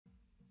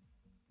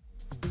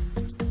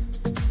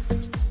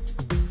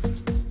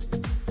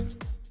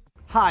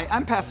Hi,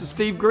 I'm Pastor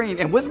Steve Green,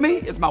 and with me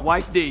is my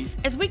wife, Dee.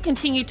 As we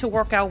continue to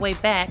work our way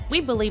back, we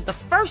believe the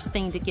first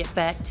thing to get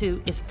back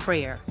to is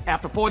prayer.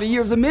 After 40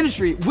 years of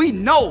ministry, we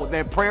know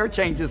that prayer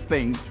changes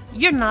things.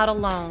 You're not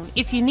alone.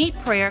 If you need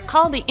prayer,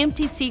 call the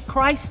MTC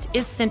Christ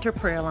is Center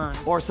prayer line.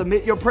 Or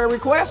submit your prayer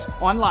request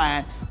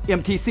online,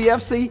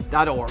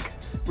 mtcfc.org.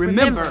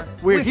 Remember,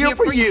 we're here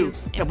for you,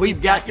 and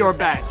we've got your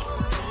back.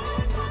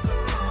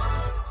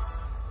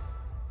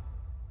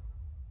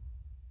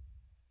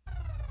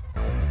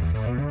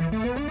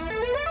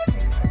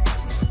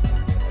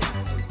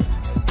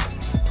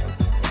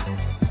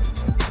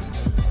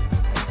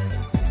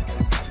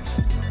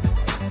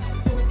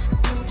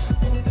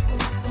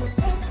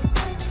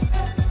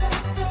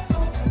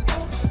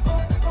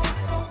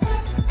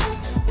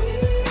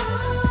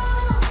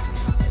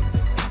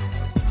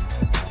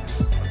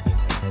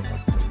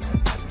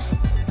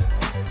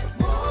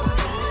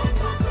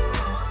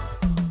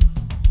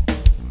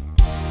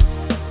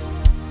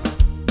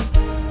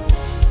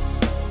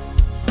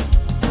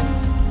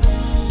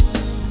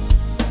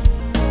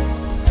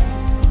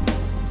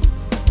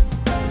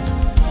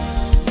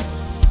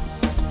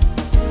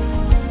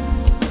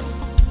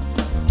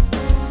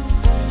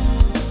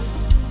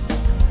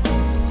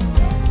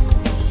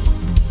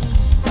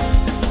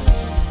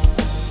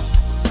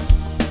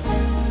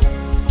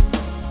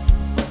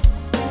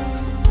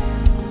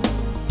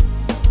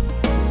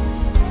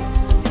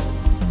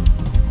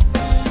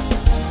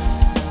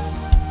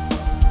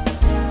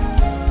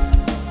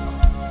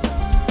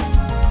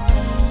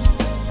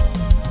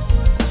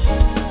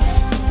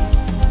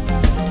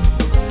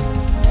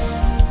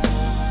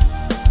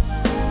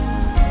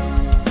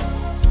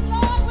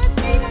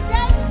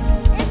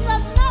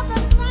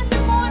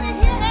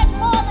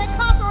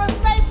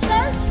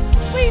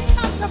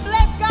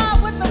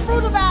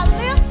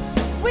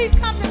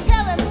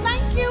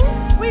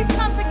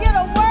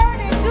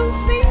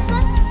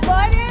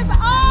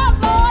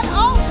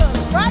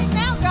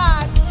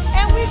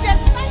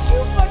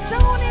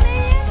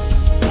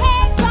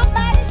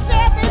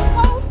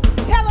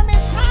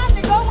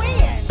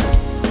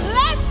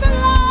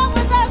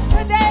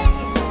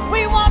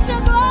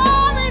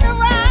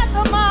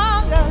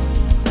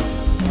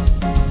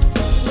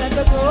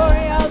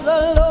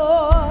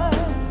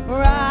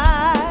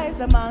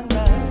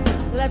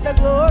 Let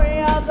the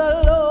glory of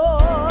the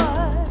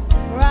Lord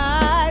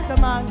rise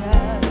among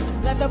us.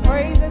 Let the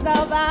praises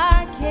of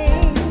our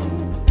King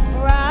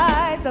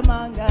rise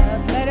among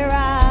us. Let it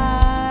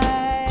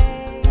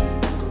rise.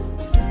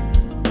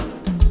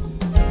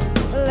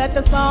 Let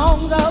the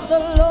songs of the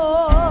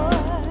Lord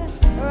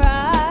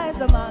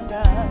rise among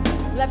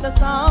us. Let the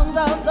songs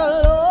of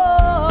the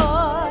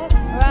Lord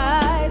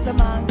rise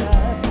among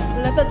us.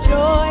 Let the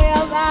joy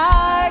of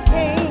our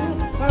King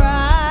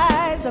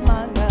rise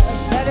among us.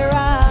 Let it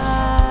rise.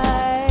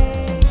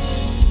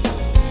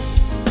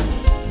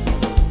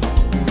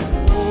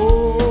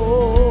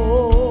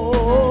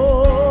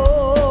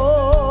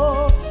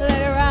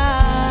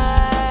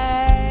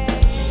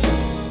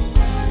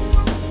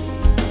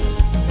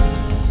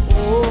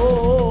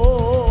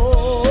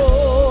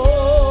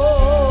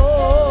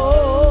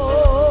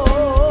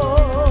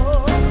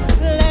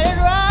 Let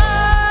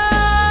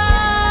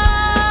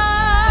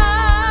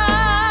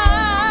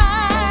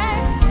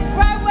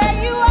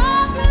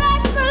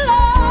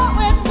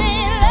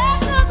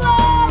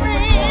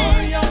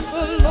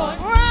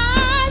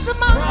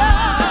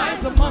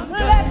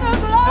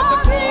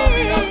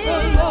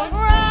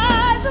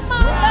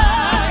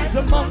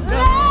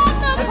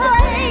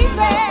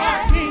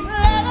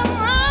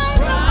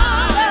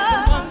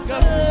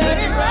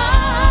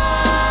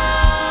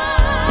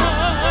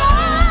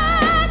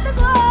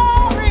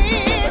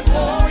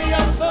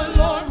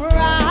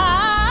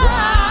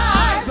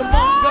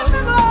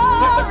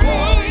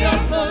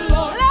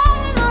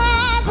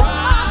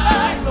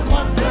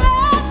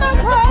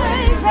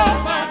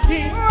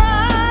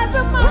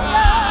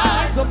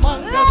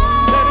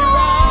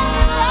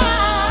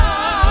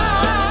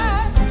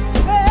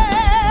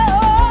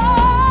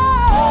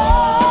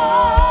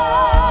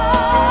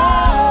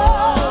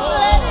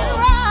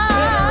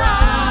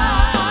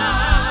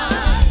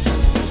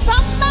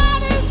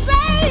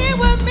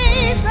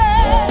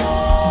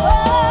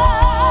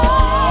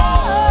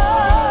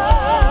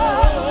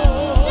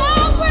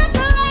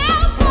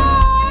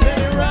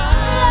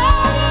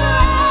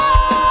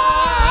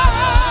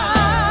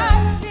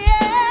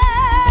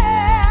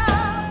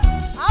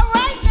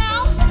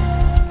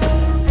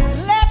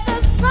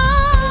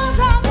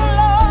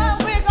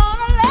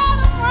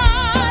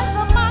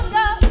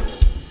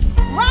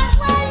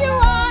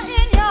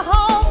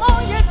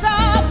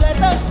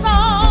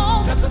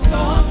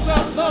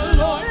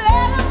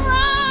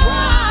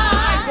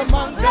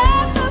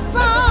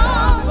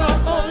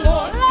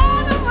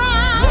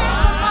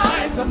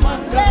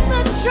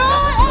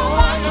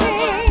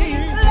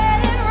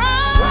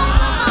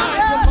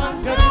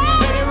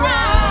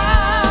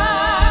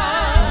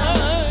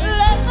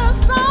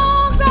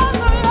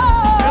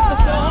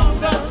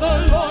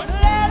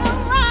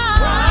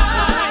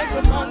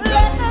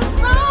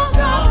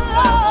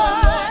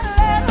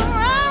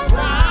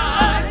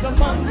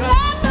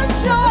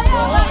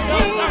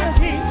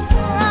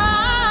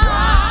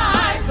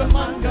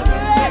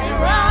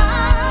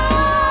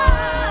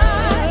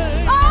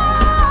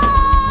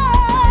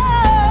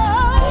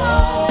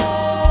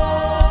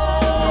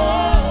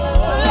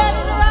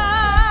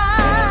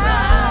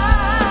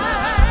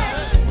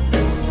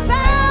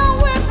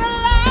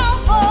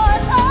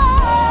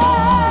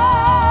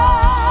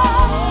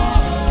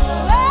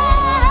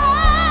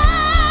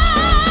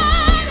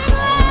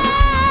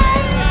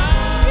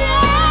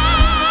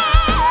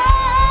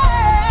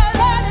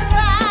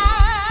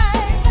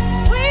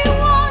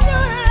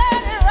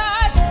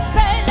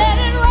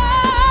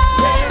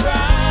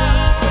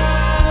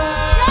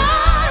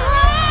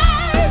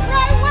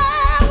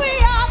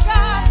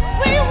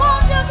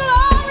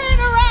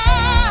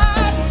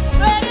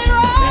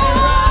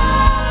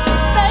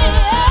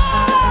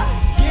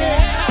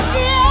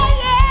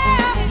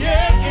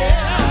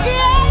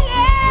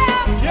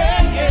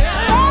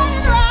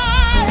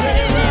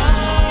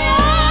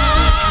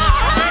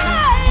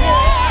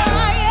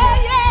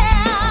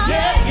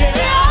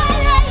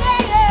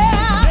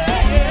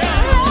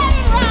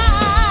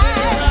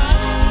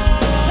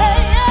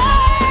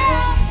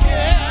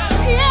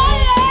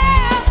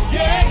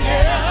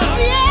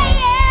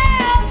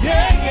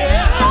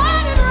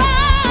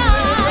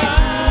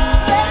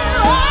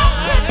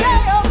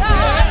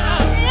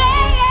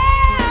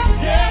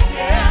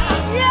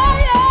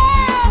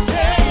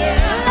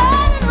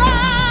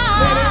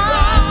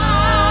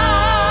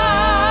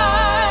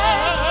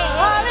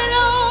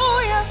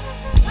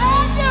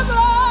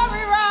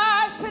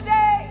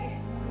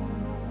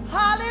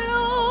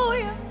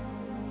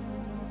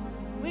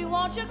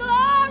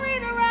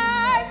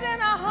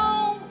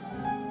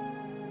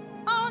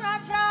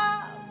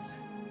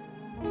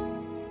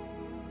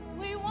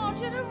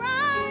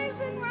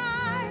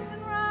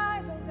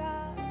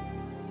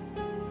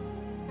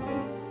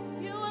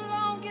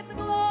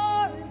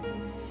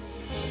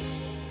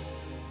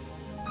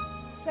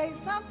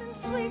something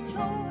sweet to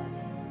it.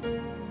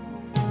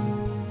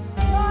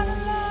 Lord, I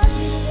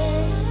love you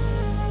today.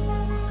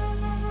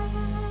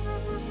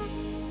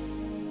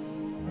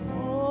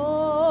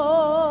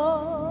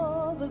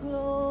 Oh, the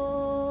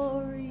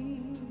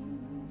glory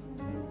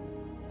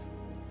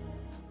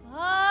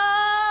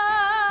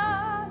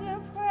of your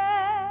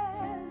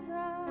presence.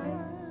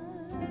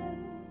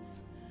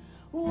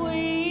 We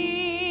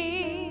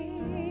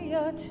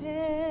are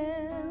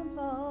temples.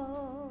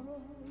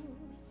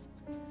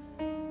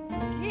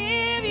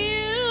 Give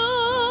you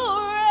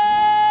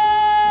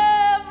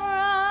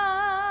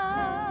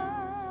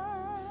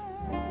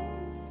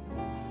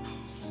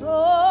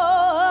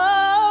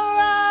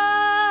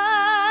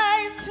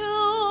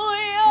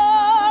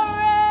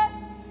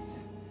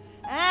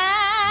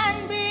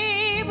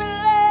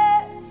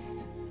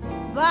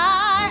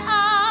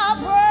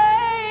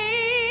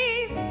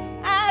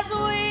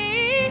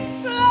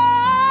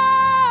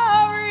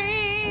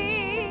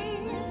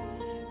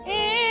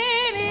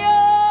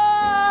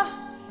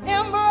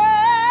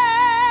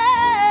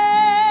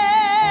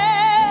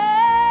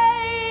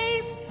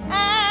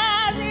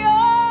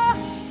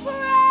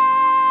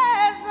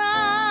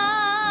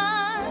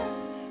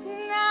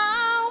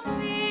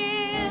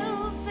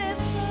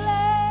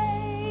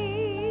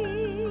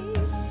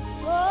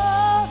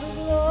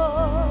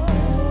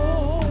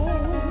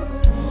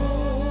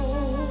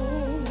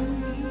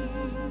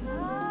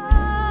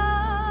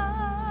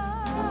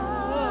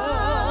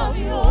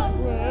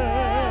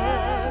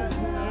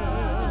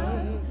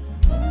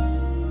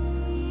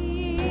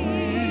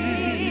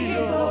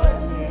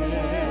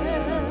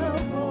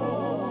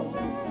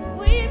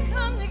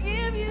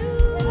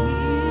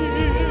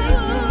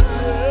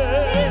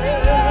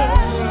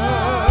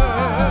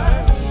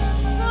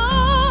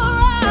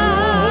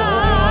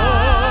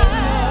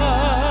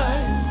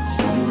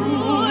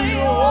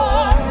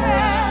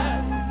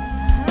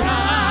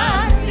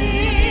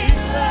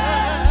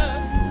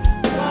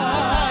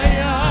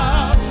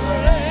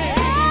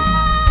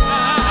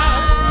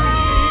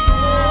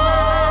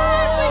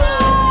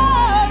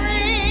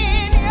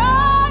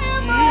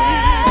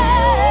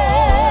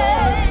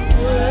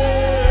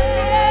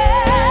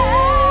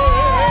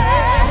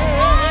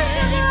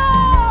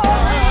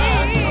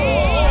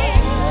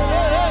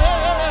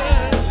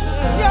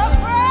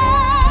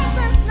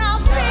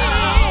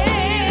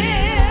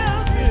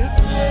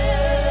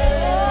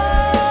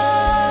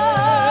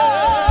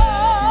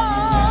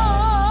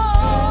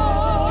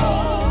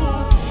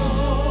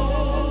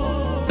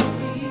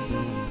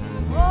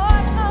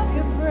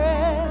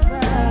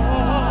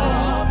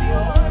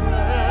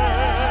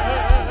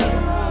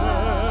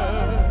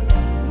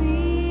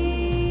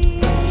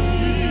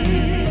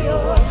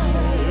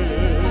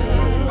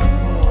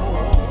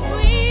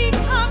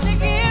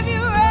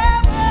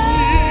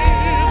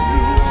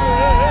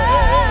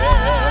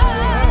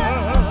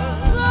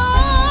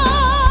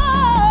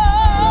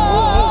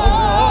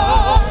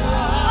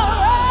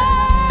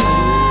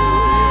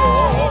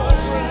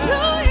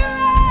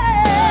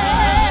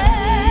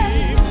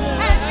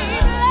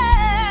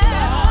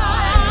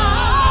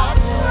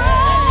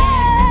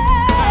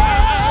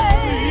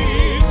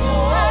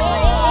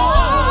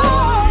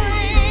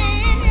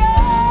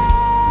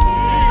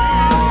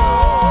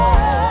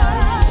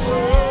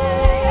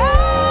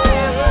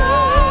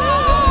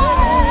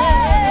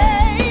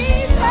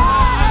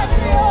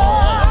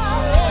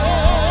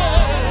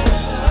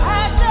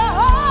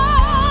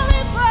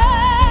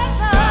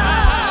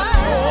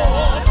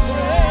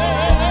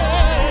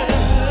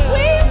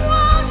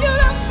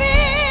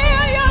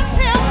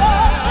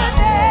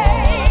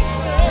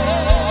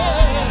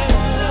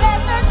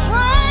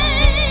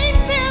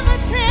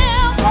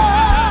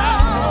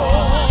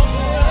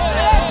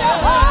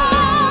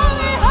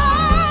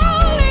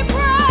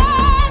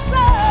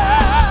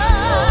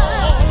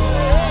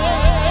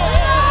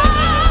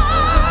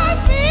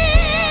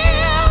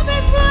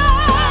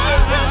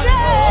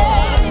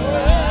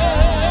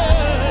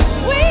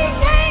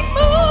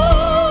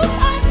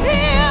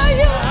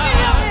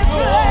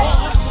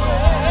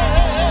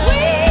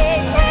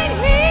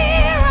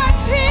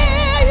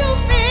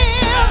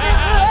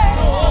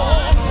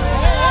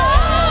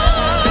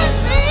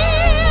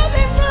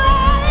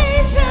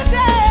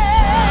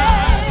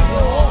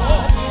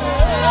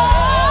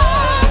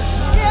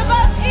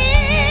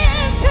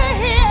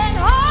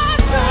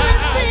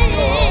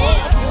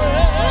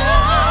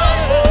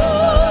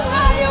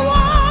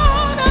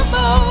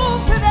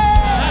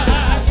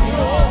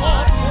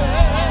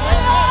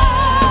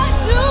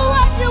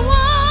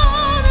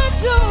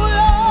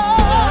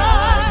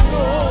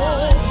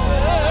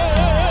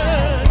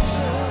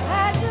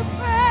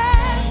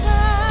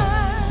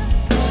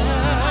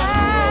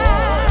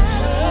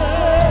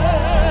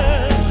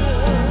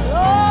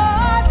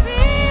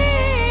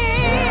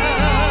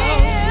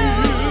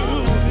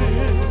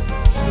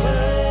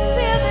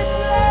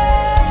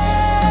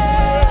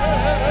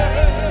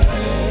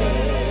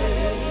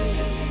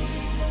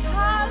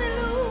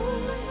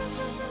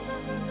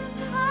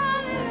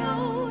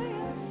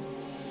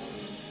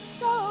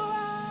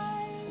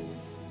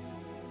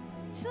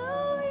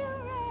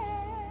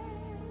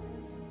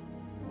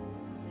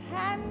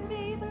and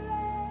be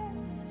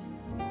blessed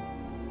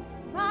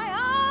by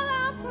all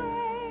our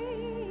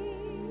praise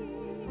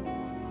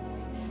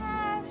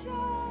as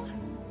your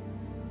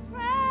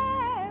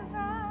presence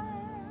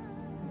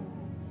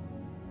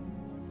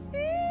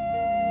fills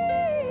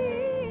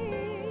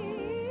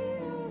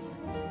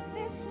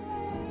this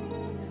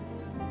place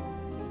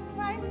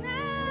right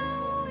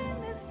now in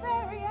this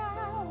very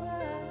hour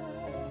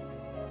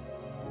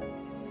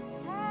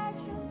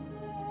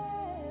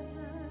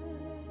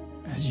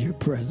as your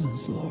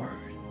presence, Lord,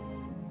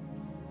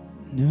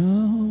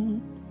 now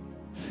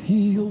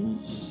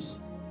fills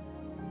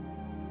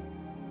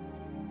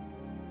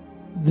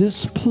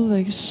this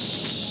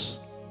place.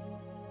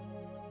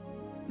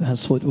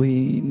 That's what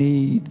we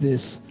need,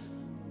 this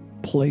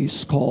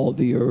place called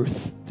the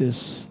earth,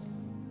 this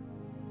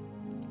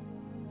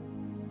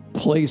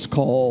place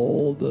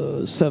called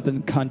the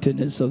 7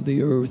 continents of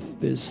the earth,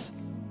 this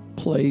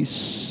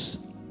place,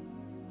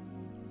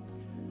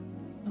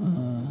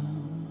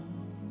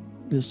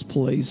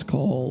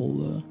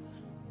 called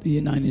the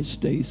United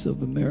States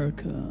of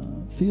America.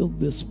 Feel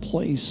this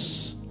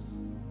place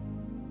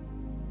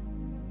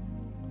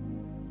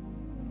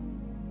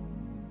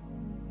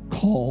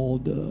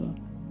called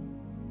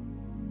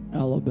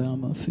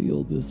Alabama.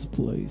 Feel this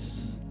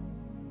place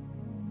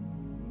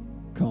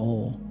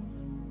called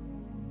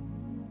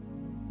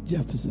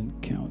Jefferson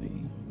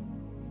County.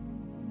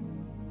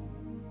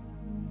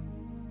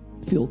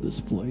 Feel this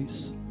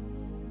place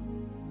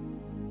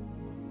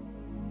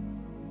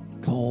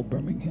called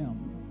Birmingham.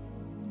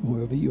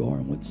 Wherever you are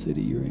and what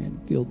city you're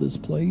in, feel this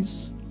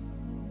place.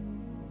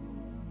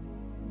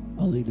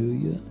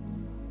 Hallelujah.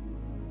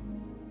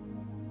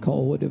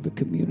 Call whatever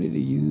community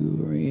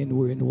you are in.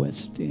 We're in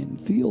West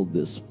End. Feel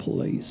this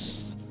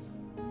place,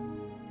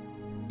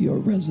 your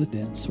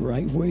residence,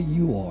 right where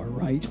you are,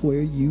 right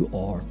where you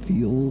are.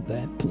 Feel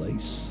that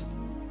place.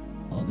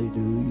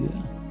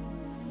 Hallelujah.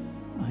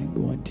 I'm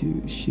going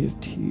to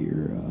shift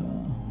here.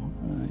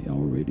 I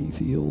already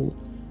feel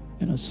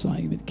an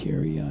assignment,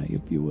 Carrie,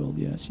 if you will.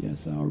 Yes,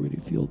 I already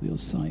feel the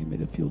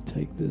assignment. If you'll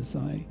take this,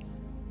 I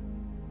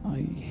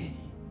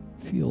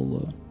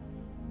feel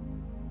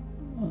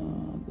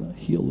the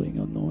healing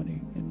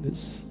anointing in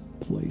this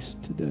place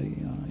today.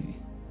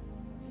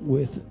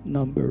 With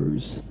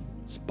numbers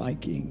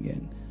spiking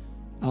and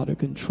out of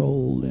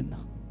control and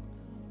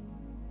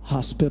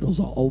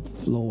hospitals are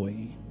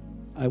overflowing,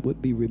 I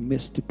would be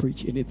remiss to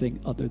preach anything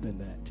other than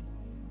that.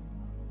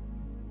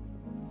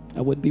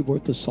 I wouldn't be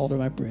worth the salt of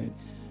my bread.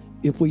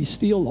 If we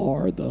still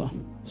are the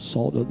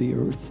salt of the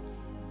earth,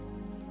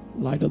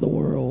 light of the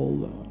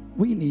world,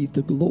 we need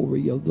the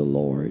glory of the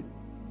Lord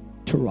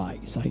to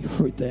rise. I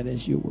heard that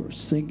as you were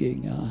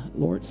singing.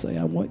 Lord, say,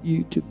 I want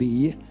you to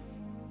be,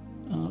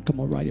 come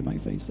on, right in my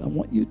face. I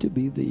want you to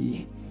be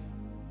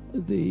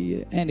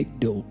the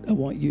anecdote. I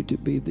want you to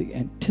be the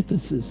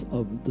antithesis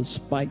of the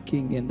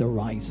spiking and the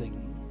rising.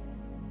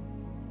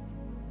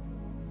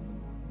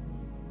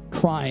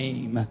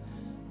 Crime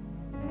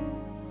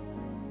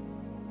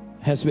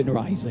has been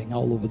rising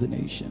all over the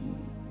nation.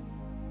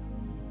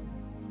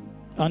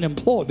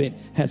 Unemployment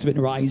has been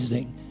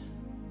rising.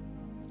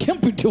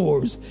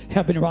 Temperatures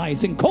have been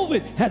rising.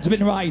 COVID has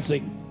been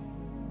rising.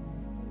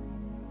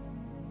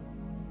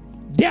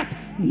 Death,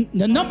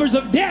 the numbers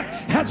of death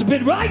has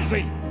been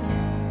rising.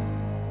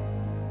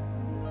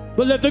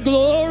 But let the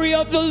glory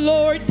of the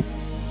Lord,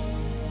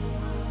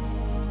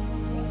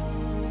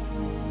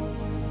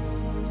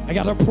 I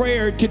got a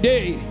prayer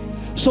today.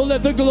 So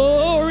let the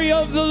glory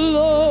of the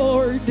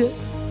Lord,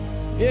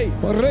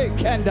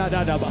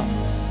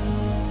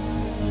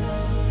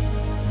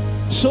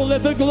 so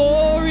let the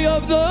glory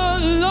of the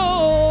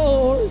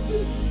Lord,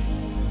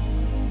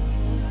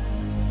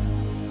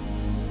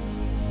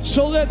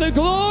 so let the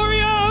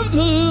glory of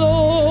the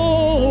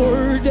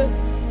Lord,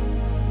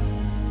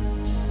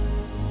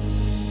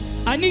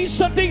 I need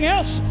something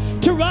else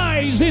to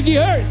rise in the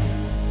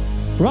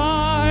earth.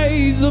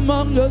 Rise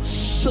among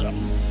us.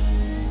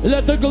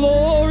 Let the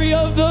glory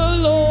of the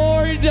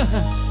Lord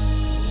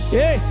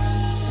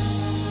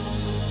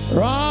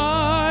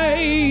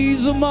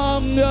rise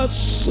among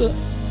us.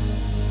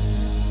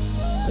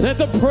 Let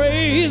the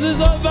praises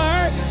of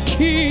our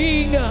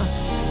King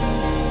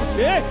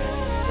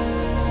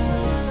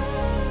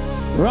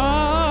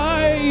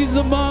rise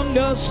among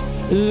us.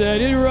 Let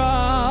it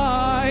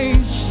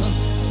rise.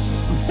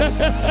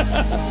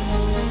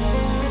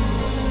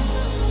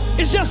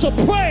 It's just a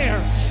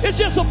prayer. It's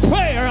just a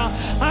prayer.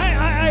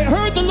 I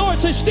heard the Lord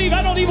say, Steve,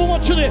 I don't even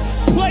want you to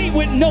play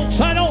with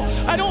notes. I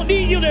don't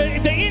need you to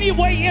in any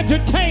way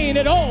entertain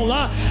at all.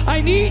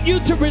 I need you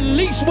to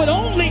release what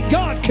only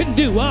God can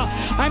do.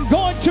 I'm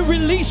going to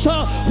release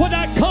what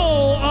I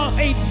call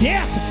a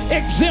death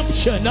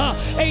exemption.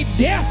 A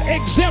death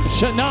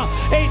exemption.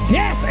 A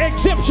death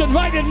exemption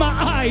right in my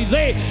eyes.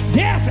 A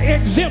death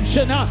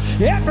exemption.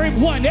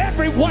 Everyone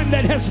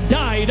that has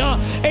died.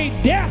 A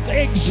death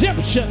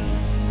exemption.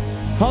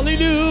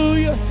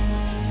 Hallelujah.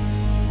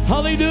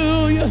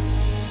 Hallelujah.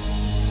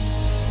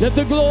 Let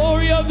the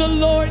glory of the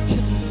Lord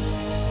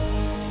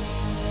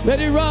Let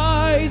it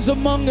rise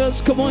among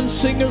us. Come on,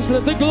 singers.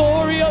 Let the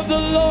glory of the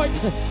Lord.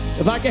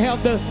 If I can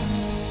have the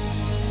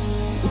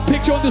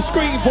picture on the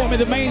screen for me,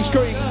 the main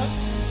screen.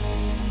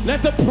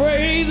 Let the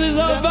praises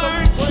of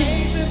our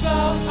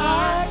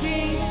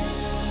King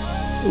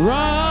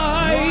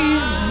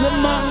rise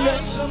among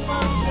us.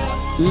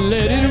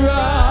 Let it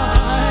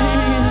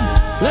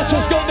rise. Let's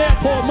just go there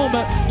for a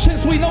moment.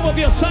 Since we know what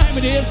the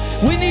assignment is,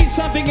 we need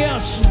something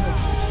else.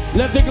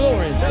 Let the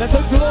glory. Let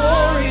the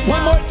glory.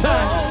 One more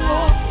time.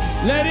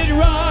 Let it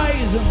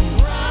rise.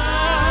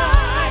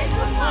 Rise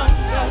among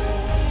us.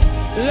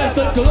 Let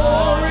the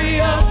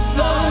glory of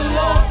the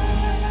Lord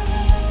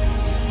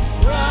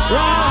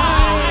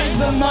rise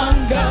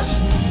among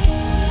us.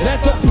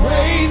 Let the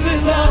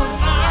praises of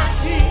our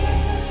King.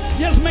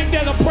 Just make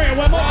that a prayer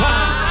one more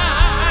time.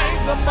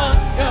 Rise among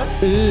us.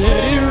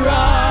 Let it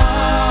rise.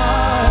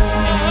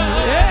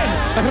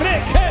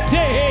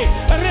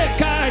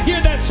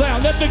 Hear that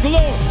sound. Let the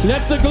glory.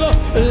 Let the glory.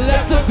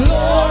 Let the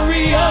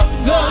glory of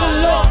the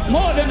Lord.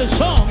 More than a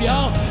song,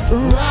 y'all.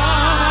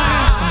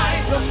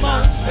 Rise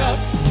among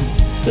us.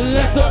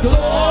 Let the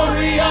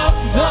glory of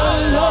the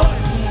Lord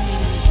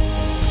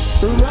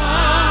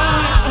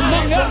rise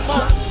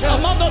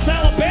among us,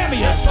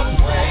 Alabamians. Let the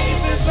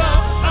praises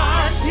of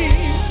our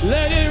King.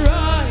 Let it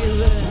rise.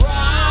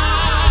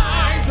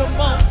 Rise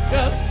among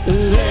us.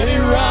 Let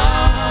it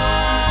rise.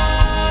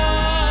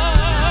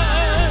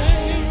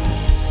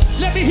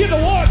 Let me hear the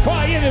war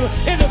cry in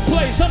the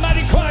place.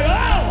 Somebody cry, oh!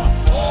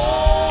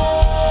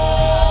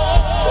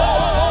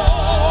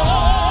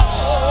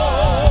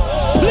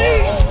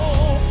 Please,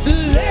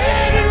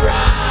 let it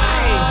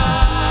rise.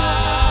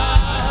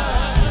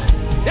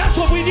 That's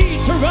what we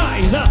need to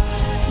rise.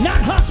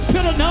 Not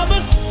hospital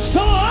numbers,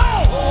 so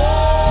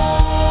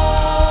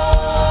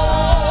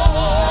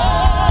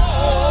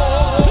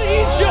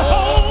please,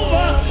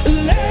 Jehovah,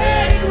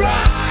 let it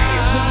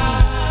rise.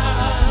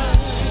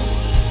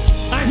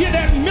 I hear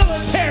that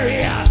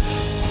military.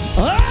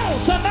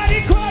 Oh,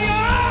 somebody cry,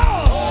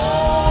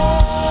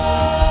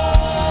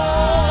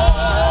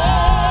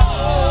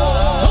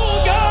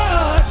 oh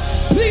God,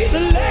 please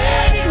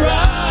let it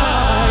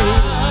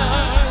rise.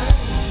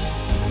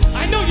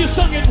 I know you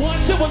sung it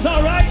once, it was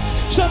all right.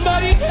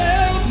 Somebody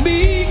help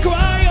me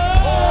cry,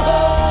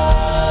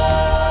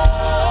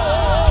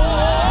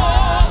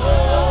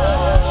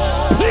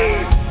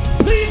 please,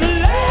 please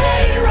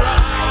let it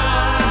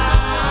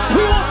rise.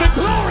 We want the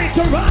glory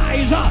to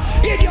rise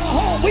in your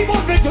home. We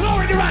want the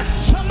glory to rise.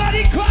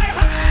 Somebody cry,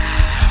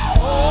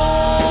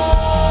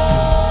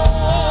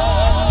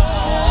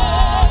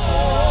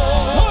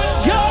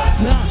 Lord God,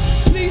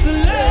 please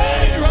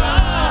let it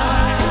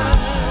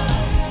rise.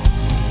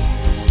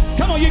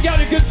 Come on, you got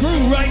a good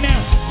groove right now.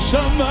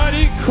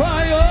 Somebody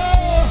cry,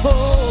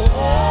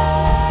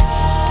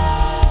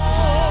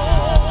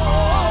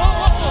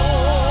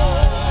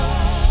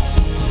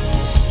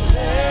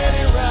 let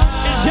it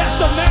rise. It's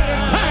just a matter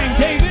of time,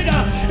 David.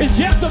 It's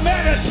just a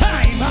matter of time.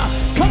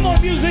 Come on,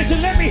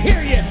 musician, let me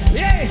hear you.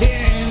 Yeah.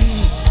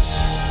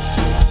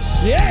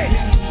 Yeah.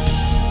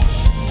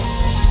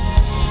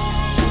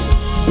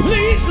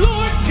 Please,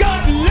 Lord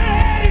God,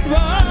 let it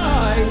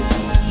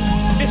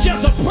rise. It's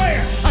just a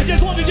prayer. I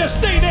just want to just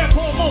stay there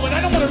for a moment.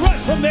 I don't want to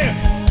rush from there.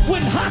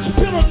 When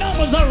hospital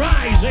numbers are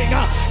rising,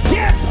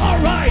 deaths are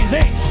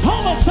rising,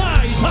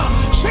 homicides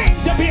seem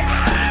to be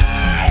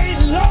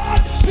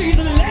Lord, please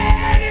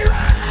let it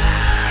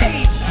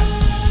rise.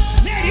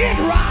 Let it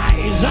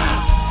rise.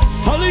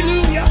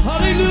 Hallelujah,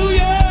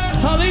 hallelujah,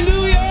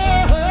 hallelujah.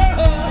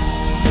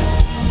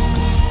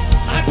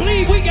 I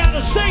believe we got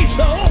to say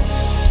so.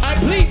 I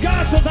believe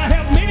God says I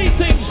have many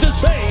things to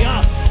say,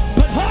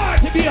 but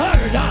hard to be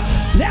heard.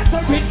 Let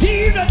the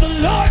redeemed of the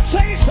Lord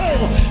say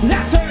so.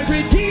 Let the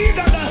redeemed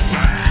of the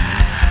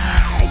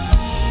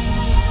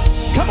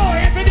Come on,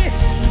 Anthony.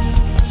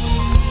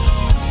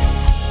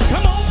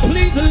 Come on,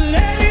 please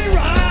let it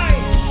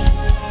rise.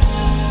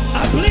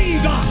 I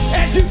believe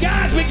as you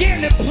guys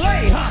begin to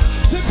play,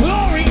 the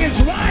glory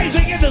is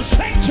rising in the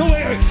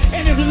sanctuary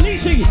and is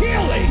releasing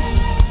healing.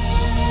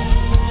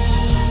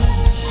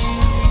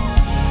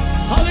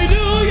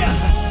 Hallelujah.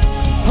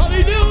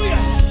 Hallelujah.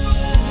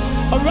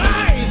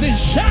 Arise and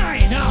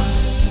shine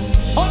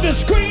on the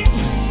screen,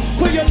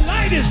 for your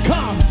light is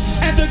come,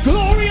 and the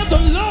glory of the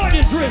Lord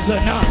is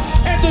risen.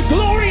 And the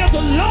glory of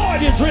the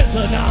Lord is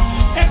risen.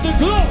 And the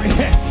glory.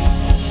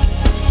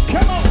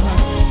 Come on.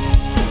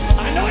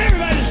 I know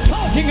everybody's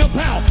talking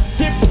about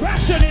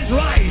depression is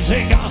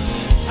rising.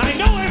 I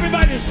know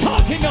everybody's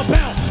talking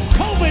about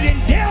COVID and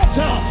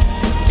Delta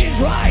is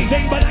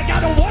rising, but I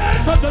got a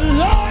word from the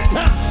Lord.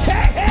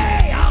 Hey,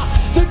 hey,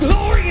 the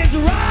glory is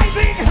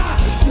rising.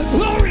 The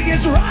glory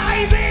is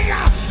rising.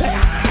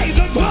 Hey,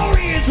 the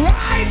glory is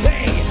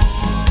rising.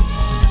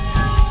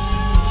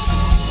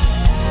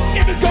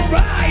 If it's gonna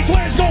rise,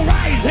 where it's gonna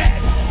rise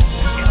at?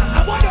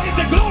 I wonder if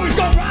the glory's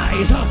gonna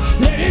rise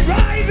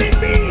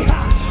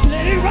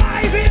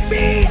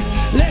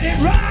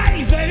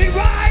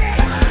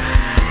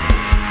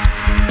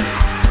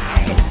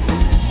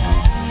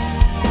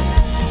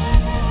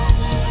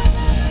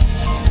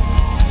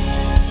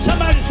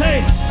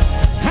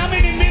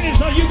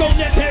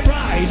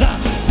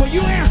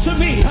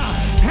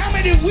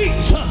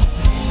weeks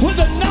will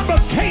the number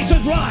of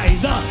cases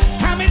rise?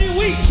 How many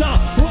weeks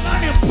will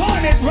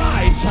unemployment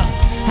rise?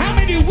 How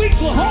many weeks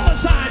will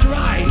homicide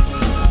rise?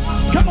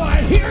 Come on,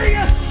 I hear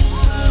you.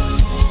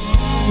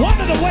 One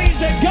of the ways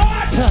that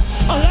God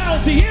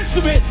allows the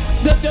instrument,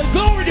 the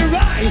glory to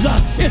rise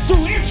is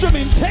through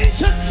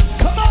instrumentation.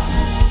 Come on.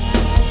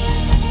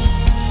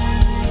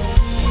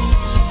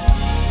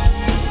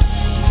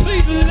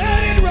 Please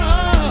let it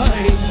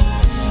rise.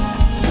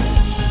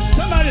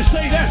 Somebody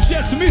say that's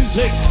just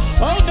music.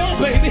 Oh no,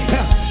 baby.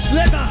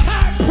 Let the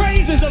high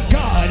praises of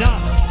God.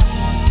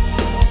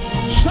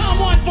 Psalm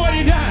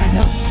 149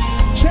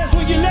 says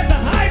when you let the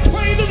high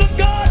praises of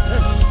God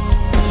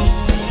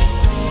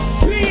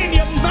be in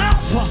your mouth,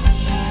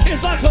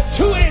 it's like a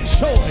two-edged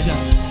sword.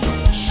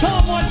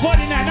 Psalm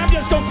 149. I'm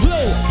just going to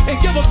flow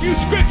and give a few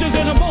scriptures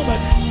in a moment.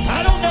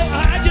 I don't know.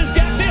 I just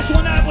got this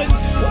one out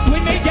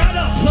when they got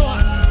up. So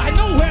I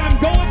know where I'm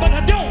going, but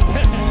I don't.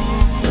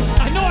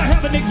 I know I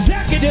have an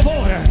executive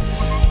order.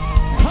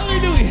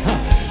 Hallelujah.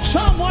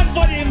 Psalm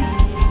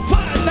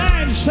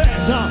 145:9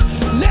 says,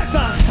 let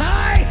the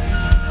high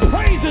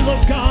praises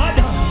of God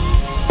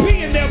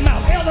be in their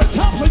mouth. Elder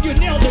Thompson, you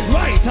nailed it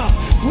right.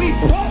 We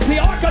brought the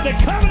Ark of the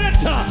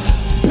Covenant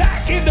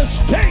back in the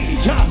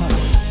stage.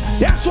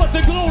 That's what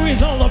the glory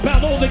is all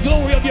about. Oh, the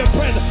glory of your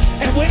presence.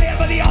 And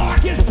whenever the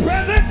Ark is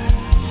present,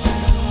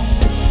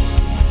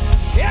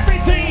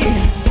 everything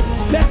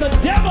that the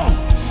devil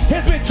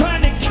has been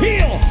trying to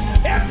kill,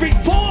 every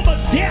form of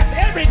death,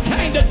 every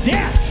kind of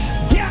death,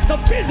 death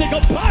of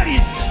physical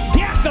bodies,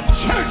 death of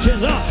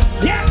churches,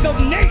 death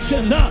of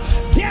nations,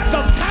 death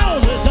of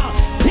houses,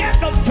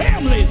 death of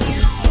families.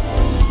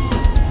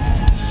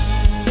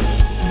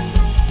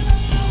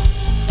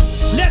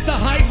 Let the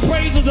high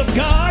praises of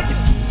God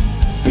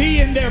be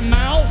in their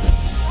mouth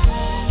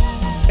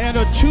and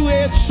a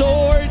two-edged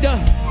sword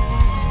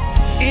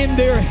in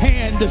their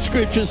hand, the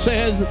scripture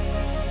says.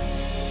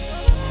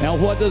 Now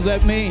what does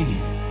that mean?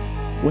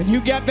 When you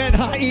got that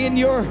high in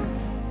your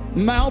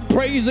mouth,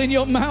 praise in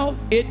your mouth,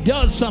 it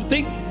does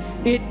something.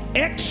 It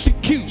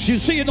executes. You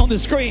see it on the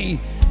screen.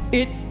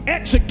 It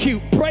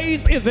executes.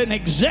 Praise is an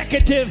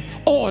executive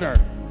order.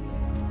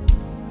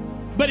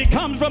 But it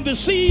comes from the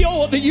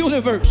CEO of the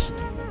universe.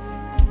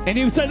 And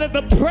he said that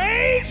the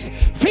praise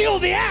fill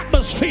the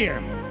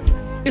atmosphere.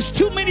 It's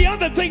too many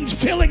other things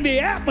filling the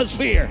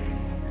atmosphere.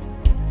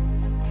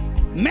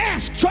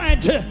 Masks trying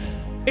to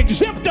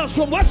exempt us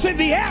from what's in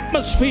the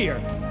atmosphere.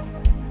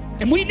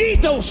 And we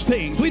need those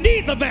things. We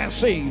need the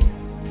vaccines.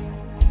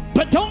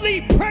 But don't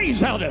leave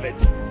praise out of it.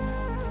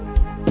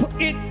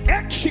 It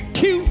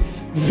execute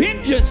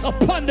vengeance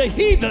upon the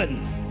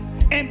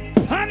heathen and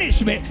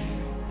punishment.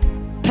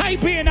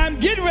 Type in, I'm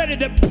getting ready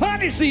to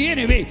punish the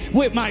enemy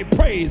with my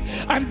praise.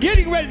 I'm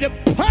getting ready to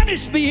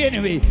punish the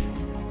enemy.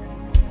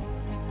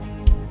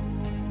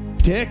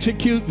 To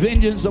execute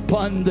vengeance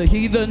upon the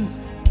heathen,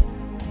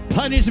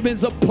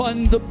 punishments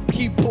upon the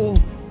people,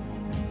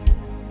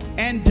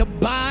 and to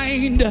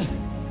bind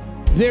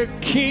their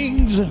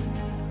kings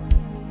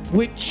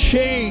with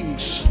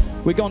chains.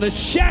 We're going to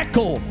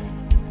shackle.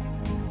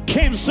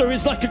 Cancer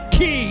is like a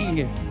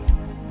king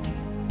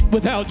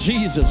without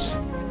Jesus,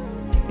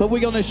 but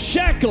we're going to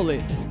shackle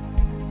it.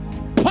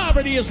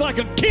 Poverty is like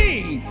a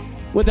king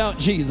without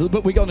Jesus,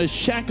 but we're going to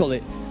shackle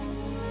it.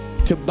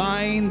 To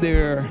bind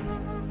their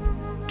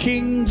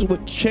kings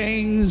with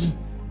chains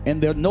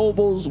and their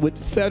nobles with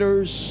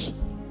fetters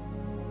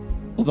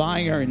of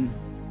iron.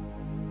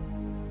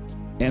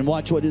 And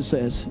watch what it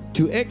says.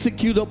 To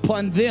execute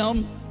upon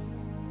them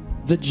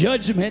the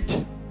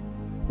judgment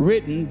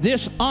written,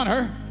 this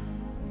honor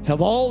have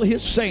all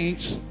his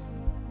saints.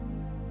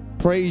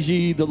 Praise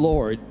ye the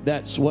Lord.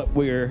 That's what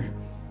we're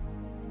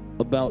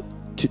about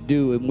to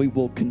do, and we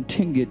will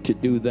continue to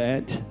do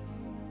that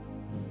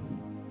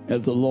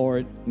as the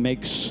Lord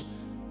makes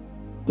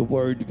the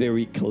word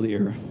very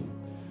clear.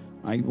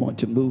 I want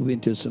to move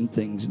into some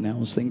things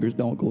now. Singers,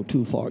 don't go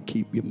too far.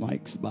 Keep your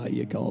mics by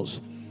you,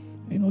 because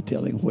ain't no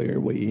telling where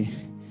we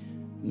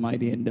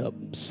might end up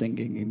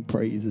singing in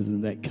praises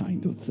and that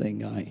kind of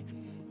thing. I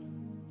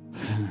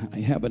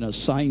have an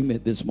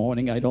assignment this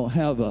morning. I don't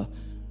have a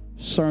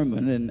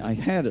sermon, and I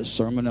had a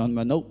sermon on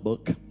my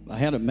notebook. I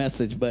had a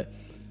message, but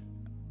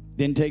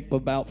didn't take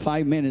about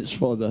 5 minutes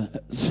for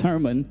the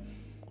sermon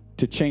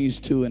to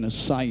change to an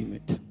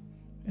assignment.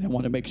 And I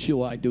want to make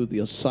sure I do the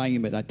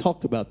assignment. I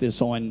talked about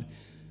this on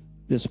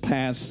this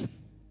past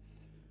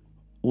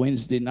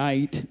Wednesday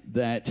night,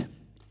 that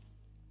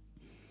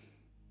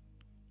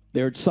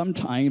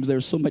sometimes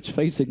there's so much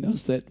facing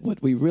us that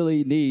what we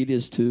really need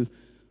is to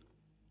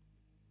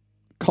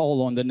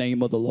call on the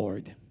name of the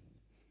Lord.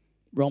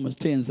 Romans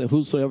 10 says,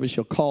 whosoever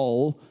shall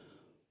call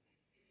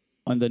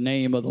on the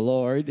name of the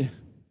Lord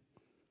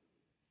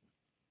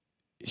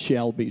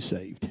shall be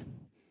saved.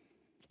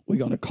 We're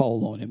going to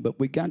call on him, but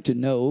we got to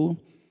know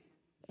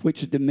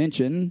which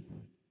dimension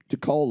to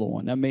call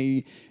on. I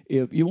mean,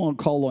 if you want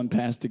to call on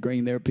Pastor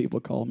Green, there are people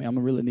call me. I'm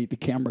going to really need the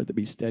camera to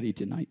be steady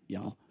tonight,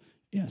 y'all.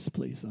 Yes,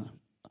 please.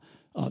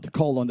 To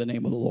call on the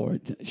name of the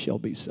Lord shall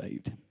be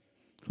saved.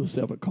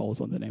 Whosoever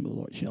calls on the name of the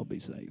Lord shall be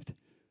saved.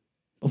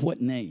 Of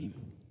what name?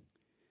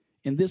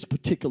 In this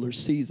particular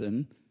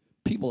season,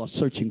 people are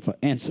searching for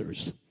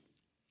answers.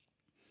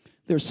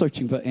 They're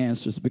searching for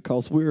answers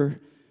because we're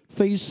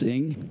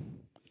facing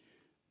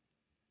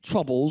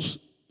troubles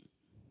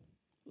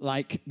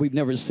like we've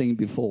never seen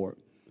before.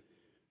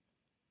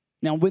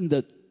 Now, when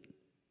the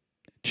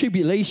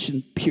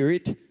tribulation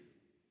period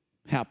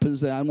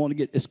happens, and I don't want to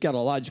get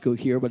eschatological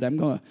here, but I'm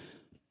going to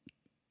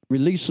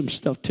release some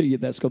stuff to you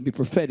that's going to be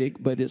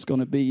prophetic, but it's going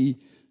to be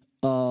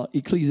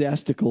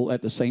ecclesiastical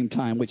at the same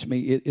time, which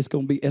means it's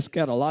going to be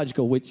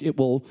eschatological, which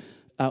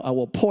I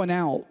will point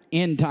out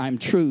end time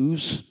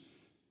truths,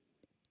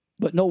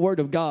 but no word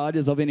of God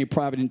is of any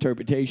private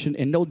interpretation,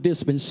 and no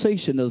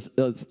dispensation is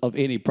of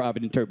any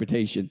private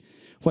interpretation.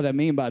 What I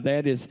mean by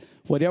that is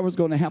whatever's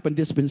going to happen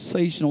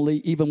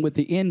dispensationally, even with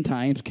the end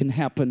times, can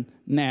happen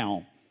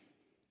now.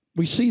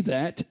 We see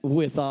that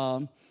with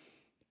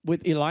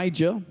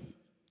Elijah.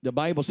 The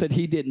Bible said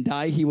he didn't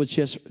die. He was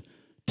just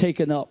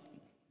taken up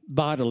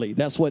bodily.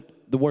 That's what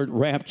the word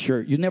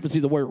rapture. You never see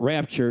the word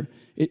rapture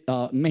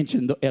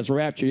mentioned as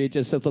rapture. It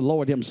just says the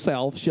Lord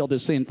himself shall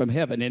descend from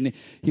heaven, and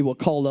he will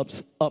call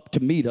us up to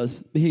meet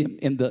us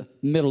in the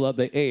middle of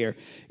the air.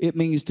 It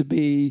means to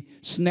be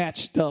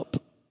snatched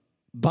up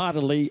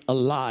bodily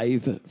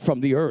alive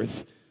from the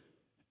earth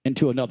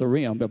into another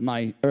realm. But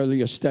my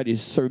earlier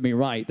studies served me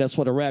right. That's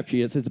what a rapture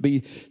is. It's to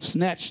be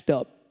snatched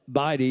up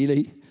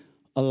bodily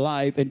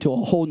alive into a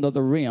whole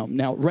nother realm.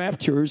 Now,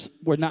 raptures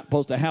were not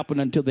supposed to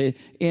happen until the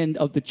end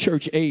of the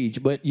church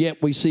age, but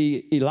yet we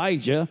see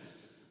Elijah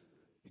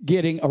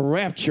getting a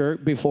rapture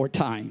before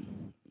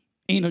time.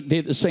 Enoch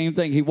did the same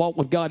thing. He walked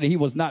with God, and he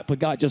was not, for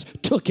God just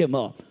took him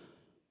up.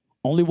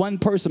 Only one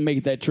person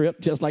made that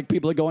trip, just like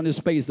people are going to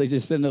space. They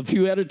just send a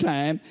few at a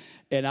time,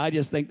 and I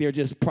just think they're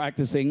just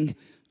practicing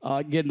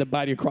getting the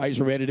body of Christ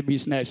ready to be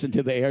snatched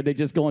into the air. They're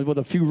just going with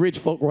a few rich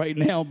folk right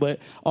now,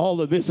 but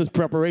all of this is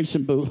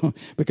preparation, boo,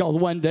 because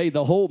one day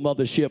the whole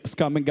mothership's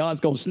coming. God's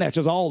going to snatch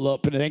us all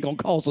up, and it ain't going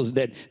to cost us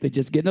that. They're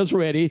just getting us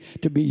ready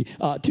to be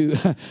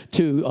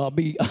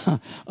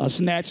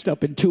snatched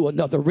up into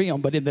another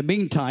realm. But in the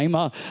meantime,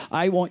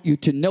 I want you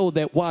to know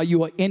that while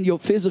you are in your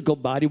physical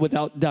body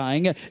without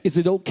dying, is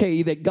it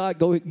okay that God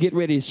go get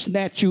ready to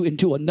snatch you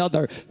into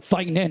another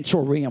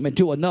financial realm,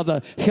 into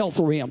another health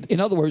realm?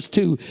 In other words,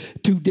 to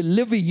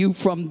deliver you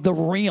from the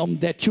realm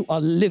that you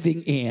are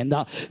living in,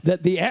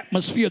 that the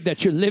atmosphere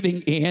that you're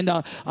living in.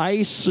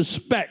 I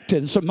suspect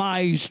and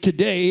surmise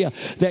today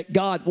that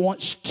God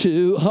wants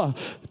to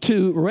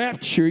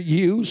rapture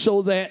you,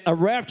 so that a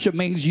rapture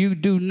means you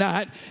do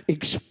not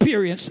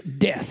experience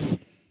death.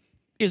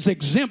 It's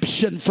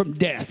exemption from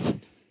death.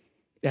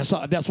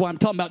 That's why I'm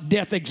talking about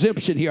death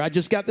exemption here. I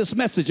just got this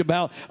message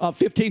about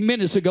 15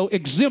 minutes ago,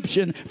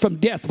 exemption from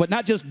death, but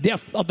not just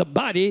death of the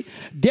body,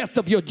 death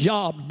of your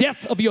job,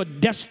 death of your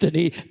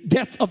destiny,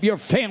 death of your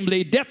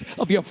family, death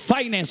of your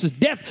finances,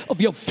 death of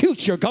your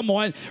future, come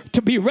on,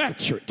 to be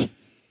raptured.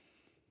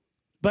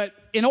 But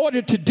in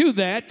order to do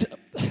that,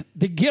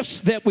 the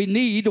gifts that we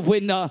need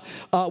when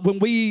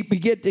we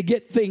begin to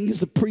get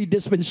things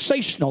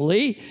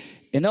pre-dispensationally,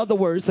 in other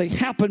words, they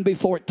happen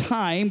before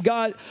time.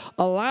 God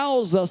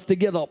allows us to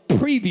get a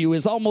preview.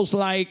 It's almost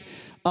like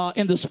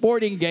in the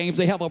sporting games,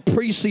 they have a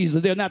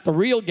preseason. They're not the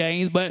real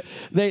games, but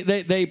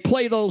they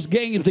play those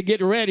games to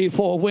get ready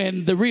for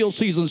when the real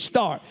season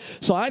starts.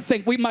 So I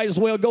think we might as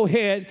well go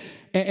ahead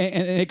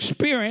and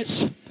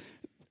experience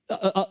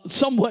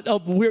somewhat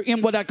of, we're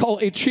in what I call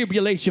a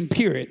tribulation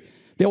period.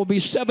 There will be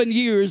 7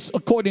 years,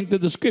 according to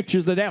the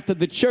scriptures, that after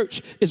the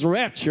church is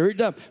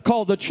raptured,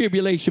 called the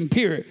tribulation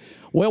period.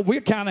 Well,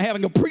 we're kind of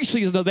having a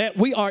preseason of that.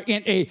 We are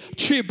in a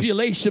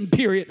tribulation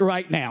period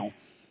right now.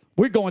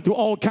 We're going through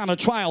all kind of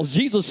trials.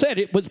 Jesus said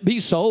it would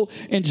be so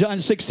in John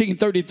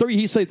 16:33.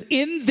 He says,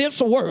 in this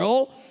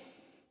world,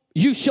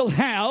 you shall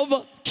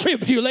have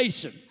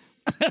tribulation.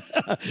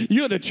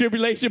 You're in a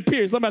tribulation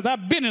period. Somebody says,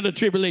 I've been in a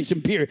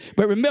tribulation period.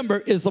 But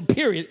remember, it's a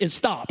period. It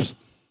stops.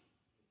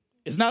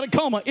 It's not a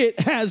comma. It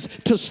has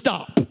to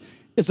stop.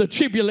 It's a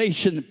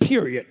tribulation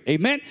period.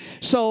 Amen.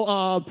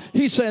 So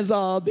he says,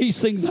 these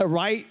things are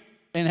right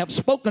and have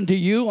spoken to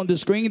you on the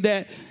screen,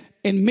 that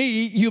in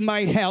me you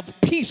might have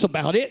peace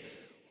about it.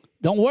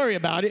 Don't worry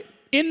about it.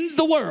 In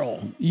the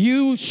world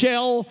you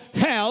shall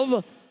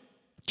have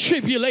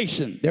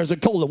tribulation. There's a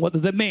colon. What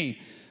does that mean?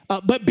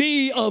 But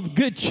be of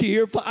good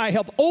cheer, for I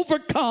have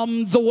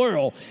overcome the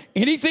world.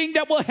 Anything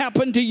that will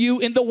happen to you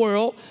in the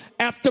world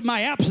after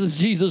my absence,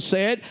 Jesus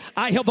said,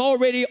 I have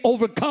already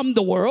overcome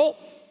the world.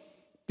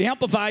 The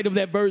Amplified of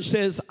that verse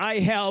says, I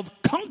have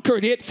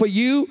conquered it for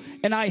you,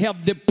 and I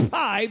have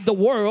deprived the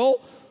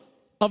world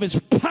of its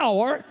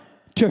power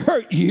to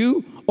hurt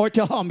you or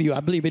to harm you. I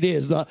believe it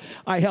is.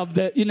 I have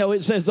the,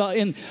 it says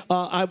I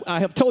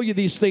have told you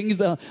these things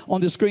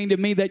on the screen to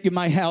mean that you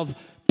might have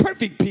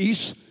perfect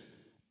peace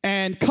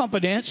and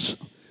confidence.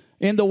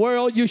 In the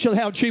world you shall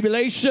have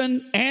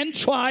tribulation and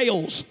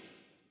trials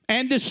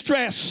and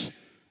distress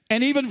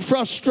and even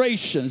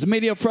frustrations.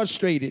 Many are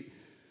frustrated.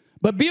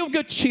 But be of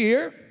good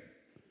cheer.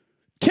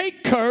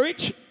 Take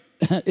courage.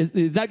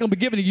 It's not going to be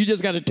given to you. You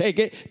just got to take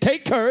it.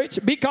 Take courage.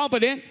 Be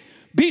confident.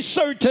 Be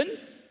certain.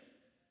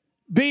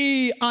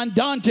 Be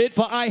undaunted,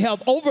 for I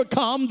have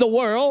overcome the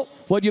world.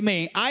 What do you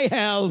mean? I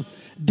have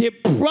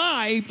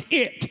deprived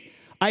it.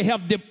 I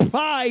have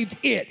deprived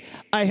it.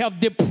 I have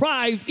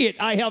deprived it.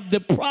 I have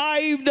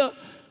deprived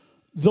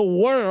the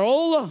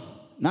world,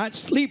 not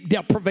sleep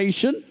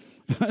deprivation,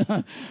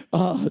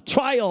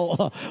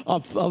 trial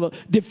of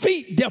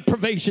defeat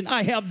deprivation.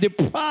 I have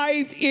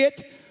deprived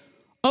it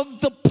of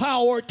the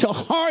power to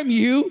harm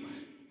you,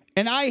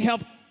 and I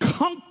have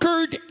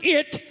conquered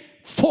it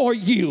for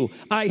you.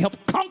 I have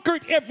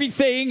conquered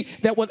everything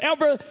that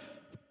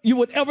you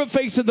would ever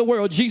face in the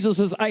world. Jesus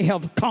says, I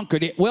have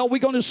conquered it. Well, we're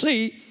going to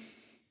see,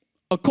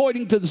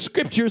 according to the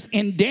scriptures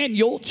in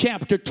Daniel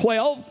chapter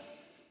 12,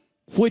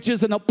 which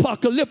is an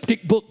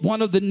apocalyptic book.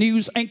 One of the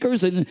news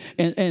anchors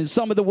and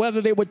some of the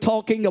weather, they were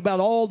talking about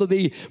all of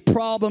the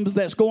problems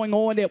that's going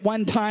on at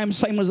one time,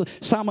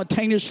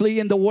 simultaneously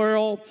in the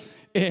world.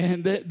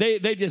 And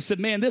they just said,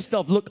 man, this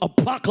stuff look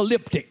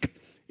apocalyptic.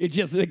 It's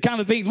just the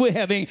kind of things we're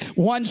having,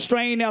 one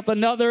strain after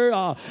another,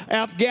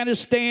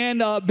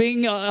 Afghanistan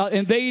being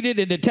invaded,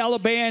 and the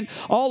Taliban,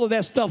 all of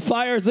that stuff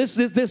fires. This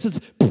is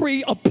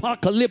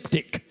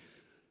pre-apocalyptic.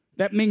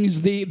 That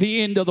means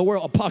the end of the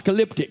world,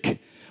 apocalyptic.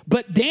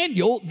 But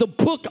Daniel, the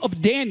book of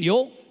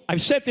Daniel,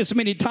 I've said this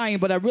many times,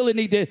 but I really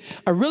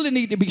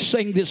need to be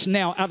saying this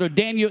now. Out of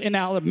Daniel and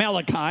out of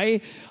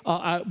Malachi,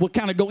 we'll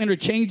kind of go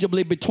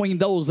interchangeably between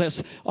those.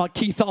 That's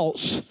key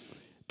thoughts.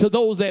 To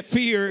those that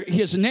fear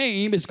his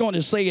name, it's going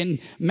to say in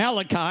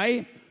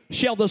Malachi,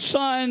 shall the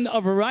Son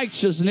of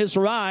Righteousness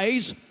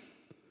rise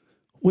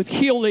with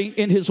healing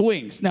in his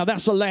wings. Now,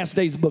 that's the last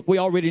days book. We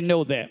already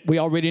know that. We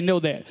already know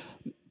that.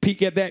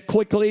 Peek at that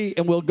quickly,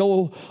 and we'll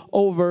go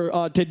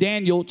over to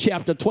Daniel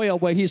chapter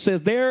 12, where he says,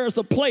 there's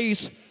a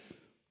place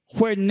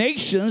where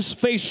nations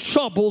face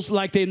troubles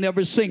like they've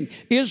never seen.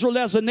 Israel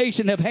as a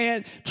nation have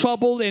had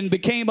trouble and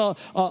became a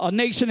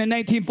nation in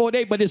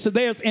 1948, but it says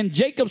there's in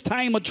Jacob's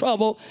time of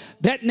trouble,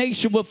 that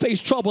nation will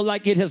face trouble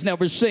like it has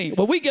never seen.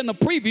 Well, we get a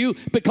preview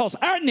because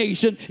our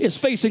nation is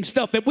facing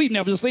stuff that we've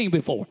never seen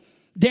before.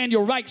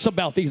 Daniel writes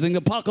about these, and the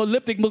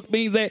apocalyptic book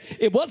means that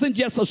it wasn't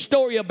just a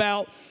story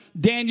about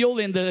Daniel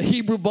and the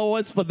Hebrew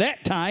boys for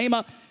that time.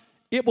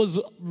 It was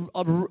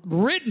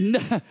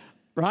written...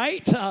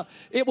 right?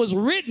 It was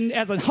written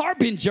as a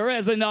harbinger,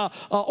 as an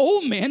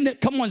omen,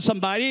 come on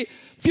somebody,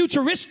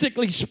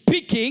 futuristically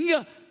speaking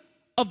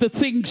of the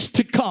things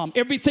to come.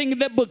 Everything in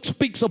that book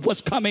speaks of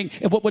what's coming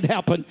and what would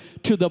happen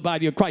to the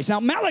body of Christ. Now,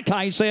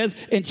 Malachi says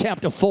in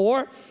chapter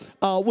 4,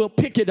 we'll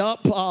pick it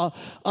up,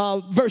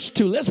 verse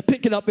 2. Let's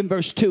pick it up in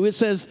verse 2. It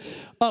says,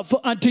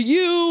 for unto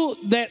you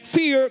that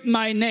fear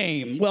my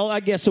name. Well, I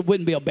guess it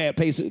wouldn't be a bad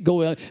place to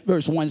go.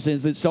 Verse 1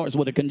 says it starts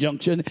with a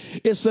conjunction.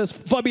 It says,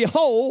 for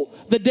behold,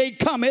 the day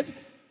cometh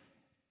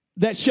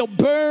that shall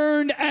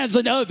burn as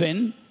an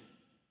oven,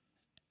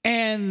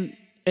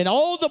 and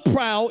all the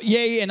proud,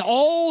 yea, and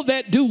all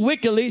that do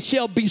wickedly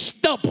shall be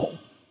stubble.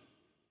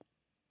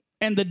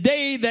 And the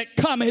day that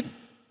cometh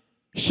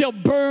shall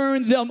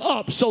burn them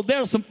up. So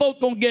there's some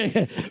folk going to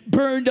get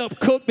burned up,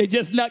 cooked. They're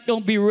just not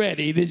going to be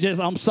ready. They're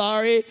just, I'm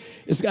sorry.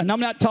 And I'm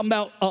not talking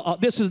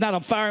about, this is not a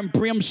fire and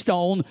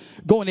brimstone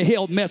going to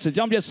hell message.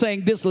 I'm just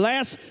saying this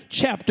last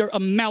chapter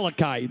of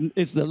Malachi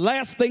is the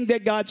last thing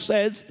that God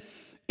says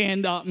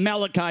in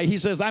Malachi. He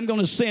says, I'm going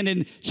to send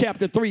in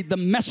chapter 3 the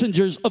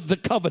messengers of the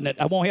covenant.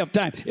 I won't have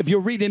time. If you're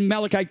reading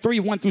Malachi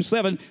 3, 1 through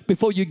 7,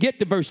 before you get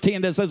to verse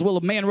 10 that says, will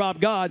a man rob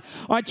God?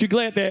 Aren't you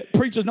glad that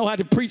preachers know how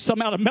to preach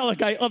something out of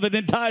Malachi other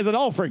than tithes and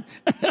offering?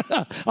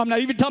 I'm not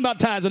even talking about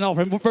tithes and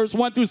offering. Verse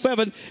 1 through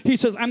 7, he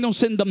says, I'm going to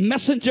send the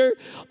messenger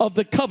of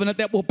the covenant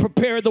that will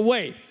prepare the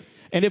way.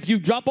 And if you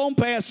drop on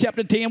past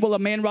chapter 10, will a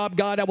man rob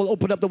God? I will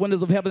open up the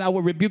windows of heaven. I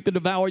will rebuke the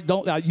devourer.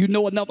 You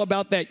know enough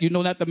about that. You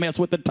know not to mess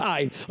with the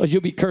tithe, or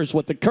you'll be cursed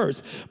with the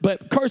curse.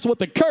 But cursed with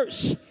the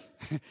curse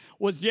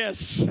was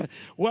just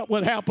what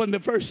would happen the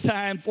first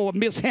time for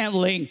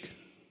mishandling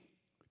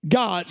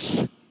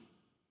God's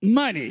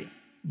money.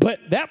 But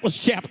that was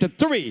chapter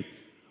 3.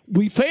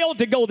 We failed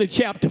to go to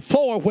chapter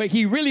 4, where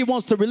he really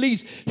wants to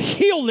release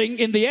healing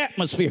in the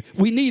atmosphere.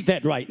 We need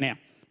that right now.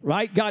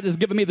 Right? God has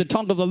given me the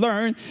tongue of the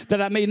learned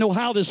that I may know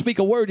how to speak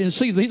a word in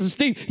season. He says,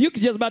 Steve, you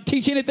can just about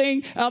teach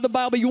anything out of the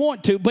Bible you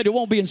want to, but it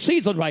won't be in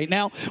season right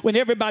now when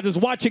everybody's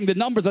watching the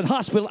numbers at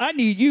hospital. I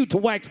need you to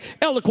wax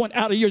eloquent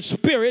out of your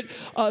spirit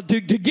to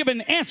give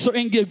an answer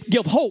and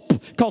give hope,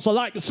 because a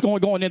lot is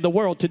going on in the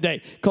world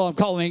today. I'm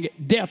calling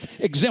it death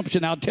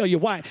exemption. I'll tell you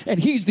why. And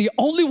he's the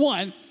only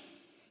one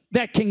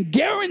that can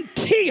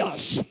guarantee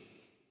us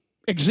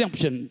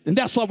exemption, and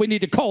that's why we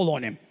need to call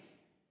on him.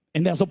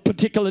 And there's a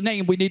particular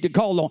name we need to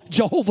call on,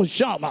 Jehovah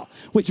Shammah,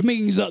 which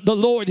means the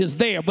Lord is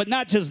there. But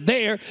not just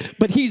there,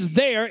 but he's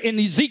there in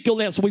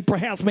Ezekiel, as we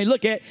perhaps may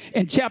look at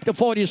in chapter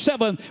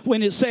 47,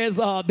 when it says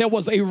there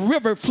was a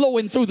river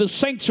flowing through the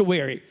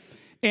sanctuary.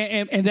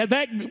 And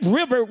that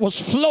river was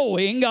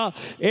flowing.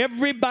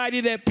 Everybody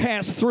that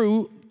passed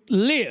through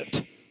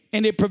lived.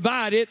 and it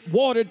provided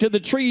water to the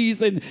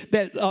trees, and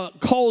that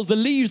caused the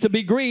leaves to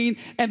be green,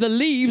 and the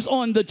leaves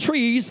on the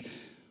trees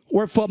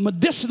were for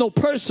medicinal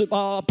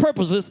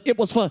purposes. It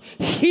was for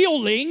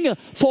healing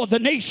for the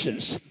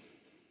nations.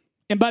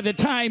 And by the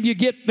time you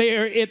get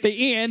there at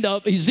the end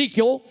of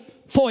Ezekiel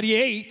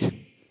 48,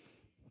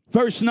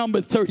 verse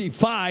number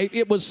 35,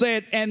 it was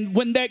said, and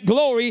when that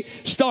glory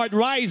started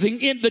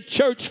rising in the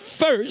church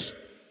first,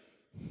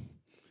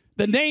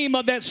 the name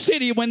of that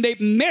city, when they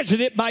measured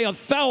it by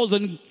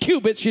 1,000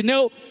 cubits, you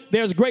know,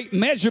 there's great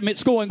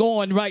measurements going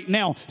on right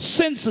now.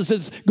 Census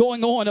is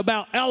going on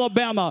about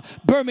Alabama,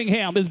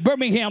 Birmingham. Is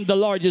Birmingham the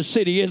largest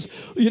city? Is,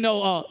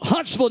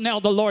 Huntsville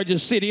now the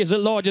largest city? Is it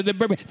larger than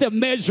Birmingham? They're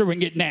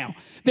measuring it now.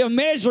 They're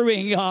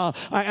measuring,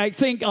 I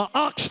think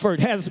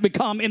Oxford has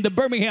become, in the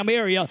Birmingham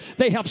area,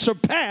 they have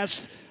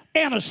surpassed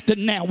Anniston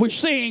now. We're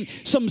seeing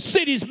some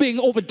cities being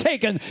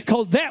overtaken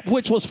because that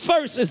which was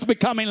first is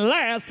becoming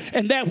last,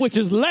 and that which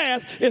is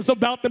last is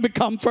about to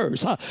become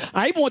first.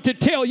 I want to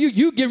tell you,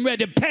 you're getting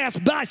ready to pass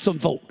by some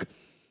folk.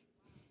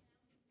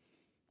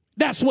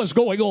 That's what's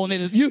going on.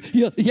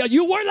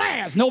 You were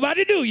last.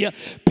 Nobody knew you.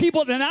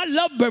 People, and I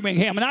love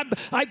Birmingham, and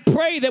I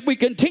pray that we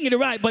continue to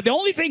rise. But the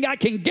only thing I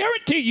can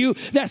guarantee you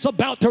that's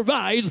about to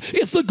rise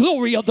is the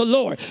glory of the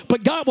Lord.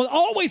 But God will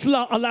always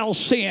allow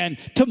sin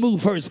to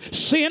move first.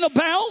 Sin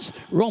abounds,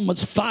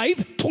 Romans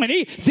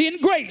 5:20,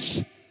 then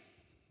grace.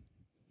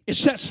 It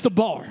sets the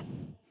bar.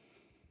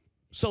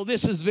 So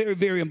this is very,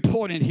 very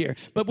important here.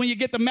 But when you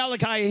get to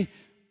Malachi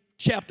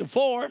chapter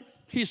 4,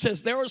 he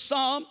says there are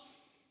some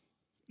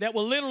that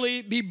will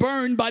literally be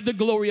burned by the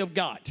glory of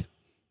God.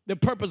 Their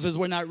purposes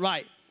were not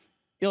right.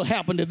 It'll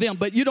happen to them,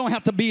 but you don't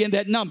have to be in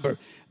that number.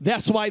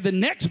 That's why the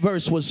next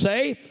verse will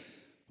say,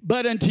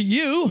 but unto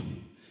you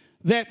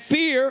that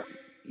fear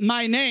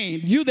my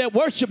name, you that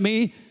worship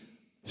me,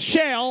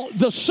 shall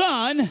the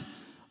Son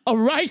of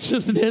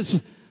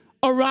righteousness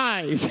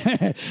arise.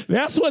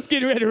 That's what's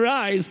getting ready to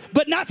rise,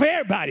 but not for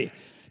everybody.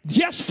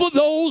 Just for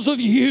those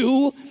of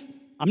you,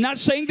 I'm not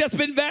saying that's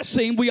been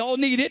vaccine, we all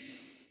need it.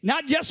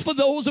 Not just for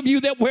those of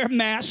you that wear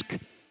masks,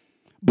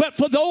 but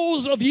for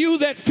those of you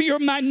that fear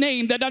my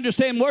name, that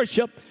understand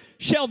worship,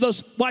 shall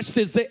the, watch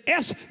this, the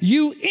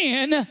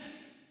S-U-N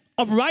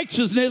of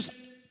righteousness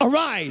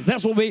arise.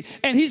 That's what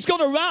and he's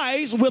going to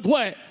rise with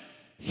what?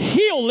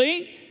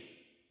 Healing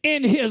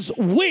in his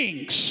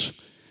wings.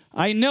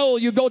 I know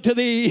you go to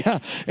the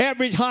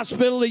average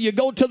hospital and you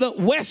go to the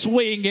west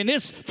wing and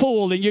it's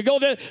full, and you go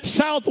to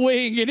south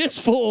wing and it's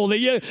full,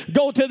 and you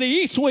go to the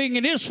east wing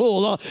and it's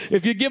full.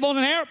 If you get on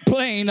an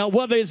airplane,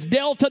 whether it's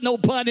Delta, no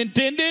pun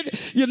intended,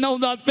 you know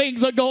the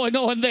things are going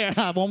on there.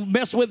 I won't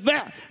mess with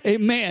that.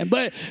 Amen.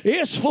 But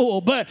it's full.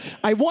 But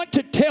I want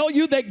to tell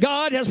you that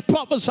God has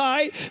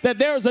prophesied that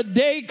there's a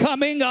day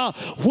coming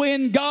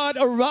when God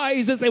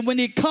arises, and when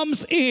he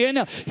comes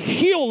in,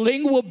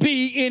 healing will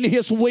be in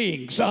his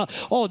wings.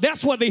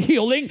 That's what the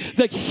healing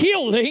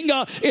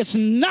is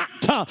not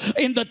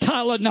in the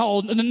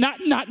Tylenol,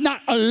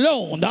 not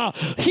alone.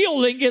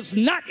 Healing is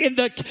not in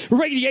the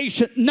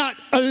radiation, not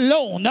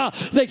alone.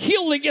 The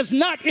healing is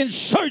not in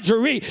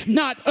surgery,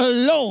 not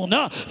alone.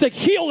 The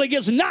healing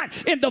is not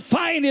in the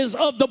finance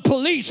of the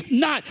police,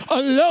 not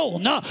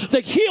alone.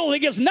 The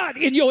healing is not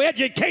in your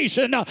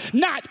education,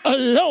 not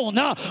alone.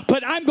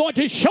 But I'm going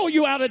to show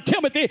you out of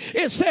Timothy,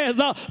 it says,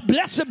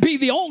 blessed be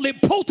the only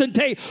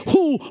potentate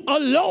who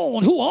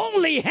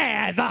only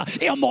had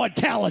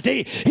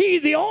immortality.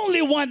 He's the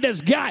only one that's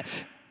got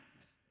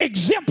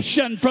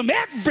exemption from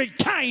every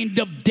kind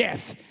of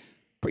death.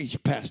 Preacher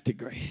Pastor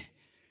Gray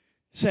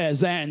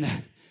says, and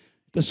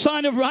the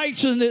Son of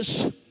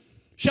righteousness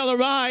shall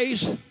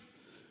arise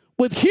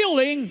with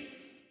healing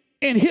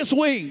in his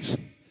wings,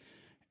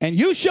 and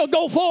you shall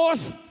go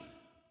forth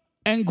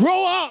and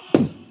grow up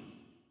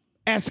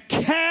as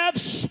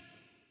calves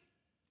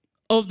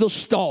of the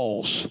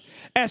stalls,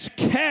 as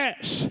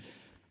calves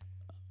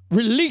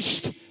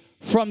released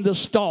from the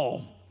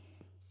stall.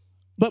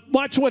 But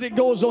watch what it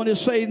goes on to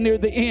say near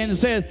the end. It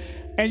says,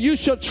 and you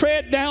shall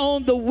tread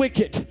down the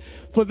wicked,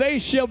 for they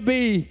shall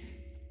be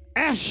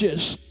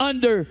ashes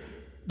under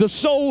the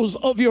soles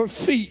of your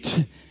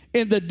feet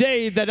in the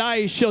day that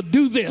I shall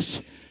do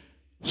this,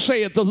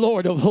 saith the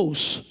Lord of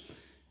hosts.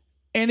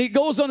 And he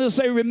goes on to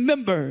say,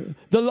 remember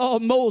the law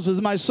of Moses,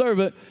 my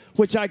servant,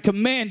 which I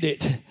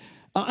commanded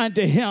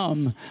unto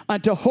him,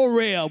 unto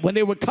Horeb, when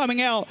they were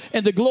coming out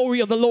and the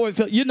glory of the Lord.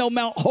 You know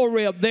Mount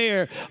Horeb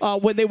there,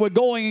 when they were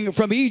going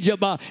from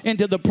Egypt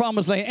into the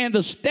promised land, and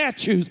the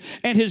statutes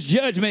and his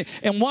judgment.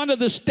 And one of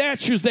the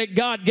statutes that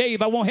God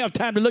gave, I won't have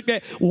time to look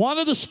at one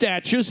of the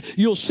statutes,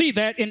 you'll see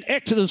that in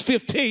Exodus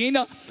 15,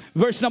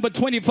 verse number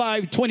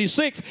 25,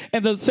 26,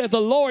 and it said the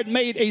Lord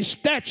made a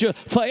statute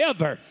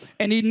forever.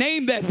 And he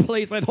named that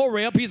place at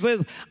Horeb. He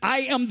says,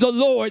 I am the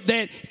Lord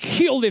that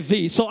healeth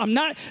thee. So I'm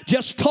not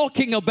just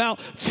talking about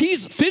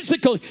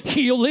physical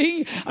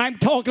healing. I'm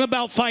talking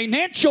about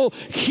financial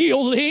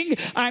healing.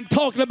 I'm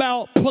talking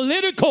about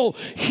political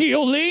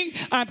healing.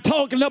 I'm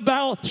talking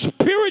about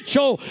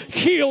spiritual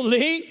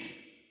healing.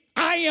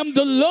 I am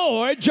the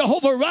Lord,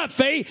 Jehovah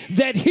Rapha,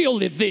 that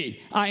healeth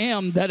thee. I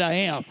am that I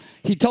am.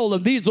 He told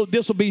them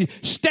this will be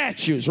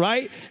statutes,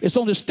 right? It's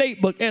on the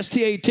state book,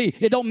 S-T-A-T.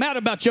 It don't matter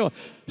about your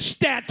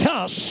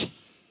status.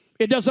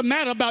 It doesn't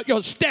matter about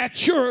your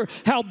stature,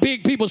 how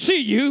big people see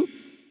you,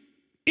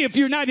 if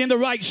you're not in the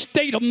right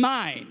state of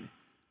mind.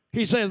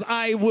 He says,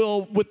 I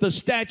will with the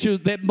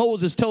statutes that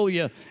Moses told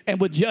you and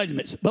with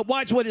judgments. But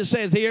watch what it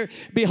says here.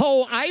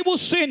 Behold, I will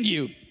send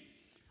you.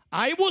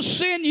 I will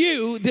send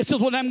you. This is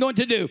what I'm going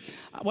to do.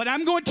 What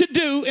I'm going to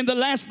do in the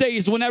last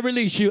days when I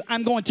release you,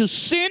 I'm going to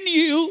send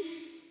you.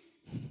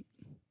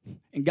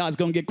 And God's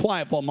going to get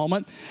quiet for a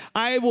moment.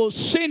 I will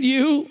send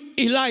you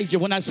Elijah.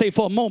 When I say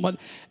for a moment,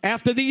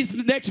 after these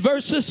next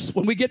verses,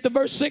 when we get to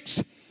verse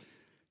 6,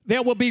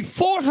 there will be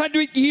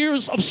 400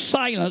 years of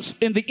silence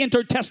in the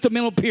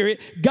intertestamental period.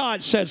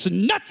 God says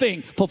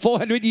nothing for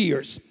 400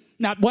 years.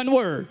 Not one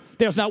word.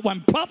 There's not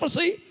one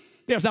prophecy.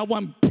 There's not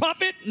one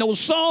prophet, no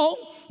song,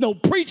 no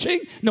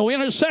preaching, no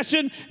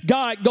intercession.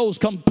 God goes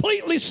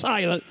completely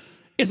silent.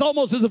 It's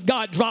almost as if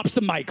God drops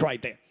the mic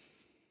right there.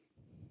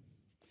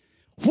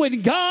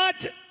 When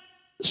God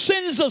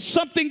sends us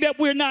something that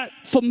we're not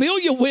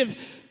familiar with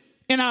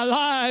in our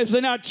lives,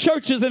 in our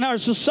churches, in our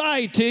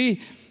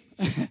society,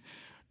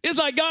 it's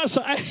like God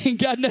said, I ain't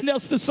got nothing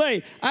else to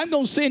say. I'm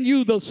going to send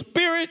you the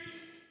spirit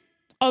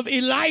of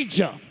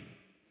Elijah,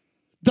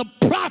 the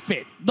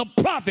prophet,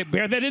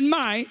 bear that in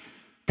mind,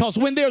 because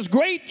when there's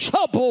great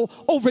trouble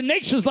over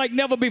nations like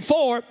never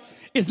before,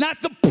 it's not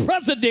the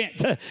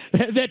president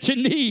that you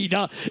need.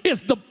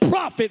 It's the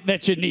prophet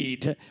that you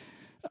need.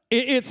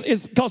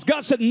 It's because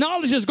God said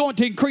knowledge is going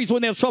to increase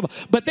when there's trouble,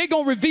 but they're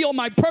going to reveal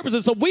my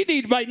purposes. So we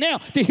need right now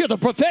to hear the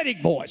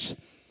prophetic voice.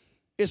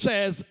 It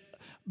says,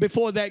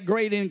 before that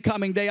great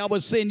incoming day, I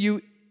will send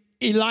you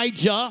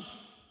Elijah,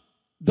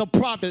 the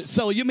prophet.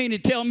 So you mean to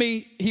tell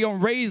me he going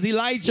to raise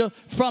Elijah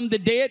from the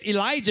dead?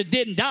 Elijah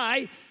didn't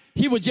die.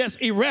 He was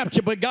just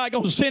enraptured, but God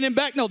going to send him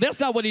back? No, that's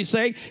not what he's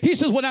saying. He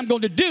says what I'm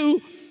going to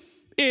do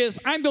is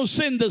I'm going to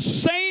send the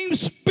same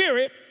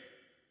spirit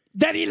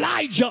that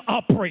Elijah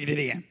operated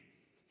in.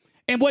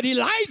 And what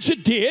Elijah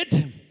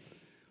did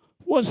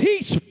was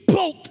he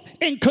spoke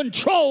and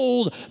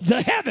controlled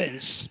the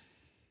heavens.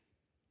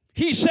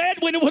 He said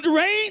when it would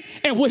rain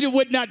and when it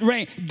would not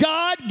rain.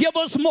 God, give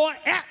us more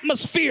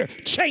atmosphere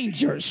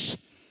changers.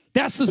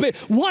 That's the spirit.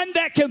 One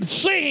that can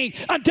sing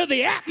until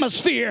the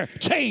atmosphere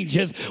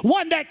changes.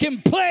 One that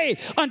can play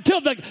until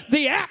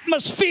the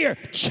atmosphere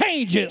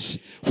changes.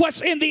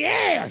 What's in the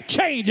air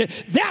changes.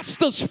 That's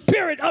the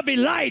spirit of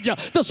Elijah,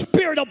 the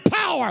spirit of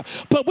power.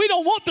 But we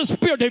don't want the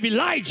spirit of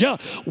Elijah.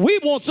 We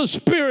want the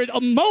spirit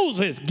of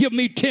Moses. Give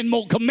me 10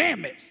 more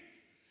commandments.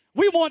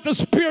 We want the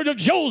spirit of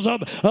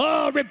Joseph.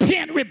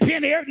 Repent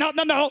here.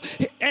 No.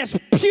 As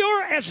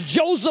pure as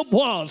Joseph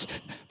was,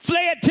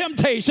 fled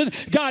temptation,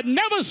 God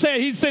never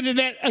said he's sending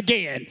that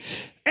again.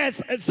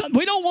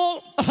 We don't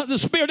want the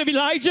spirit of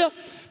Elijah.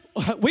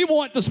 We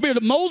want the spirit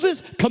of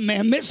Moses,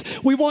 commandments.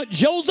 We want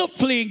Joseph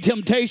fleeing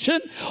temptation.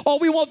 Or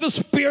we want the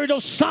spirit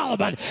of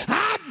Solomon.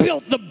 I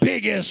built the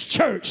biggest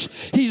church.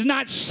 He's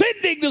not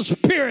sending the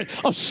spirit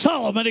of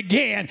Solomon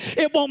again.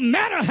 It won't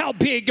matter how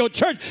big your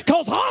church,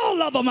 because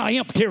all of them are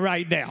empty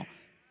right now.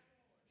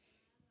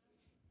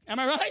 Am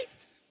I right?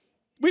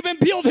 We've been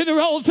building the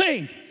wrong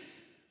thing.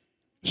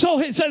 So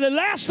he said, the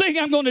last thing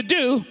I'm going to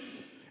do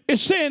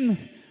is send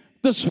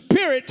the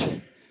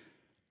spirit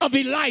of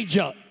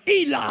Elijah.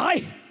 Eli,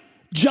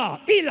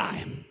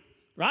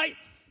 right?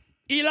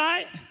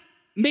 Eli,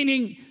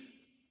 meaning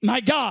my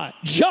God.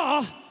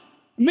 Jah,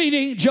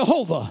 meaning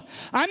Jehovah.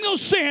 I'm going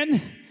to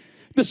send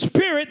the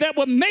spirit that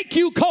will make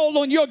you call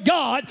on your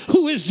God,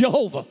 who is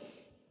Jehovah.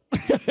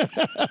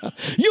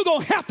 You're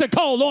going to have to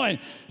call on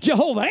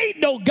Jehovah. Ain't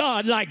no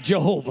God like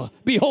Jehovah.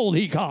 Behold,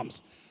 he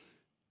comes.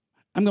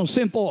 I'm going to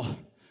send for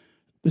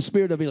the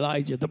spirit of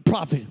Elijah, the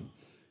prophet,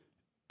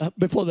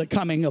 before the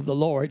coming of the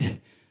Lord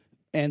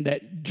and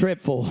that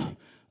dreadful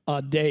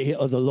day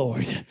of the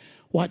Lord.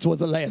 Watch what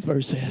the last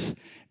verse says.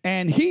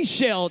 And he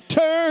shall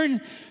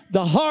turn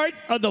the heart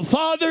of the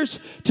fathers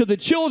to the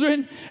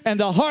children, and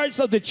the hearts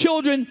of the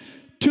children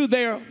to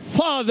their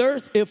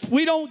fathers. If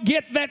we don't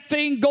get that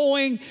thing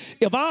going,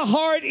 if our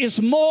heart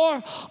is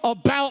more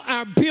about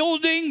our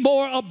building,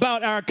 more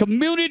about our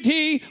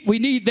community, we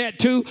need that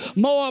too,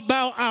 more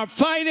about our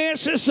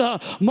finances,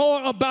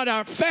 more about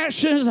our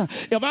fashions,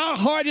 if our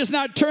heart is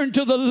not turned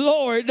to the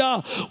Lord,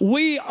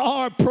 we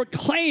are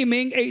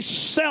proclaiming a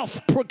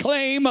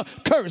self-proclaimed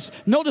curse.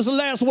 Notice the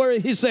last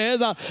word he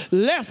says,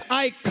 lest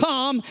I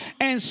come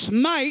and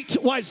smite,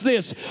 watch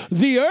this,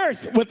 the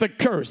earth with a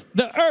curse.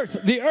 The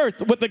earth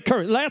with a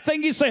curse. Last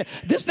thing he said,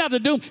 this is not a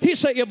doom. He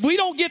said, if we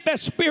don't get that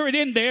spirit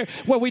in there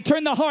where we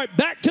turn the heart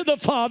back to the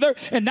Father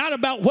and not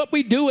about what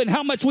we do and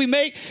how much we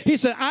make, he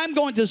said, I'm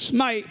going to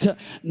smite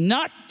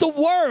not the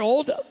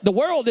world. The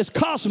world is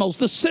cosmos,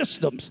 the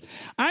systems.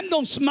 I'm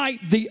going to smite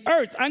the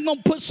earth. I'm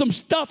going to put some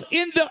stuff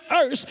in the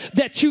earth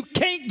that you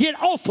can't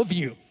get off of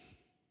you.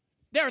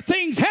 There are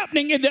things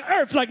happening in the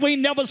earth like we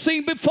never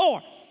seen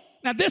before.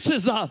 Now, this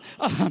is,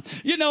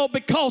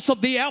 because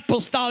of the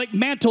apostolic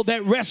mantle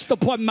that rests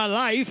upon my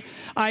life,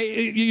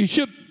 you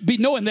should be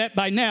knowing that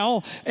by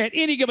now. At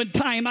any given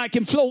time, I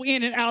can flow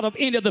in and out of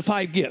any of the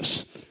 5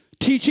 gifts.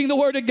 Teaching the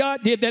Word of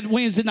God, did that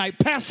Wednesday night.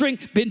 Pastoring,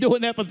 been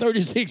doing that for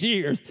 36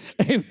 years.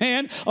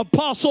 Amen.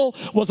 Apostle,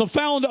 was a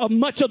founder of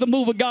much of the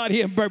move of God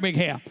here in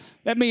Birmingham.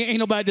 That means ain't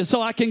nobody, so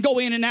I can go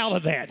in and out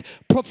of that.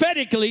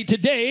 Prophetically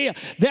today,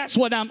 that's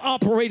what I'm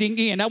operating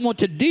in. I want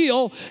to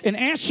deal and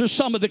answer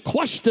some of the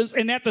questions,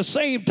 and at the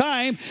same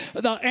time,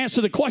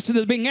 answer the question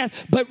that's being asked,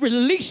 but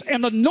release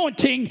an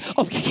anointing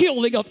of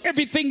healing of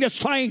everything that's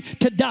trying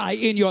to die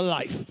in your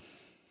life.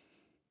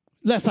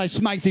 Lest I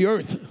smite the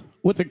earth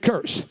with a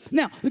curse.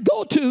 Now,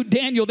 go to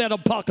Daniel, that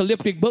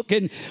apocalyptic book,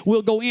 and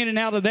we'll go in and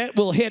out of that.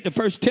 We'll head to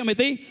 1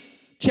 Timothy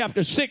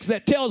chapter 6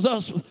 that tells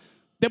us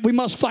that we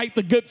must fight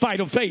the good fight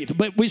of faith.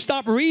 But we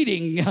stop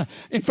reading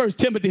in 1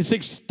 Timothy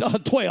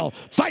 6:12.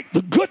 Fight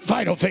the good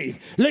fight of faith.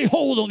 Lay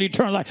hold on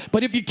eternal life.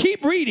 But if you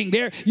keep reading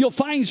there, you'll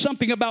find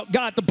something about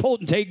God the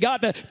potentate,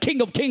 God the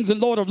King of kings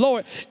and Lord of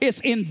lords. It's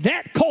in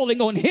that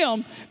calling on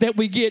him that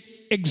we get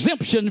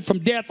exemption from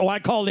death, or I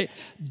call it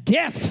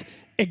death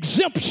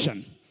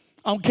exemption.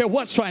 I don't care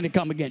what's trying to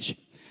come against you.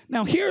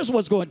 Now, here's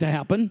what's going to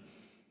happen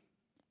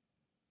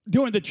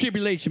during the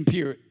tribulation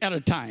period at a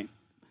time.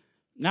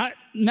 Not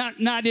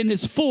in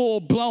its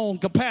full-blown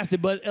capacity,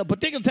 but a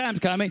particular time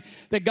is coming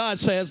that God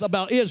says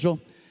about Israel.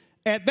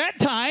 At that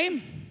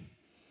time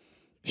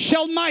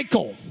shall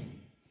Michael,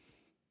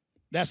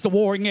 that's the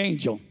warring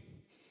angel.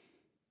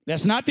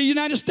 That's not the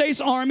United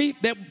States Army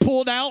that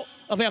pulled out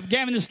of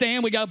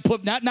Afghanistan. We got to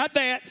put, not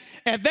that.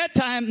 At that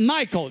time,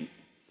 Michael,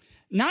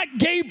 not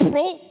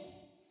Gabriel,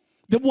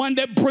 the one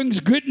that brings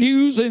good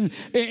news and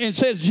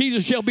says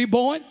Jesus shall be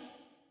born,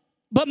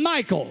 but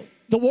Michael,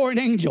 the warring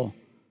angel.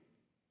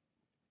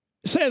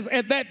 Says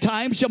at that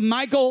time shall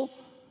Michael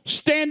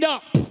stand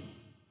up,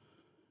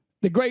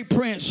 the great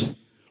prince,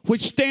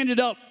 which standeth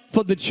up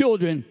for the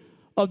children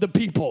of the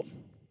people.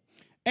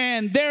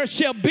 And there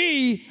shall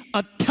be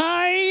a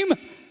time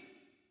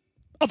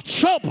of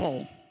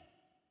trouble.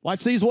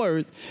 Watch these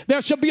words.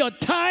 There shall be a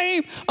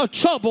time of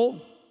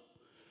trouble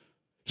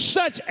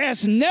such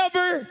as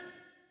never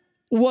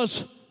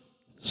was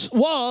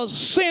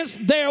since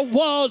there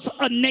was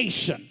a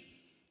nation.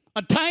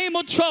 A time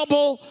of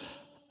trouble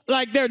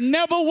like there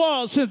never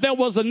was since there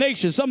was a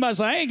nation. Somebody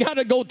say, I ain't got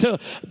to go to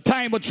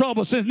time of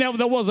trouble since never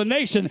there was a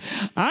nation.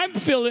 I'm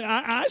feeling,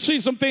 I see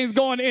some things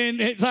going in,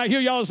 as I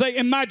hear y'all say,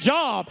 in my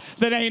job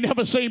that I ain't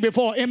never seen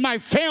before, in my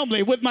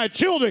family, with my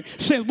children,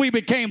 since we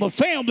became a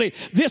family.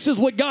 This is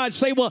what God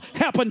say will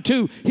happen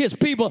to his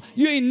people.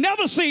 You ain't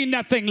never seen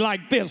nothing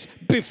like this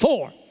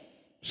before,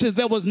 since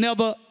there was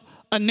never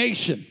a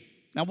nation.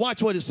 Now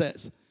watch what it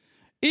says.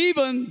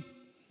 Even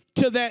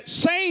to that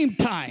same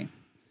time,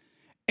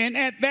 and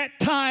at that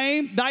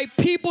time, thy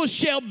people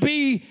shall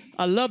be,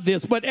 I love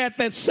this, but at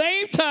that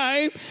same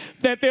time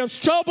that there's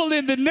trouble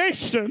in the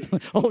nation,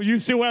 oh, you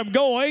see where I'm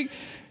going?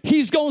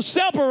 He's going to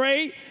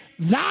separate,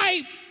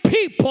 thy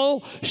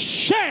people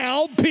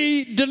shall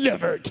be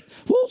delivered.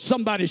 Well,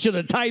 somebody should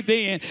have typed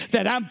in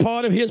that I'm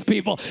part of his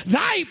people.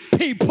 Thy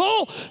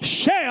people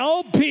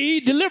shall be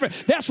delivered.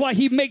 That's why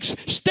he makes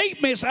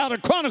statements out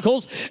of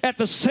Chronicles at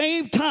the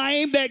same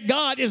time that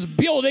God is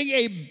building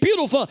a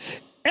beautiful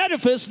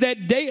edifice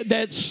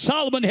that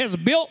Solomon has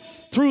built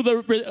through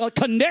the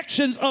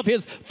connections of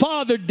his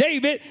father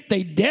David.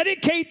 They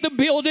dedicate the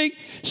building.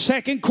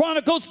 2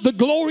 Chronicles, the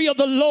glory of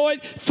the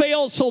Lord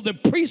fell so the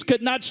priest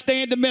could not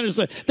stand to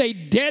minister. They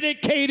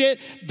dedicated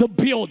the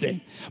building.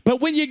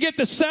 But when you get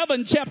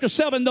to chapter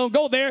 7, don't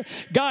go there.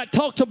 God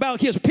talks about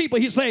his people.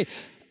 He say,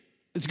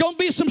 it's going to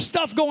be some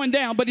stuff going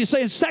down, but he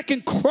says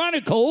 2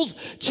 Chronicles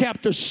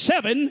chapter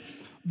 7,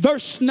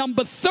 verse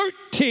number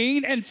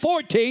 13 and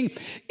 14,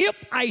 if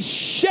I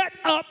shut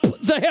up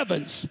the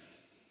heavens,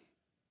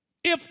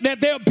 if that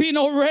there be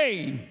no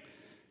rain,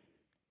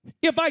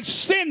 if I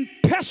send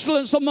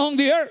pestilence among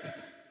the earth,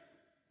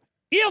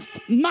 if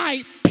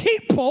my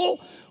people,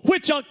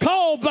 which are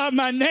called by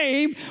my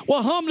name,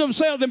 will humble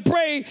themselves and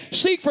pray,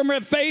 seek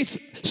my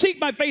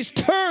face,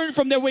 turn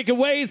from their wicked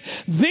ways,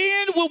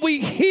 then will we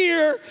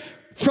hear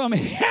from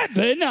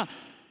heaven,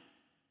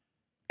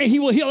 and he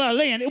will heal our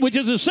land, which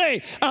is to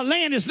say, our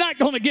land is not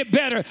going to get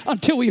better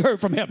until we heard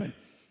from heaven.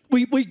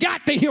 We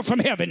got to hear from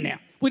heaven now.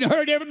 We done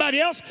heard everybody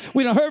else.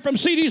 We done heard from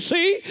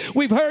CDC.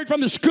 We've heard from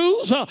the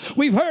schools.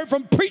 We've heard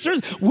from preachers.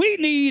 We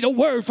need a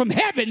word from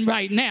heaven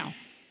right now.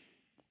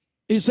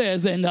 It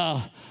says, and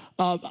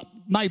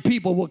my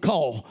people will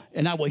call,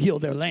 and I will heal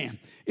their land.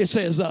 It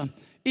says,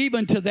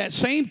 even to that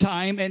same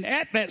time, and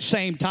at that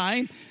same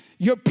time,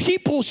 your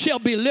people shall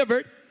be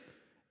delivered,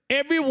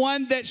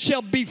 everyone that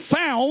shall be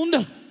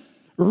found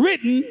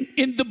written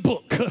in the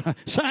book.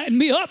 Sign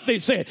me up, they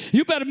said.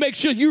 You better make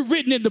sure you're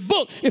written in the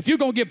book if you're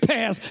going to get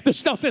past the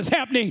stuff that's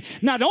happening,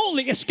 not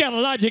only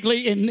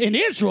eschatologically in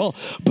Israel,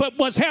 but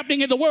what's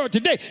happening in the world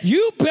today.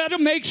 You better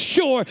make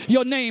sure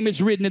your name is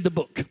written in the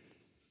book.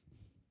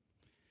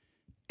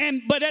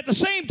 But at the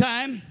same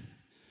time,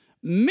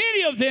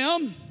 many of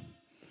them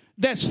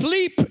that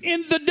sleep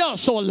in the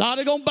dust. So a lot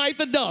are going to bite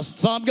the dust.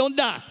 Some going to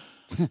die.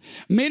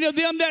 Many of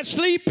them that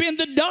sleep in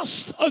the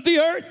dust of the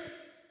earth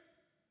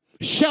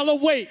shall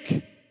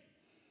awake.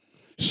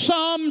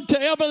 Some to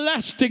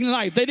everlasting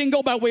life. They didn't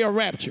go by way of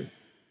rapture.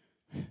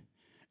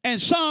 And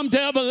some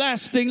to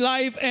everlasting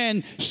life,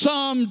 and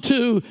some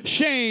to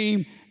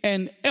shame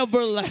and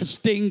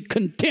everlasting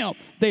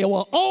contempt. They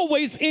were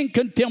always in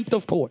contempt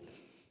of court.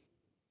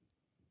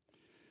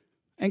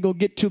 Ain't gonna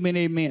get too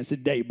many amens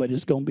today, but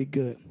it's gonna be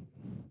good.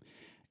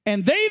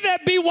 And they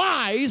that be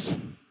wise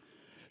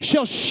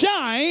shall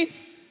shine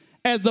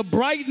as the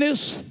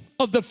brightness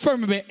of the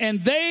firmament,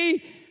 and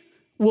they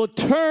will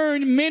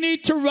turn many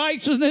to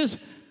righteousness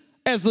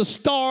as the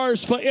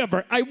stars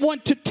forever. I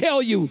want to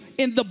tell you,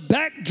 in the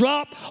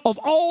backdrop of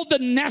all the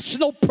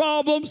national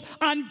problems,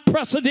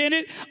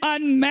 unprecedented,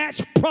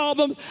 unmatched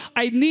problems,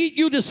 I need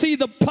you to see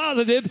the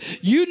positive.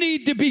 You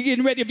need to be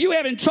getting ready. If you're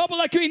having trouble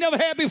like you ain't never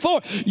had before,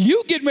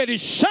 you getting ready to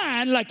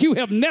shine like you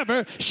have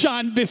never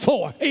shined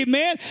before.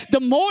 Amen?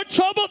 The more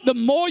trouble, the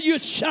more you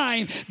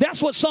shine.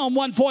 That's what Psalm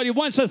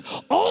 141 says.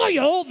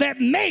 Oil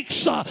that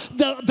makes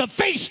the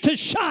face to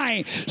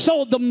shine.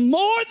 So the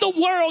more the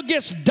world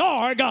gets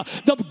dark,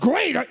 the greater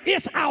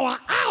it's our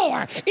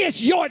hour. It's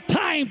your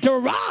time to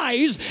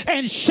rise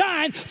and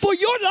shine, for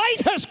your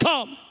light has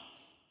come.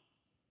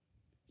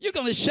 You're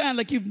going to shine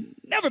like you've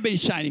never been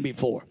shining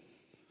before.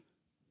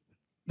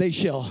 They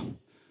shall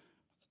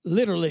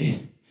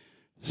literally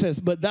says,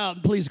 but thou,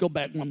 please go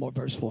back one more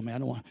verse for me. I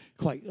don't want to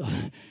quite,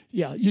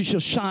 you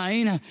shall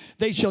shine.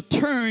 They shall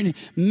turn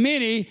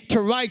many to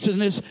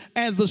righteousness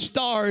as the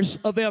stars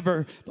of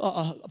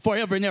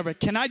forever and ever.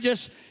 Can I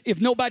just,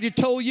 if nobody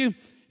told you,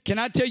 can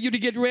I tell you to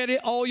get ready,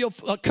 all your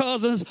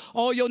cousins,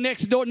 all your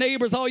next door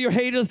neighbors, all your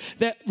haters,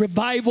 that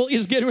revival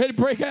is getting ready to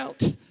break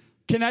out?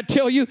 Can I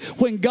tell you,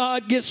 when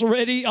God gets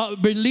ready,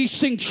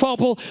 releasing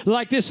trouble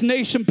like this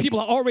nation, people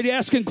are already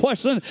asking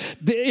questions.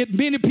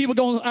 Many people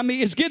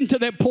it's getting to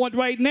that point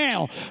right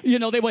now. You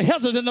know, they were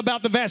hesitant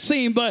about the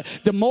vaccine, but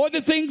the more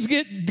the things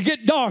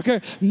get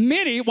darker,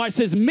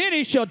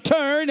 many shall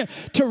turn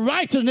to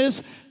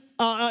righteousness,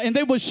 and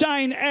they will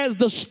shine as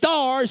the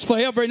stars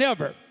forever and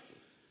ever.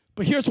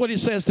 But here's what he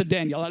says to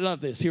Daniel. I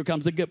love this. Here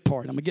comes the good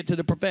part. I'm going to get to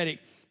the prophetic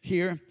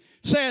here.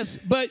 Says,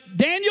 but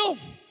Daniel,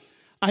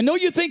 I know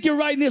you think you're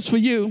writing this for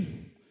you.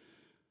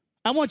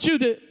 I want you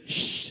to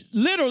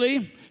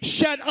literally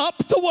shut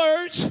up the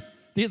words.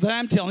 These that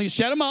I'm telling you,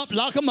 shut them up,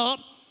 lock them up.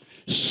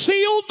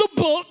 Seal the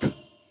book,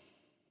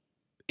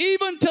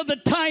 even to the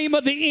time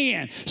of the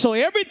end. So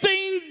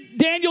everything,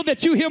 Daniel,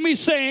 that you hear me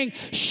saying,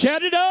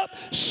 shut it up,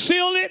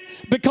 seal it,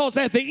 because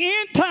at the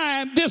end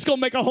time, this is going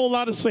to make a whole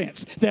lot of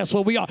sense. That's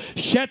what we are.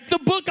 Shut the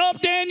book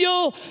up,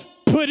 Daniel.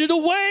 Put it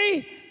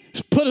away.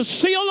 Put a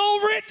seal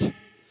over it,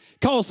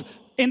 because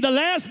in the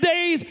last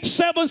days,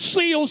 7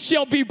 seals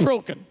shall be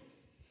broken.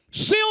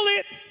 Seal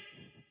it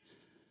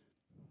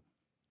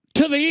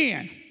to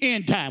the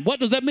end time. What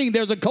does that mean?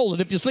 There's a colon.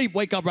 If you sleep,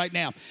 wake up right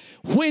now.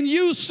 When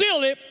you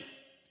seal it,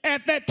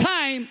 at that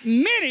time,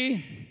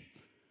 many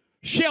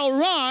shall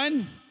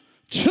run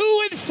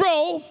to and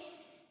fro,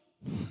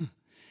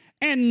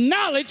 and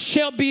knowledge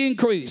shall be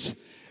increased.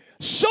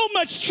 So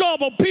much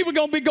trouble, people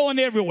going to be going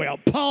everywhere.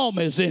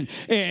 Palmers and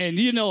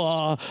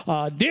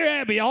Deer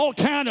Abbey, all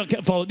kind of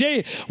folks.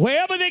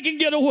 Wherever they can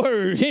get a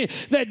word,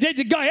 they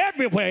go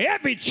everywhere.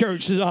 Every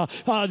church,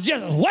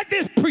 just what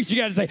this preacher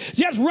got to say,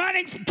 just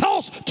running,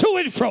 tossed to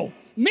and fro.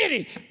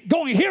 Many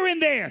going here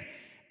and there,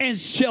 and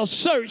shall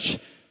search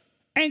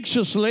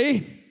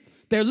anxiously.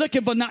 They're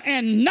looking for,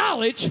 and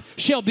knowledge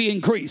shall be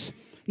increased.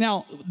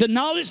 Now, the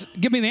knowledge,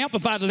 give me the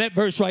amplifier of that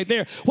verse right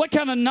there. What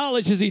kind of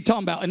knowledge is he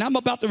talking about? And I'm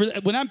about to,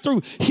 when I'm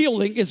through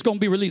healing, it's going to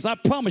be released. I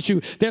promise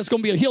you there's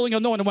going to be a healing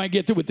anointing when I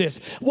get through with this.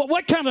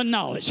 What kind of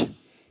knowledge?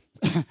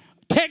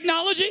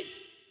 Technology?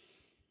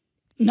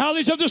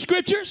 Knowledge of the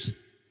scriptures?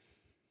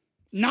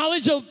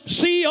 Knowledge of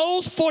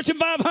CEOs, Fortune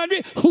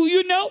 500, who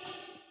you know?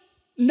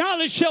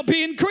 Knowledge shall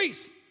be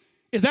increased.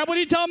 Is that what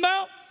he's talking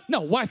about?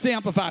 No, watch the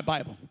Amplified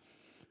Bible.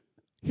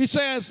 He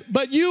says,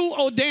 but you,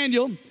 O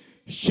Daniel,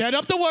 shut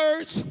up the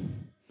words,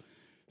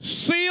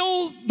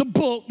 seal the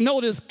book.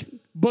 Notice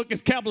book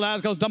is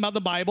capitalized because it's talking about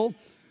the Bible,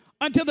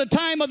 until the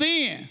time of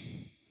the end.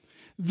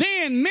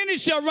 Then many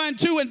shall run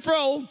to and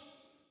fro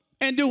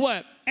and do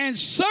what? And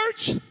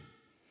search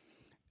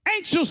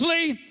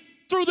anxiously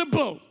through the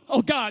book.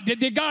 Oh, God,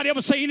 did God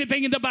ever say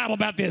anything in the Bible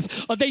about this?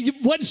 Or they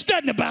wasn't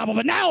studying the Bible,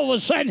 but now all of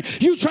a sudden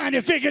you trying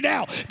to figure it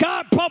out.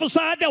 God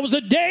prophesied there was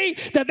a day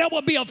that there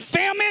would be a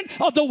famine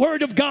of the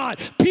Word of God.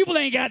 People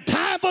ain't got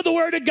time for the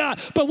Word of God.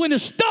 But when the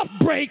stuff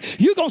breaks,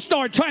 you're going to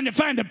start trying to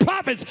find the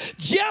prophets,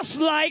 just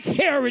like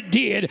Herod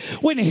did.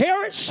 When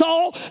Herod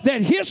saw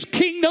that his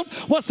kingdom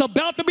was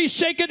about to be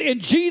shaken and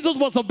Jesus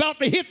was about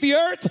to hit the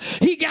earth,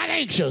 he got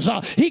anxious.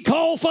 He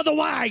called for the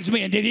wise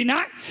men, did he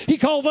not? He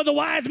called for the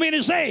wise men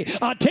to say,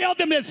 tell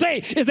them that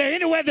say, is there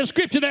anywhere in the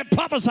scripture that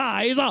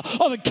prophesies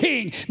of a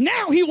king?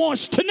 Now he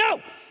wants to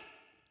know,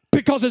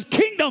 because his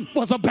kingdom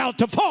was about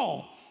to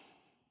fall.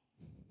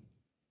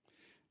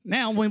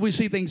 Now when we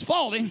see things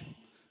falling,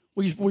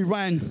 we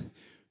run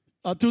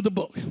through the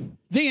book.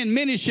 Then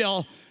many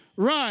shall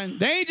run.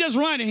 They ain't just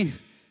running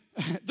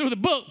through the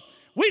book.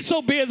 We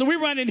so busy, we're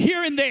running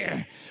here and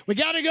there. We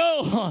got to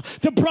go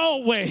to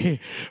Broadway.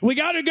 We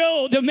got to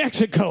go to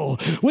Mexico.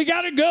 We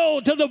got to go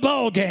to the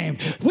ball game.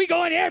 We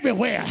going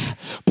everywhere.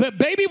 But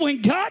baby,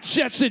 when God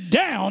shuts it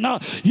down,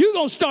 you're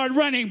going to start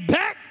running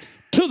back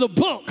to the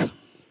book.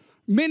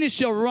 Many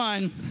shall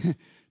run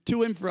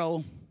to and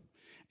fro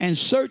and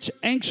search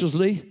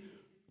anxiously.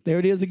 There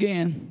it is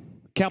again,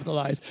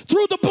 capitalized,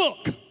 through the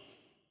book.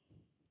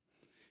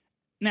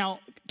 Now,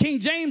 King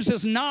James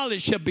says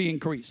knowledge shall be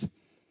increased.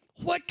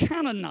 What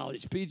kind of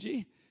knowledge,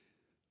 PG?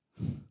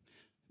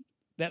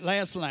 That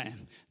last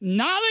line.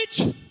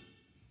 Knowledge,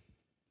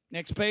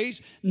 next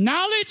page,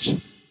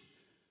 knowledge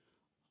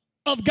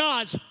of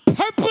God's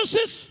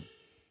purposes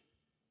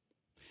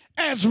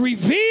as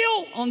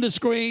revealed on the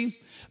screen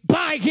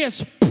by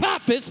his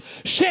prophets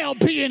shall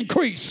be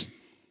increased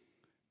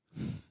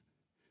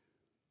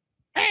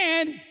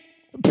and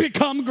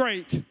become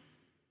great.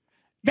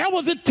 There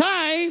was a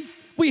time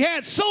we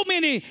had so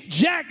many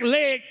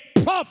jackleg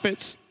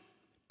prophets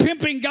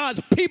pimping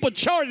God's people,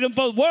 charging them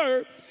for the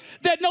word,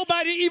 that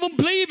nobody even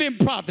believed in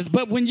prophets.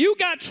 But when you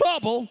got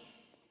trouble,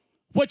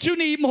 what you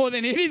need more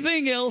than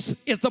anything else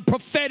is the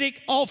prophetic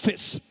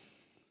office.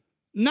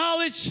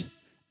 Knowledge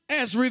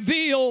as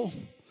revealed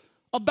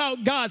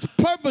about God's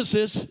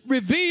purposes,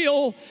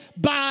 revealed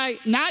by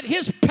not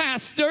his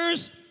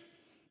pastors,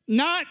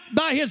 not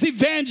by his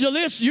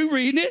evangelists, you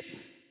reading it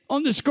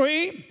on the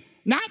screen,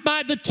 not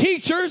by the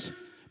teachers,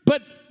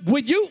 but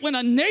when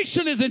a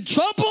nation is in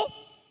trouble,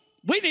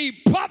 we need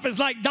prophets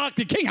like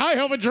Dr. King. I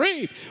have a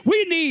dream.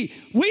 We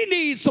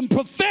need some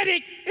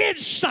prophetic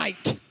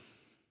insight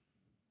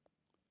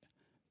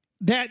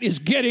that is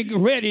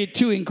getting ready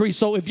to increase.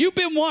 So if you've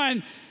been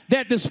one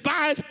that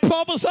despised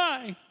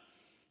prophesying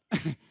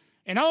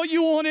and all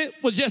you wanted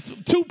was just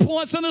 2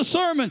 points in a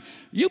sermon,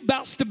 you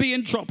about to be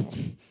in trouble.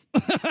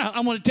 I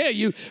want to tell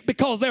you,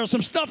 because there's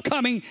some stuff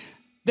coming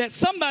that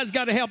somebody's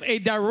got to have a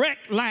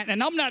direct line.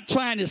 And I'm not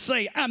trying to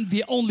say I'm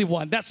the only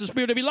one. That's the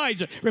spirit of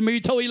Elijah. Remember he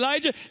told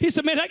Elijah? He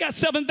said, man, I got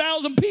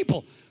 7,000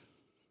 people.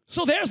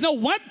 So there's no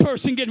one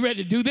person getting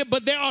ready to do that,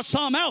 but there are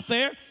some out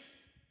there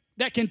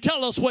that can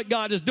tell us what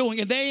God is doing.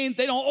 And they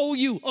don't owe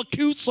you a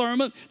cute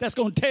sermon that's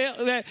going to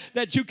tell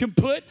that you can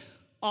put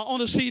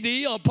on a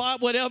CD or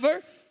pop,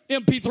 whatever,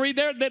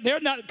 MP3. They're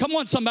not, come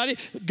on, somebody.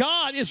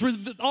 God is,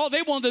 all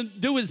they want to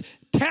do is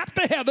tap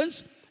the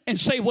heavens and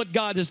say what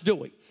God is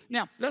doing.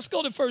 Now, let's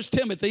go to 1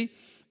 Timothy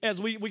as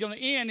we're going to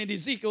end in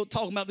Ezekiel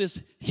talking about this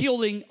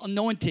healing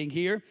anointing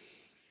here.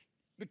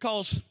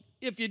 Because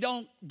if you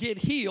don't get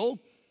healed,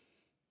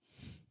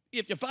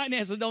 if your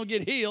finances don't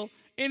get healed,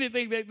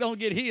 anything that don't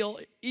get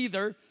healed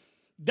either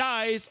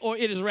dies or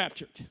it is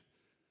raptured.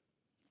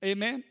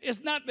 Amen?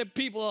 It's not that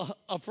people are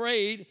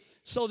afraid,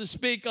 so to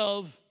speak,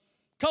 of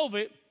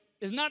COVID.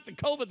 It's not the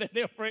COVID that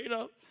they're afraid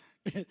of.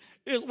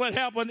 It's what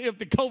happened if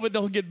the COVID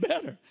don't get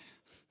better.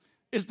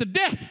 It's the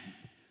death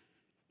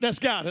that's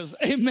got us.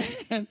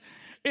 Amen.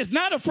 It's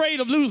not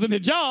afraid of losing the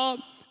job.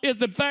 It's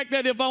the fact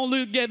that if I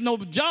don't get no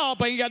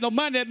job, I ain't got no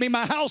money, that means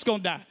my house going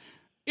to die.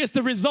 It's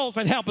the results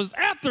that happens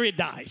after it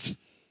dies.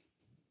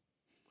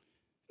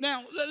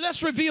 Now,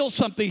 let's reveal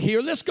something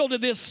here. Let's go to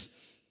this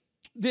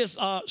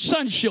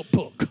sonship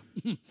book.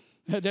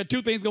 There are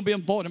two things going to be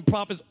important,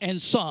 prophets and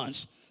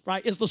sons,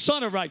 right? It's the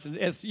son of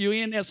righteousness,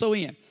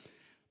 S-U-N-S-O-N.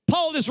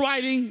 Paul is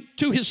writing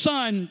to his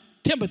son,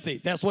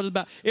 Timothy. That's what it's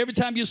about. Every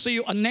time you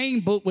see a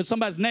name book with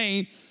somebody's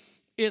name,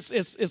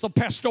 it's a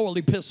pastoral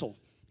epistle.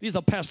 These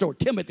are pastoral.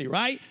 Timothy,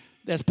 right?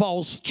 That's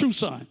Paul's true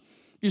son.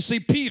 You see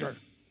Peter.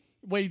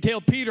 When you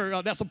tell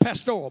Peter, that's a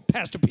pastoral.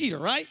 Pastor Peter,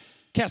 right?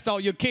 Cast all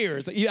your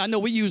cares. I know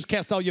we use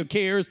cast all your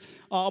cares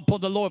upon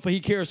the Lord, for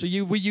he cares for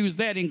you. We use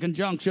that in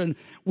conjunction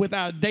with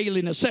our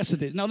daily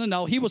necessities.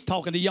 No. He was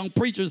talking to young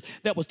preachers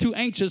that was too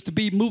anxious to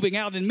be moving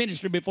out in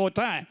ministry before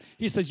time.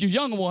 He says, you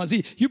young ones,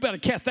 you better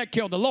cast that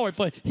care on the Lord,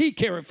 for he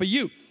careth for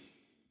you.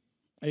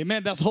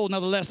 Amen. That's a whole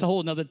nother lesson, a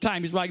whole nother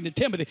time. He's writing to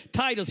Timothy.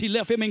 Titus, he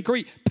left him in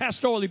Crete.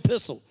 Pastoral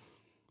epistle.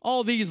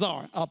 All these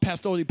are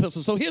pastoral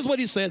epistles. So here's what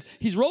he says.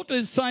 He's wrote to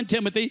his son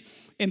Timothy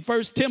in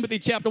 1 Timothy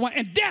chapter 1.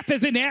 And death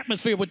is in the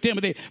atmosphere with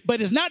Timothy. But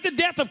it's not the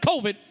death of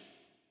COVID.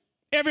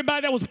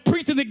 Everybody that was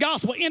preaching the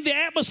gospel in the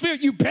atmosphere,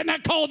 you better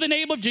not call the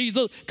name of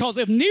Jesus, because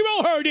if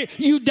Nero heard it,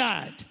 you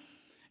died.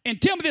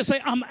 And Timothy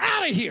said, I'm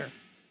out of here.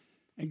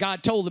 And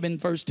God told him in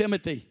 1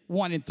 Timothy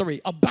 1 and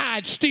 3,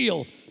 abide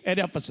still at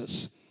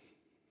Ephesus.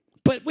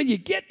 But when you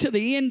get to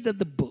the end of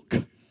the book,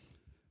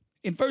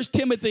 in 1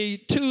 Timothy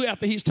 2,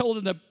 after he's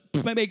told them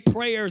to make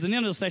prayers and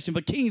intercession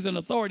for kings and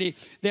authority,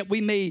 that we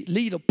may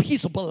lead a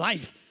peaceable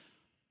life,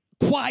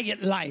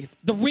 quiet life.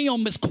 The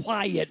realm is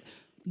quiet.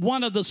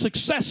 One of the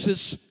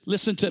successes,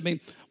 listen to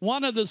me,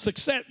 one of the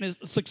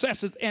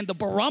successes and the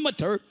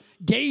barometer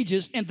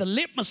gauges and the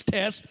litmus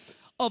test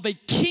of a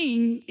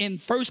king in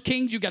 1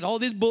 Kings, you got all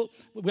these books,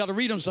 we got to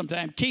read them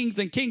sometime, Kings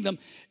and Kingdom,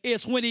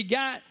 is when he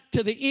got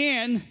to the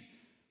end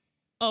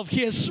of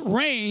his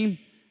reign,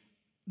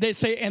 they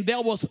say, and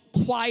there was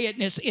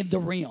quietness in the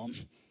realm.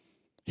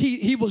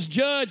 he was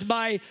judged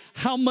by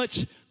how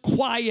much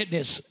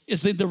quietness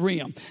is in the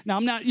realm. Now,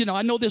 I'm not,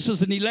 I know this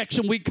is an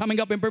election week coming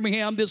up in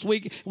Birmingham this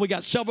week. We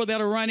got several that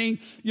are running,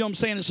 you know what I'm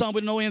saying, and some we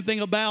don't know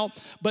anything about.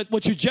 But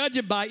what you judge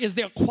it by is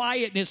their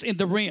quietness in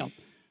the realm.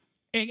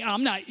 And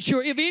I'm not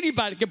sure if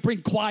anybody can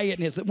bring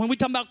quietness. When we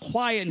talk about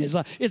quietness,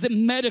 is it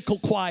medical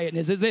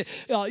quietness? Is it,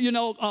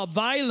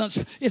 violence?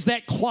 Is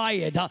that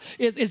quiet?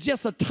 It's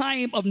just a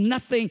time of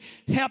nothing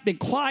happening,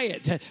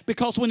 quiet.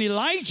 Because when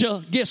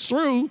Elijah gets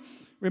through,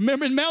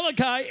 remember in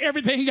Malachi,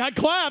 everything got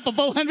quiet for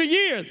 400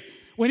 years.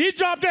 When he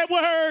dropped that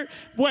word,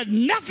 with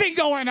nothing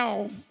going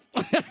on.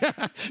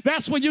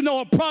 That's when you know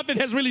a prophet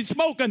has really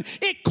spoken.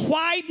 It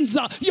quietens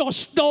your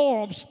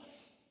storms.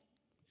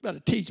 You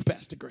better teach,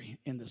 Pastor Green,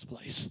 in this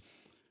place.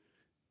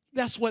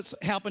 That's what's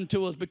happened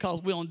to us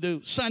because we don't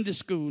do Sunday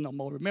school no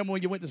more. Remember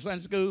when you went to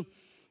Sunday school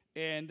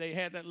and they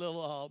had that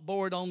little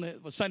board on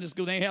it for Sunday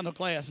school? They ain't had no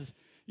classes.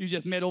 You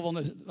just met over on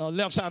the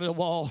left side of the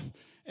wall,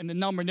 and the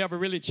number never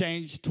really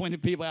changed, 20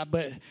 people.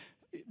 But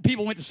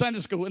people went to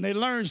Sunday school, and they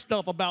learned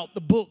stuff about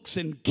the books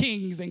and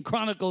Kings and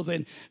Chronicles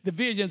and the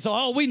vision. So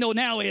all we know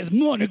now is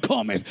money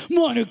cometh,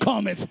 money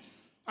cometh.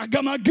 I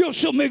got my gift,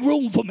 shall make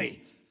room for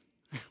me.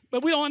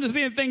 But we don't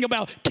understand anything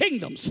about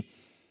kingdoms.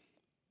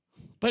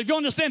 But if you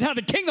understand how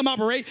the kingdom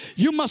operates,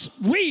 you must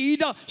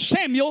read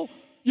Samuel.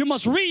 You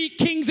must read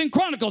Kings and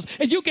Chronicles.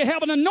 And you can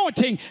have an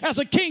anointing as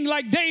a king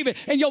like David,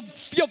 and your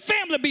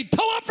family be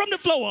tore up from the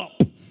floor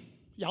up.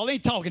 Y'all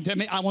ain't talking to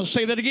me. I want to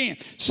say that again.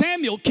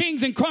 Samuel,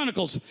 Kings and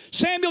Chronicles.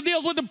 Samuel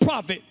deals with the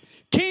prophet.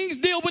 Kings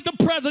deal with the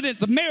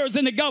presidents, the mayors,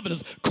 and the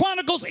governors.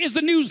 Chronicles is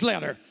the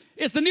newsletter.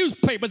 It's the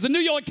newspaper. It's the New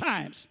York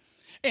Times.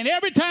 And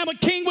every time a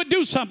king would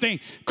do something,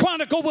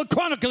 Chronicle would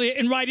chronicle it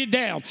and write it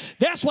down.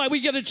 That's why we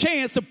get a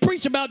chance to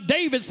preach about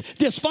David's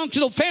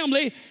dysfunctional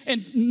family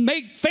and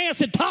make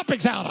fancy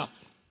topics out of.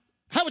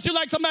 How would you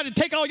like somebody to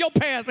take all your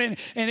past and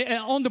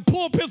on the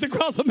pulpits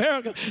across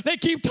America, they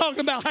keep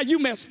talking about how you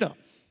messed up?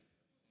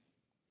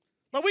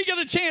 But we get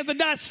a chance to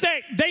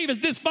dissect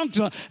David's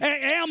dysfunction,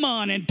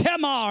 Ammon and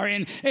Tamar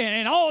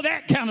and all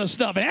that kind of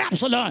stuff, and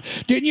Absalom.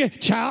 Didn't you,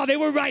 child, they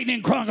were writing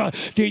in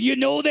Chronicles. Didn't you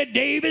know that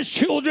David's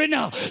children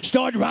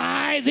started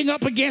rising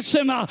up against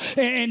him?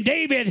 And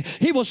David,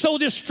 he was so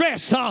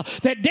distressed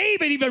that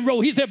David even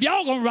wrote, he said, if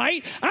y'all going to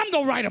write, I'm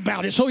going to write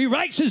about it. So he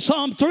writes in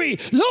Psalm 3,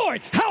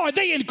 Lord, how are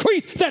they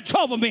increased that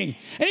trouble me?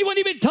 And he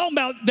wasn't even talking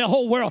about the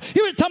whole world.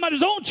 He was talking about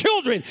his own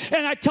children.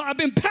 And I've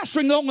been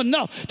pastoring long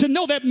enough to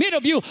know that many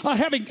of you are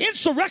having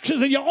insurrections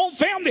in your own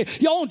family,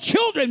 your own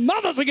children,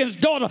 mothers against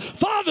daughter,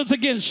 fathers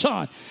against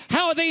son.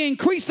 How are they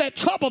increased that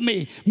trouble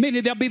me?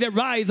 Many there be that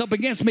rise up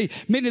against me.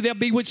 Many there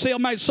be which say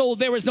of my soul,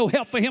 there is no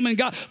help for him in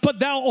God. But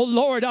thou, O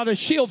Lord, art a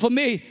shield for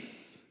me.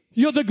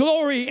 You're the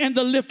glory and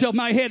the lift of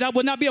my head. I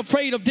will not be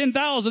afraid of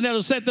 10,000 that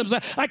have set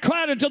themselves. I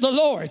cried unto the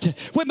Lord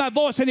with my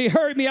voice, and he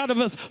heard me out of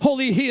his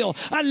holy hill.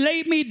 I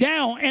laid me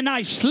down and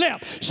I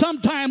slept.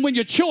 Sometime when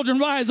your children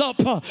rise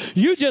up,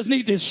 you just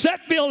need to set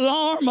the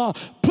alarm,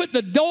 put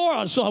the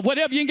door, so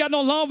whatever, you ain't got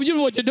no alarm, you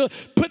know what you do.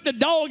 Put the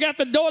dog out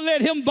the door,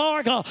 let him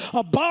bark,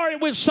 or bar it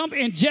with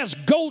something, and just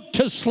go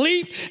to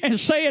sleep and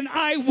saying,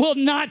 I will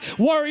not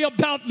worry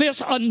about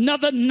this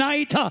another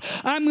night.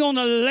 I'm going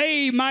to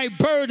lay my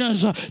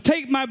burdens,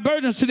 take my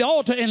burdens to the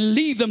altar and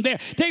leave them there.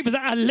 David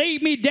said, I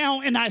laid me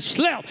down and I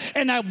slept,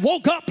 and I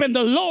woke up and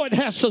the Lord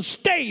has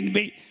sustained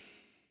me.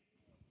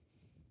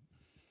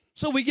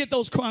 So we get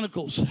those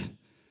Chronicles.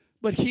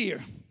 But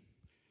here,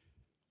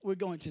 we're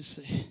going to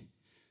see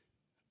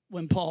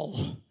when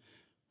Paul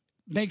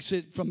makes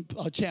it from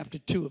chapter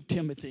 2 of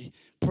Timothy,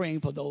 praying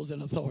for those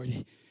in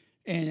authority.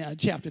 And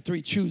chapter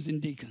 3,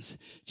 choosing deacons.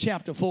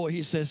 Chapter 4,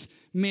 he says,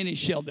 many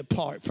shall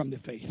depart from the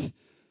faith.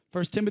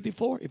 1 Timothy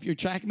 4, if you're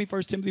tracking me,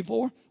 1 Timothy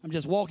 4, I'm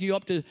just walking you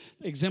up to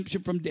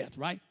exemption from death,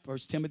 right? 1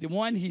 Timothy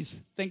 1, he's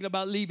thinking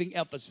about leaving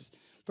Ephesus.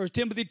 1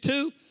 Timothy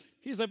 2,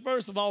 he said,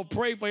 first of all,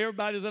 pray for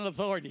everybody who's in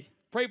authority.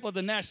 Pray for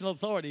the national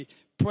authority.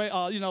 Pray,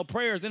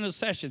 prayers,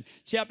 intercession.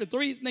 Chapter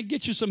 3, then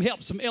get you some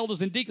help, some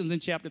elders and deacons in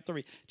chapter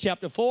 3.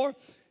 Chapter 4,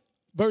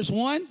 verse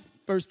 1,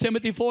 1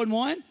 Timothy 4 and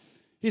 1,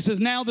 he says,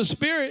 now the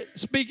Spirit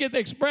speaketh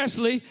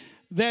expressly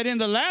that in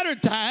the latter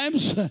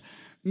times,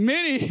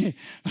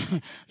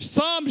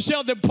 some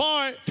shall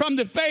depart from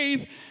the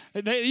faith.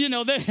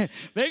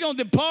 They're going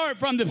to depart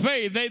from the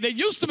faith. They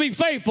used to be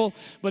faithful,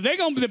 but they're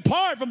going to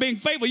depart from being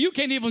faithful. You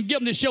can't even get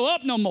them to show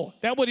up no more.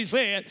 That's what he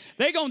said.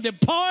 They're going to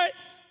depart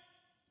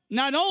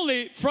not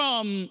only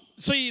from,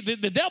 see,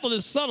 the devil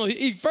is subtle.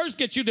 He first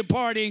gets you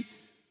departing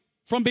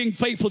from being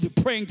faithful to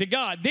praying to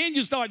God. Then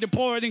you start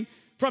departing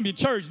from your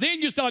church.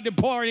 Then you start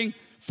departing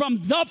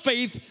from the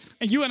faith,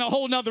 and you're in a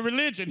whole nother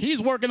religion. He's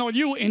working on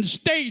you in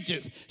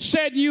stages,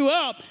 setting you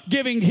up,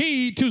 giving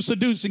heed to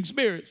seducing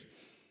spirits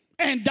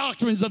and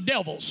doctrines of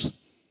devils.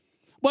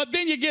 But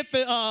then you get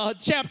the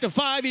chapter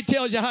 5, he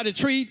tells you how to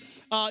treat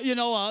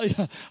elders,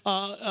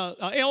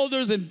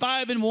 and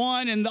 5 and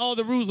 1 and all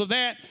the rules of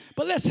that.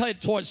 But let's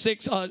head towards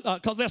 6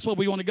 because that's where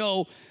we want to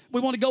go. We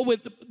want to go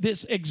with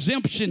this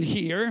exemption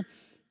here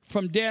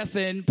from death,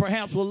 and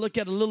perhaps we'll look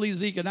at a little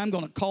Ezekiel, and I'm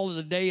going to call it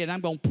a day, and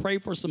I'm going to pray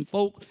for some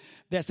folk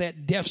that's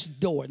at death's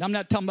door. And I'm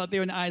not talking about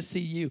they're in the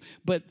ICU,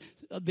 but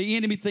the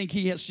enemy think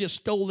he has just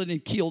stolen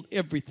and killed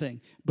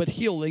everything. But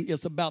healing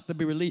is about to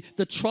be released.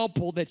 The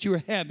trouble that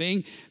you're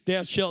having,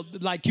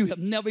 like you have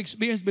never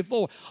experienced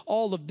before,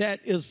 all of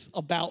that is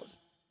about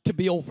to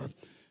be over.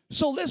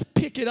 So let's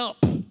pick it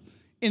up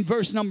in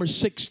verse number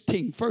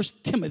 16. 1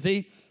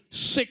 Timothy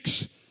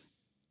 6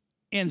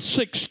 and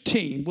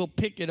 16. We'll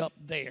pick it up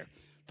there.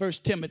 1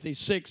 Timothy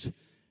 6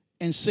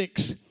 and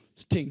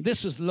 16.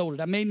 This is loaded.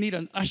 I may need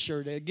an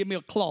usher to give me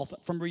a cloth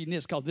from reading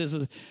this, because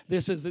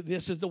this is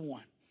the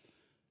one.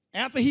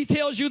 After he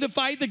tells you to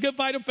fight the good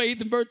fight of faith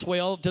in verse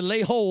 12, to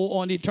lay hold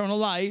on eternal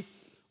life,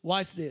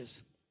 watch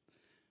this.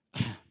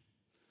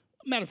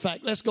 Matter of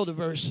fact, let's go to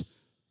verse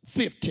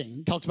 15.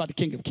 It talks about the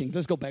King of Kings.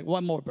 Let's go back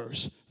one more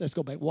verse. Let's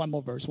go back one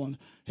more verse. One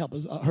help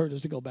us, hurt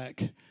us to go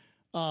back.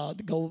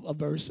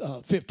 Verse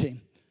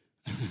 15.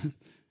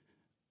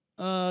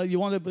 You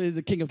want to be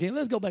the King of Kings?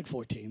 Let's go back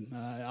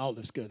 14. All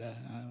is good.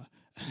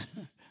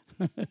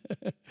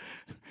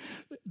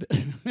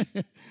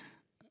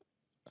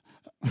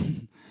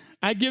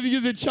 I give you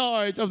the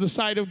charge of the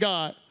sight of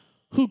God,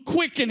 who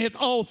quickeneth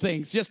all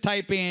things. Just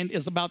type in,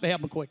 it's about to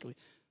happen quickly.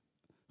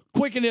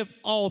 Quickeneth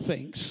all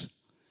things.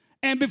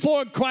 And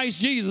before Christ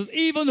Jesus,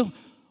 even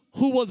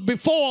who was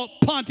before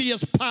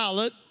Pontius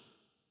Pilate,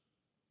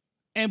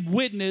 and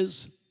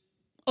witnessed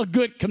a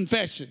good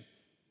confession.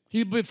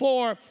 He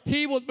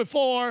was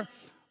before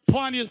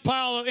Pontius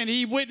Pilate, and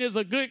he witnessed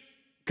a good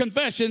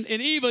confession.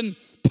 And even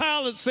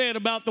Pilate said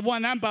about the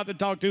one I'm about to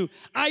talk to,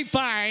 I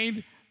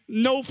find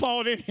no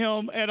fault in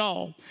him at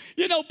all.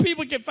 You know,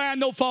 people can find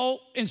no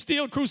fault and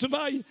still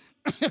crucify you.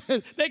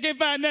 They can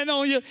find nothing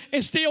on you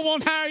and still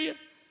won't hire you,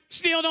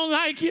 still don't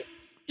like you.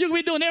 You can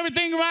be doing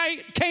everything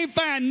right, can't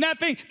find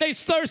nothing. They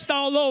thirst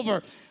all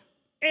over.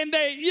 And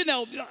they, you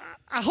know,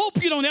 I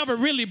hope you don't ever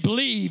really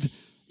believe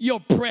you're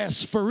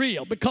pressed for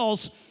real,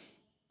 because,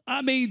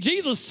 I mean,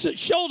 Jesus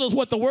showed us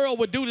what the world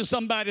would do to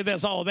somebody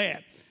that's all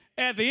that.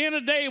 At the end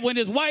of the day, when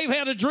his wife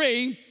had a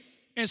dream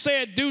and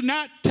said, do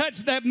not touch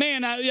that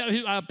man,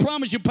 I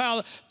promise you,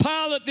 Pilate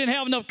didn't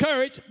have enough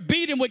courage,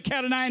 beat him with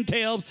cat o' nine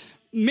tails,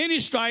 many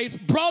stripes,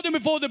 brought him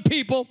before the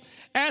people,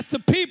 asked the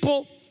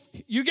people,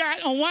 you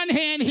got on one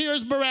hand,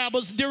 here's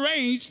Barabbas,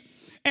 deranged,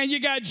 and you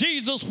got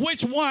Jesus,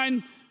 which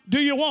one do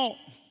you want?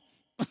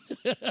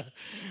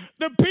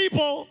 The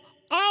people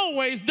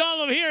always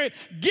dull of hearing,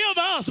 give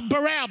us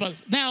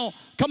Barabbas. Now,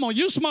 come on,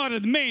 you smarter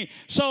than me.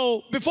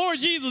 So before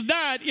Jesus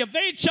died, if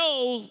they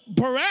chose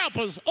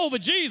Barabbas over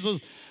Jesus,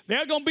 there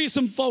are going to be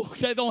some folks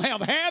that don't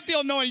have half the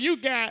anointing you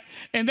got,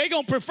 and they're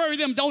going to prefer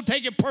them. Don't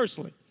take it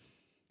personally.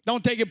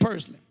 Don't take it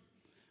personally.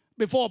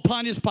 Before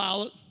Pontius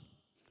Pilate,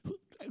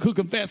 who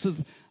confesses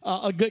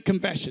a good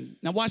confession.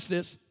 Now watch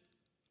this.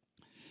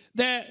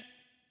 That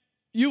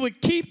you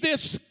would keep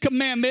this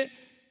commandment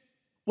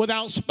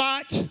without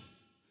spot,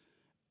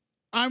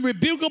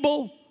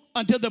 unrebukable,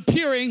 until the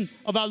appearing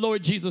of our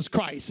Lord Jesus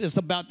Christ. It's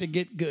about to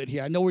get good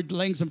here. I know we're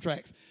laying some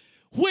tracks.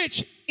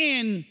 Which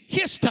in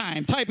his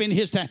time, type in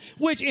his time,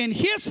 which in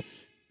his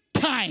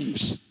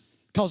times,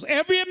 because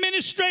every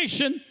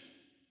administration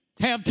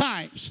have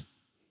times,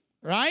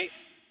 right?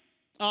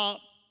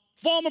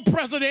 Former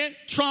President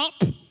Trump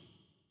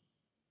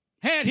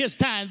had his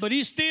time, but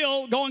he's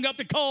still going up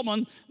to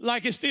Coleman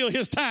like it's still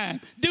his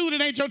time. Dude,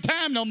 it ain't your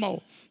time no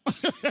more.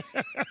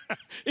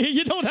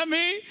 You know what I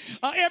mean?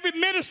 Every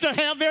minister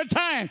have their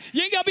time.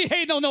 You ain't got to be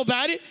hating on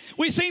nobody.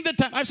 We've seen the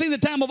time. I've seen the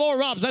time of Oral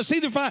Roberts. I've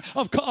seen the time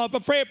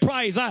of Fred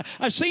Price.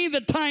 I've seen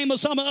the time of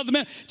some other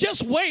men.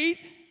 Just wait.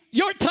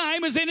 Your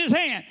time is in his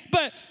hand.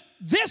 But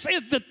this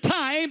is the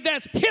time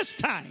that's his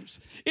times.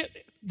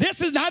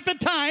 This is not the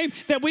time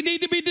that we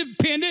need to be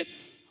dependent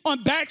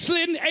on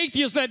backslidden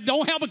atheists that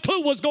don't have a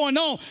clue what's going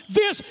on.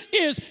 This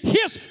is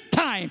his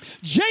time.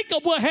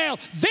 Jacob will have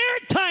their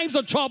times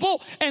of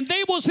trouble, and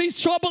they will see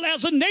trouble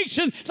as a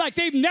nation like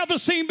they've never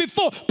seen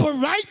before. But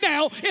right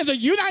now, in the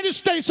United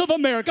States of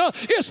America,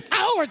 it's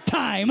our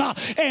time.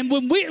 And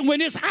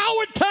when it's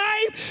our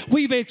time,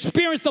 we've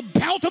experienced the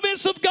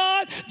bountifulness of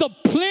God, the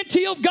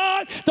plenty of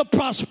God, the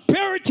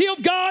prosperity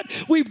of God.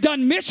 We've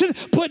done mission,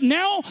 but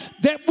now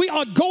that we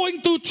are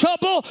going through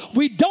trouble,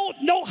 we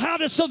don't know how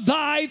to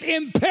survive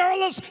in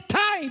perilous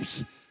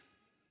times.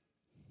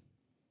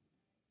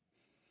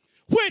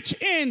 Which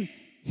in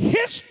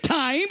his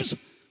times,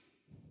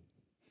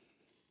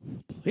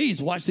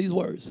 please watch these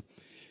words,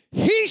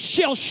 he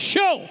shall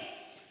show.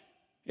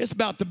 It's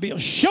about to be a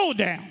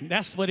showdown.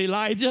 That's what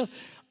Elijah.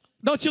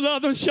 Don't you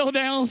love them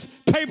showdowns?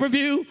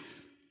 Pay-per-view,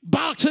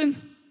 boxing.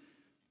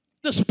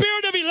 The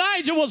spirit of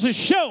Elijah was a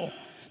show.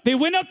 They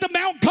went up to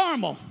Mount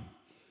Carmel.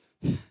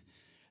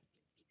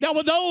 There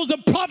were those, the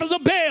prophets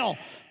of Baal.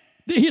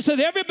 He said,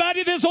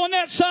 everybody that's on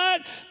that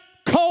side,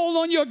 call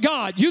on your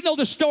God. You know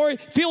the story.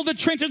 Fill the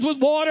trenches with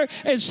water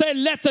and say,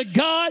 let the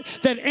God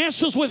that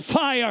answers with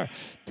fire,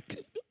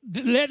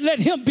 let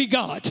him be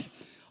God.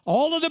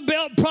 All of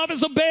the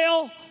prophets of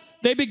Baal,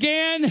 they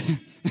began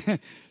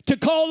to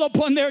call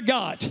upon their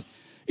God.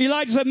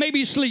 Elijah said, maybe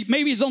he's asleep,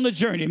 maybe he's on the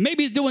journey,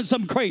 maybe he's doing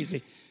something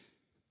crazy.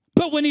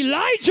 But when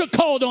Elijah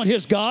called on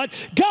his God,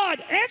 God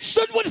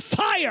answered with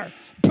fire,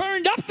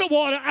 burned up the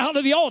water out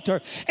of the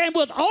altar. And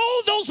with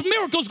all those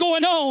miracles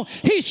going on,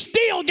 he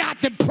still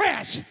got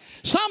depressed.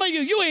 Some of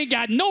you, you ain't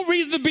got no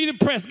reason to be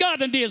depressed. God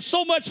done did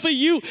so much for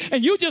you,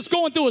 and you're just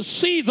going through a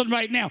season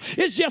right now.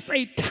 It's just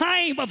a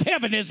time of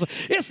heaviness.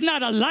 It's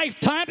not a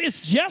lifetime. It's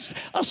just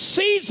a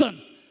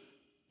season.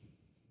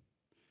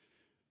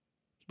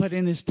 But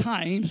in his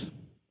times,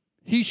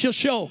 he shall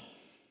show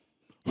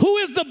who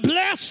is the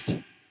blessed.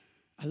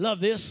 I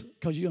love this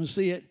because you're going to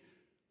see it.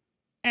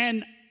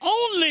 And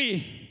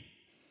only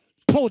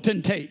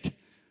potentate,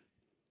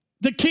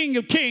 the King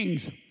of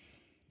kings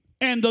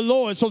and the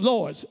Lords of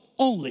lords.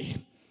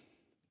 Only.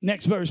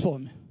 Next verse for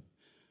me.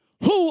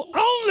 Who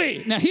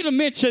only, now he done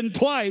mentioned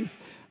twice,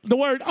 the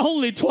word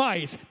only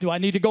twice. Do I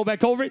need to go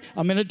back over it?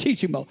 I'm in a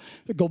teaching mode.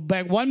 Go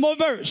back one more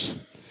verse.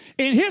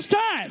 In his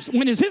times,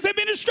 when it's his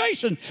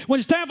administration, when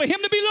it's time for him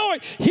to be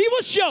Lord, he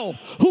will show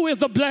who is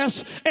the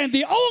blessed and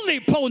the only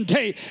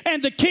potentate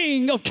and the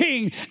King of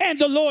kings and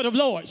the Lord of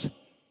lords.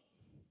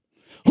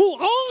 Who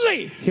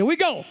only, here we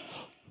go.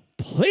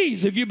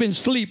 Please, if you've been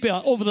sleeping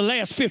over the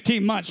last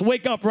 15 months,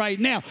 wake up right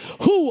now.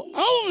 Who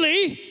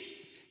only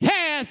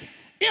hath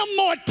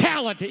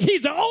immortality.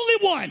 He's the only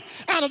one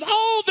out of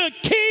all the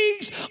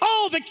kings,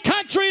 all the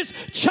countries,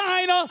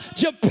 China,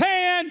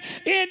 Japan,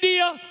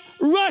 India,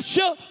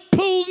 Russia,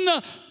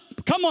 Putin,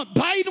 come on,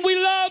 Biden we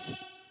love.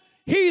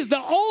 He's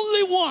the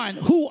only one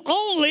who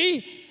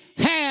only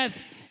hath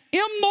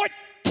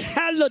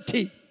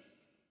immortality.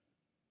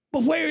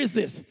 But where is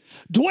this?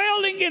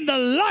 Dwelling in the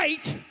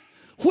light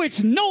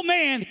which no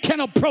man can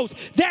approach.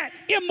 That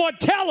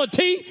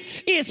immortality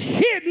is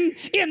hidden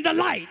in the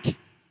light.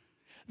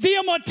 The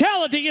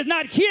immortality is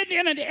not hidden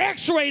in an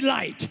x-ray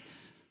light,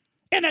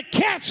 in a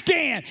CAT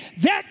scan.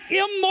 That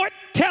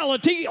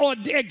immortality or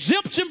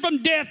exemption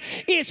from death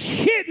is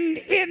hidden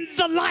in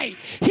the light.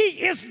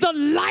 He is the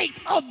light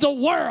of the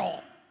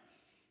world.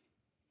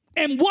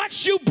 And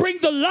once you bring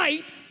the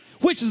light,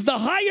 which is the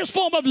highest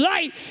form of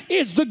light,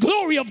 is the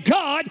glory of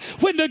God.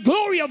 When the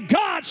glory of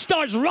God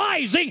starts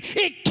rising,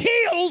 it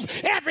kills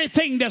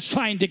everything that's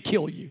trying to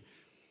kill you.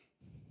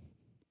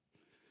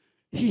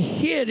 He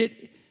hid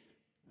it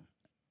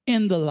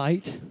in the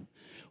light,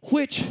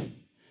 which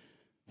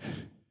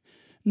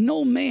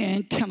no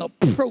man can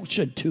approach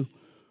unto,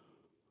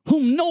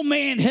 whom no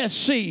man has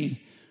seen,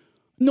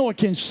 nor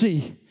can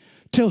see,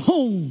 to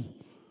whom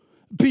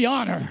be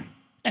honor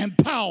and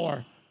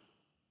power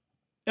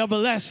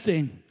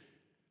everlasting.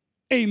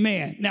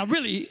 Amen. Now,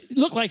 really,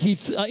 look like he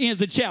ends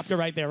the chapter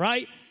right there,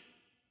 right?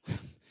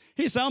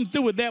 He said, I'm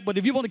through with that, but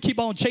if you want to keep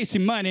on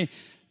chasing money,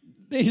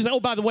 he said, oh,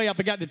 by the way, I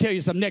forgot to tell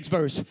you some next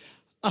verse.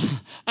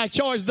 I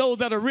charge those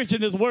that are rich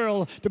in this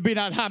world to be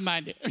not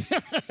high-minded.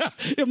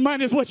 If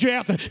money is what you're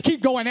after,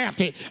 keep going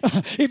after it.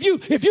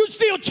 If you're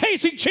still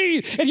chasing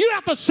cheese and you're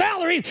after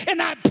salaries and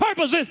not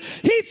purposes,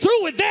 he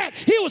through with that.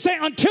 He was saying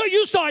until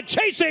you start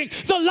chasing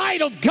the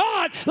light of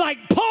God like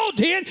Paul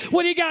did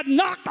when he got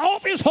knocked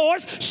off his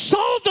horse,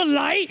 saw the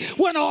light,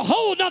 went a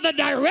whole other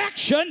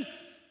direction,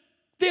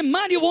 then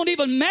money won't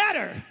even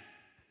matter.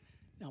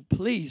 Now,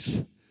 please,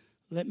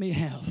 let me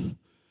have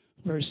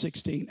verse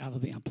 16 out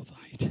of the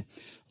Amplified.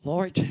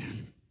 Lord,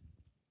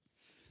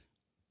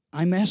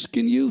 I'm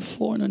asking you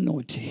for an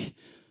anointing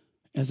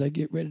as I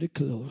get ready to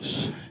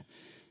close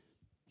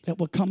that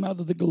will come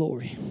out of the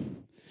glory.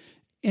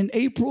 In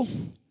April,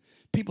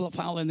 people are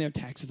filing their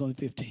taxes on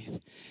the 15th,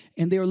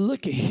 and they're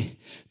looking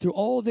through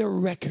all their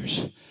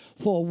records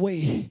for a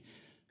way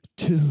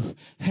to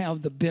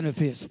have the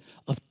benefits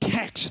of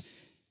tax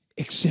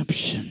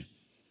exemption.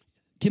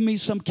 Give me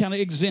some kind of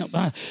exempt.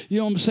 You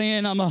know what I'm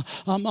saying? I'm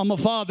a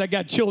father that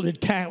got children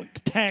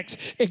tax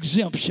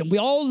exemption.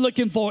 We're all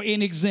looking for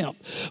an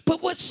exempt.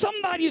 But what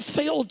somebody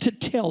failed to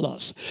tell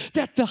us,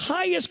 that the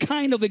highest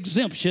kind of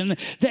exemption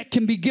that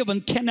can be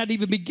given cannot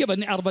even be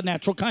given out of a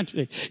natural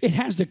country. It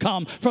has to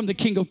come from the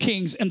King of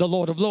Kings and the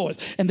Lord of Lords.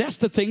 And that's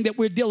the thing that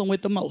we're dealing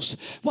with the most.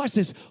 Watch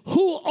this.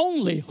 Who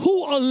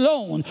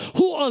alone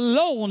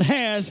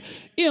has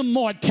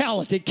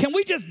immortality? Can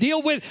we just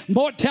deal with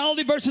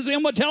mortality versus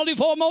immortality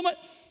for a moment?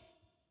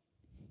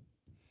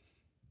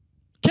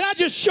 Can I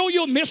just show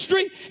you a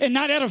mystery and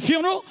not at a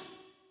funeral?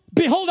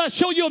 Behold, I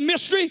show you a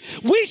mystery.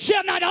 We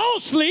shall not all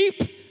sleep,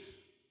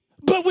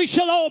 but we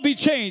shall all be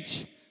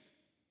changed.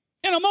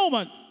 In a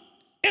moment,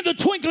 in the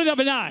twinkling of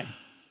an eye,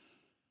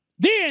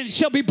 then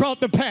shall be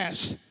brought to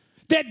pass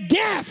that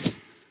death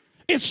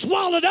is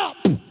swallowed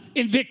up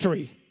in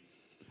victory.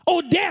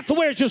 Oh, death,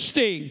 where's your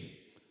sting?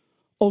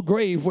 Oh,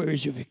 grave, where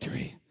is your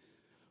victory?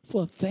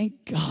 For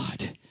thank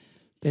God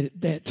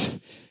that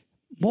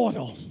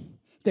mortal,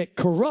 that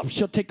corrupt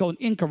shall take on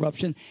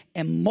incorruption,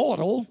 and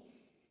mortal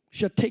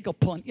shall take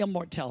upon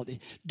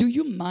immortality. Do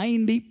you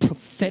mind me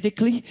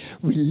prophetically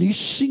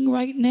releasing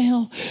right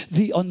now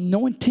the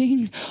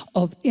anointing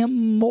of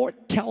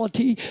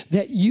immortality,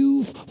 that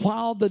you,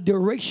 while the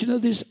duration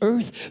of this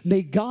earth,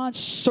 may God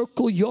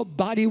circle your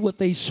body with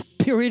a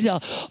spirit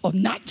of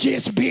not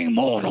just being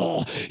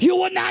mortal. You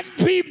will not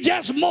be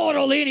just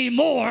mortal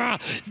anymore.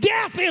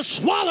 Death is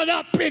swallowed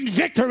up in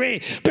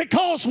victory,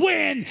 because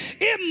when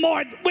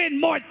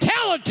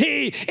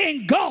mortality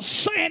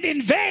engulfs and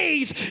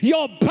invades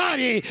your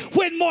body,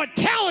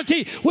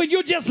 when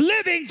you're just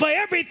living for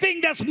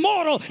everything that's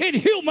mortal and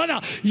human,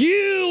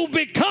 you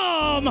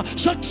become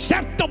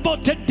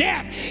susceptible to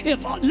death.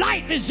 If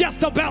life is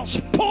just about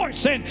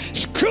sports and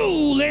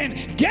school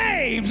and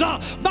games,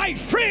 my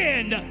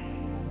friend,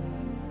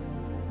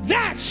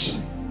 that's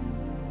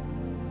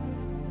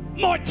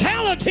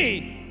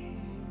mortality.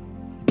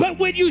 But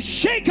when you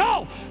shake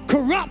off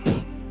corrupt,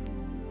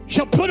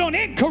 shall put on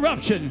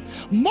incorruption.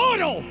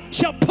 Mortal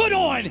shall put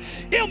on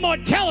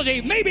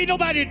immortality. Maybe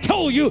nobody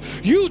told you,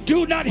 you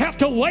do not have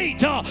to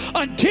wait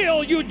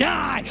until you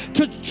die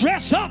to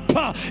dress up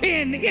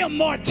in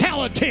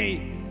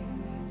immortality.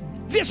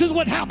 This is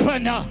what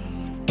happened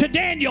to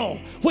Daniel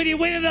when he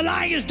went in the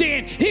lion's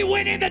den. He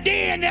went in the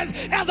den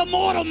as a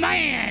mortal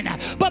man,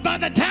 but by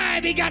the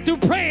time he got through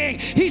praying,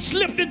 he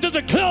slipped into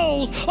the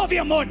clothes of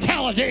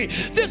immortality.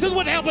 This is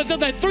what happened to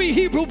the 3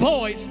 Hebrew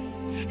boys.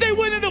 They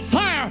went in the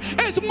fire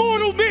as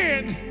mortal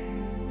men.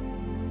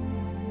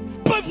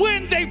 But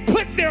when they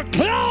put their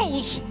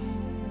clothes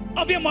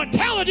of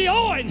immortality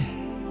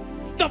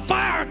on, the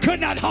fire could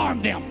not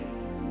harm them.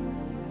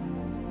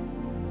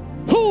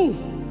 Who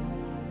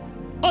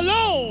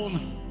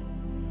alone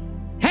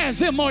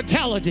has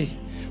immortality?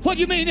 What do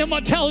you mean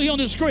immortality on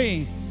the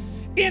screen?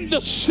 In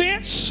the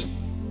sense,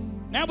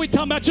 now we're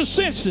talking about your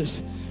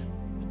senses,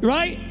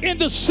 right? In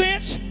the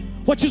sense,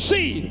 what you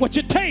see, what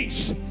you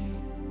taste,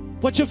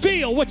 what you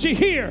feel, what you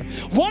hear.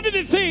 One of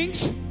the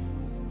things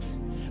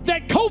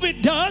that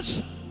COVID does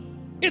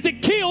is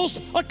it kills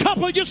a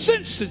couple of your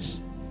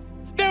senses.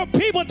 There are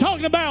people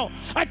talking about,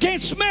 I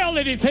can't smell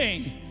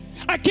anything,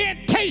 I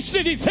can't taste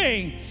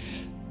anything.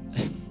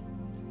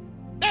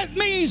 That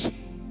means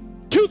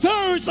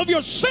 2/3 of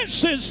your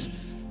senses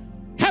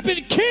have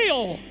been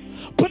killed.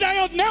 But I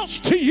announce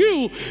to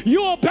you,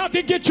 you're about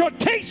to get your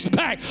taste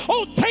back.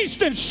 Oh,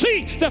 taste and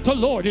see that the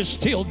Lord is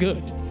still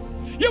good.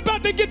 You're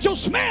about to get your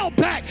smell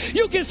back.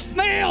 You can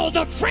smell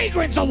the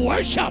fragrance of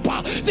worship,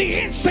 the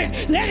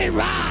incense. Let it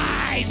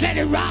rise, let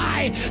it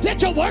rise.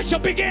 Let your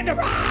worship begin to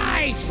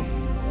rise.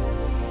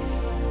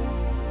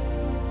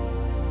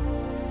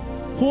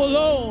 Who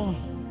alone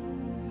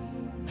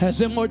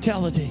has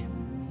immortality?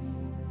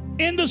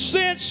 In the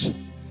sense,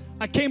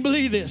 I can't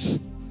believe this.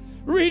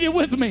 Read it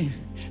with me.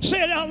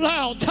 Say it out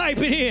loud. Type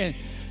it in.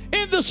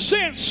 In the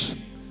sense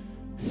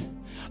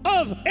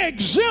of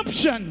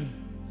exemption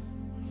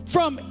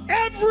from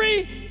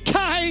every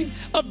kind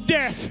of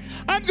death.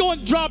 I'm going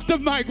to drop the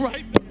mic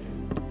right now.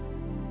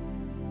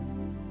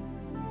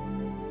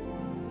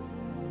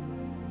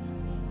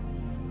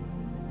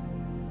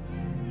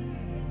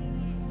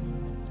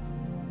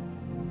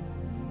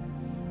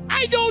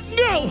 I don't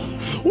know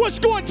what's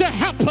going to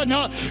happen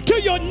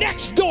to your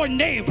next door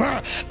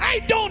neighbor. I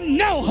don't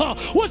know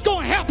what's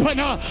going to happen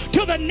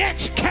to the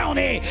next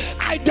county.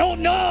 I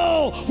don't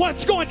know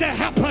what's going to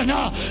happen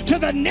to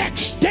the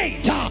next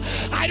state.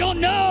 I don't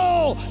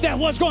know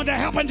what's going to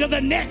happen to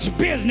the next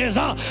business.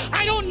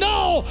 I don't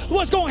know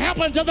what's going to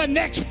happen to the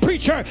next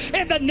preacher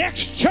and the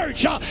next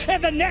church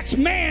and the next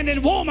man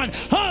and woman,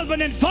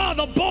 husband and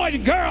father, boy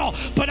and girl.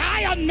 But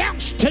I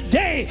announce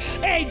today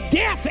a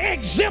death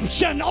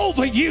exemption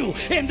over you.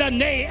 In the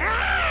name,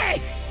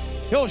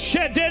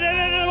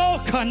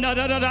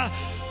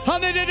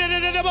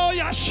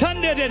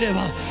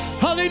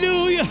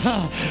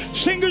 hallelujah.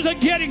 Singers are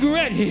getting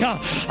ready.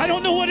 I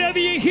don't know, whatever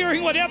you're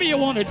hearing, whatever you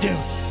want to do.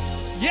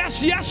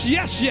 Yes, yes,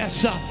 yes,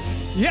 yes.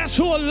 Yes,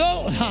 who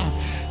alone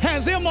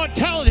has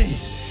immortality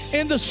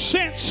in the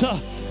sense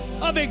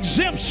of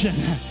exemption.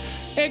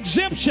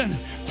 Exemption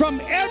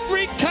from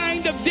every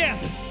kind of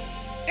death,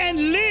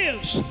 and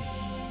lives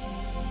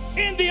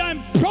in the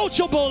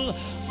unapproachable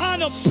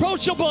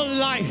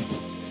life,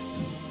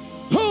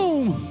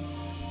 whom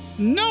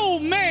no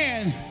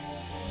man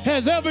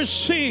has ever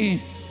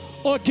seen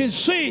or can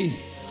see.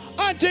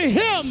 Unto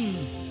him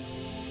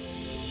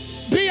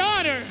be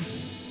honor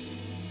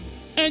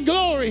and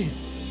glory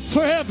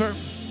forever.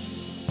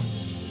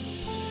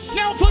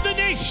 Now for the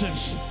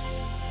nations,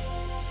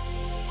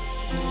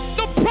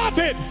 the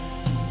prophet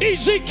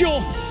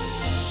Ezekiel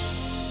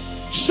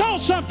saw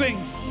something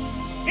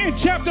in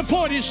chapter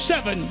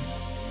 47.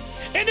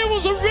 And there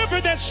was a river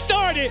that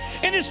started,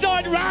 and it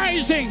started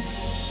rising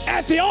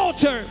at the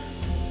altar.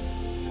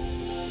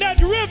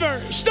 That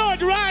river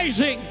started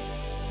rising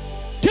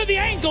to the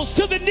ankles,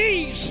 to the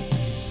knees.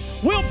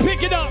 We'll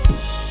pick it up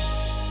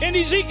in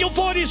Ezekiel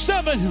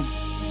 47,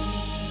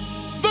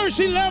 verse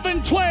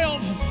 11,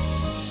 12.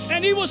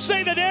 And he will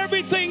say that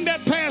everything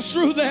that passed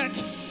through that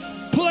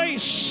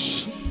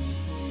place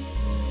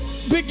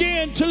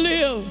began to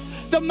live.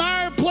 the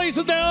miry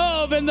places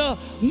thereof and the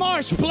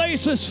marsh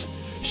places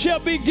shall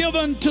be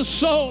given to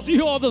salt.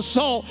 You are the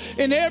salt.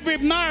 In every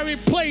miry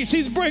place,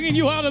 he's bringing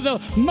you out of the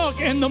muck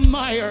and the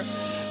mire.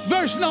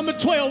 Verse number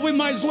 12, we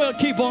might as well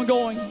keep on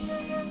going.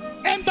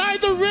 And by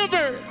the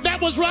river that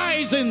was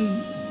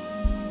rising,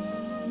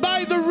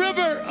 by the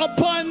river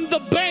upon the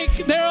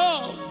bank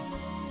thereof,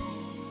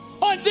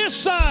 on this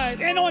side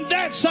and on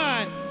that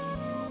side,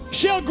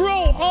 shall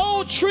grow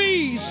all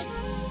trees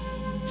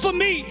for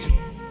meat,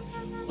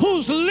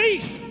 whose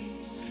leaf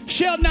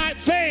shall not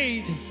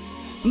fade,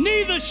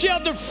 neither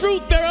shall the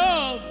fruit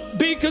thereof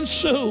be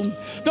consumed.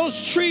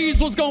 Those trees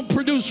was going to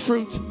produce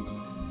fruit.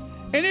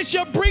 And it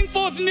shall bring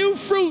forth new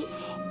fruit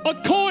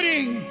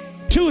according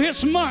to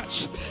his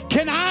months.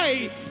 Can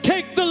I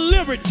take the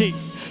liberty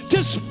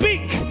to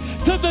speak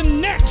to the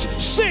next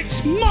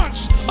 6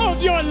 months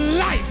of your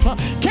life?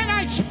 Can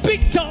I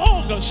speak to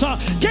August?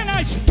 Can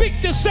I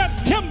speak to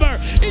September,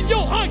 in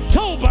your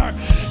October,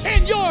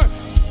 in your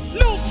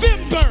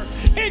November,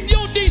 in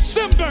your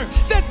December,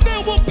 that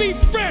there will be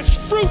fresh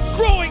fruit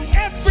growing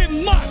every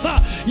month?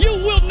 You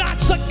will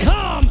not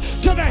succumb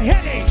to the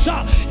headaches.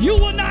 You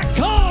will not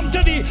come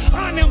to the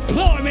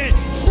unemployment.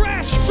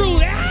 Fresh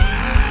fruit.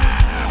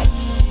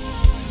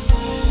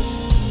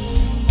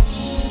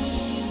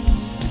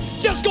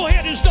 Just go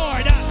ahead and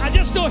start. I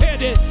just go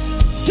ahead and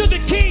to the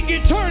King,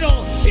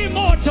 eternal,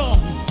 immortal,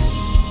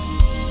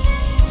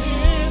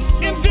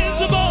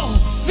 invisible,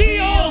 the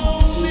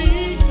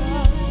only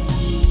God,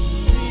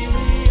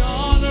 the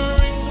honor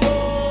and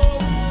glory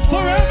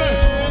forever,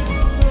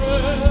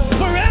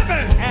 forever,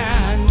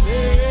 and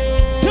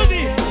to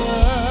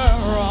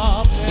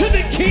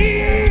the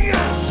King,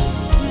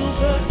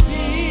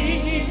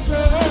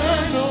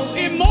 eternal,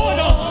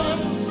 immortal,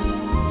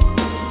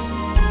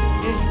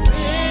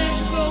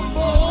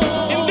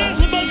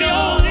 invisible, the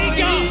only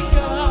God.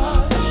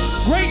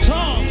 Great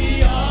song.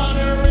 The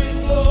honor and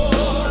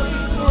glory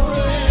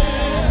forever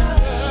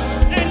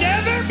and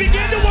ever.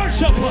 Begin to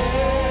worship.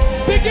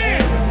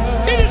 Begin.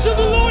 It is of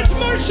the Lord's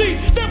mercy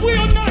that we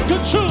are not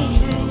consumed,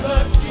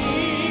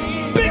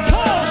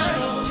 because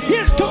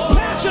his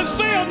compassions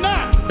fail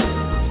not.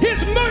 His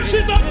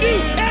mercies are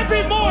new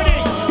every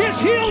morning. His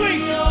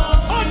healing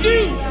are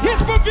new.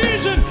 His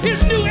provision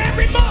is new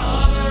every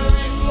month.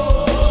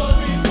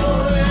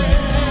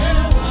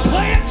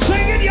 Play it,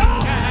 sing it,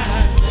 y'all.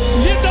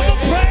 Lift up a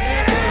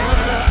prayer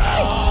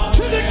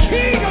to the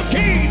King of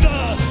Kings,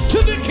 to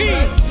the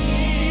King,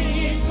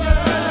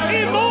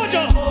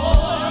 immortal,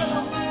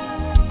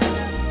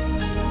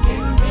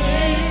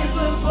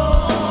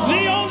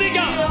 the only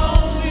God.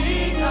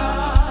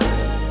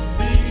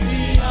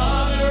 The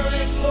honor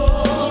and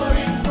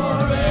glory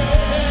forever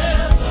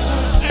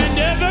and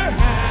ever.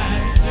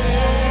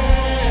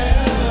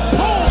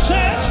 Paul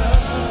says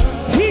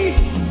he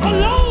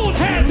alone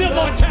has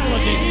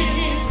immortality.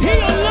 He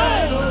alone.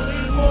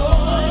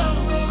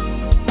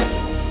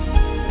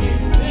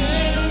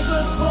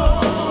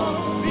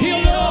 He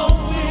alone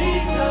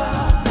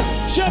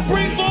shall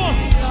bring forth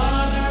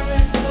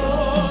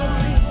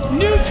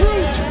new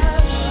fruit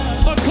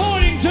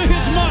according to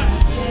his month.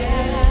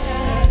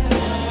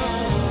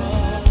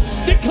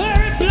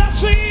 Declaring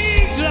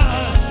blessings.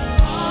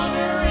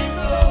 Honor and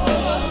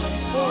glory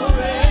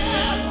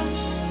forever.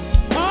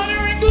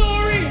 Honor and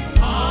glory.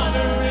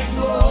 Honor and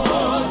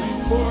glory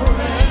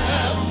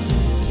forever.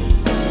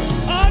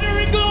 Honor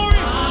and glory.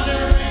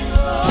 Honor and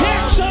glory.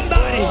 Tag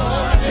somebody.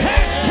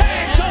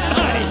 Hashtag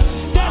somebody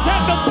that's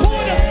at the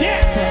point of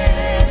death.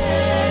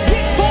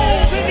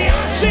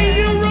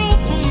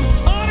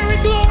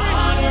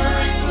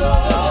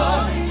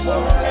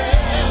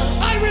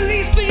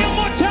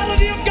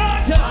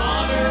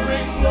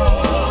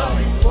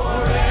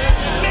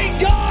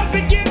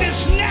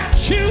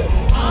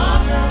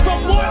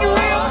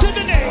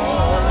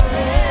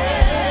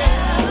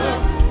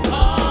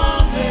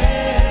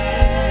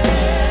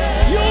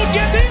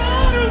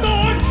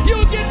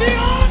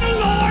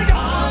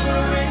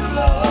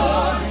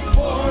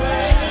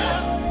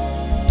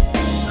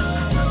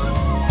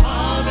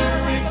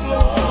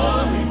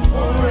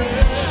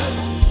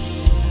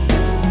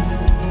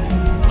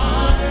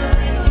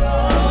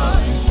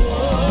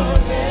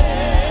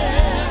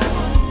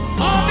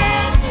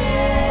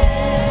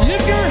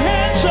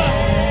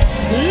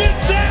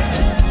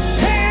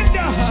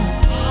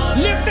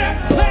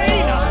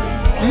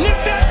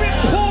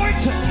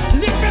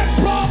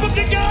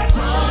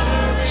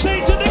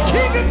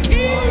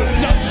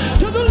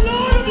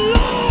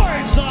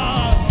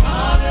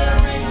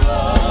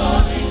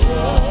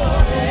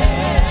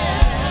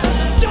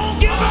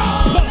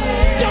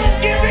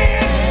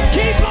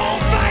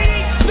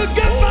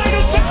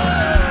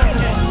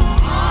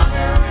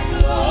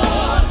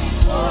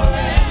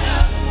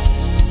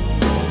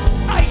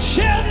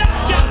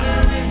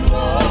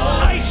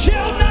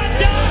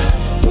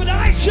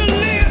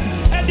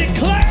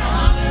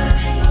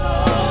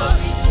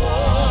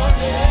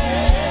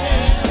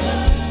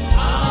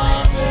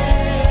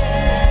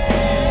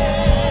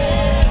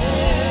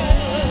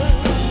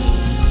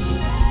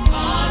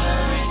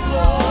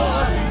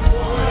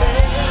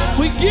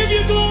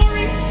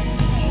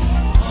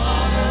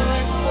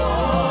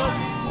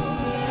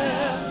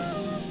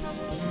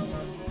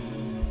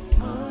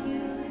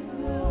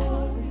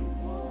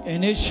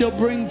 And it shall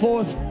bring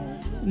forth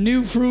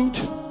new fruit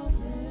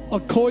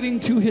according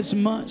to his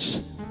months.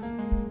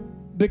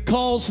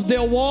 Because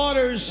their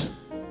waters,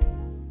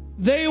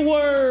 they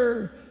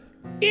were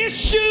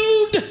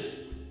issued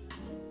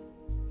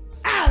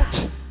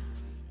out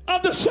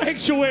of the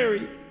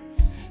sanctuary.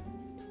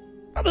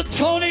 Brother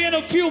Tony, in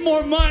a few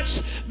more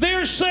months,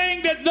 they're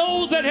saying that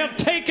those that have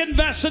taken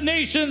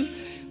vaccination,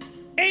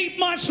 8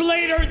 months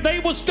later, they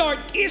will start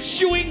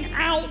issuing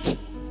out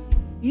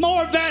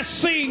more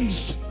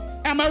vaccines.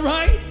 Am I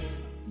right?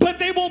 But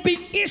they won't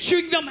be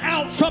issuing them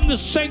out from the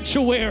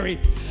sanctuary.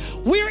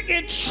 We're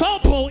in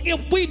trouble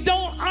if we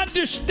don't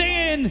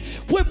understand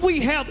when we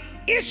have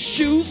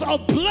issues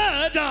of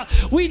blood.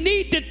 We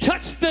need to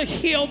touch the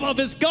hem of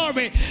his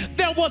garment.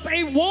 There was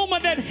a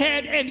woman that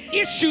had an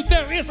issue.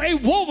 There is a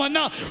woman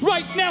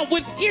right now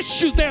with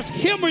issues. There's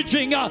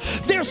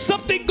hemorrhaging. There's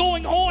something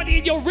going on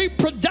in your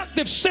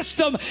reproductive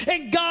system,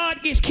 and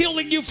God is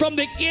healing you from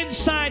the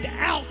inside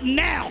out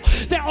now.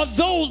 There are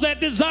those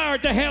that desire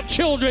to have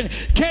children,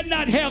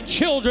 cannot have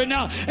children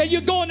now, and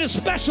you're going to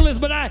specialists,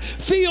 but I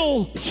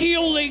feel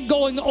healing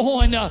going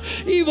on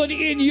even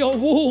in your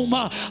womb.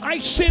 I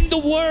send the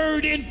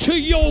word into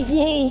your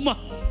womb.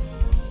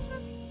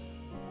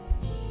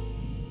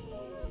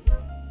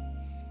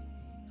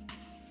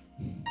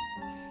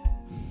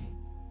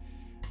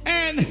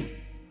 And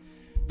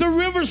the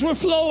rivers were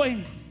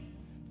flowing.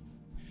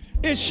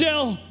 It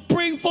shall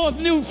bring forth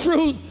new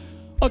fruit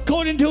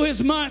according to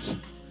his months.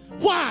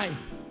 Why?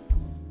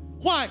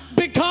 Why?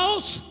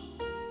 Because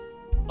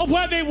of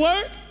where they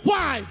were?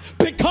 Why?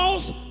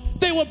 Because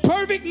they were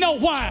perfect? No,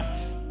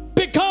 why?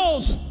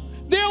 Because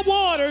their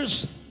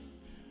waters,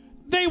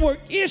 they were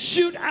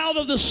issued out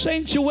of the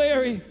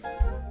sanctuary,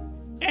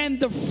 and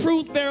the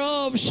fruit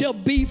thereof shall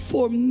be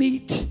for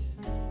meat,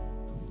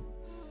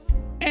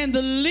 and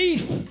the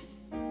leaf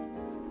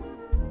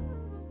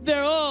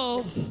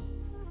thereof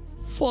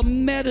for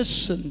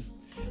medicine.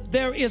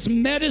 There is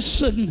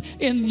medicine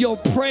in your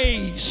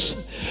praise.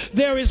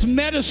 There is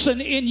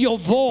medicine in your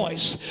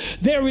voice.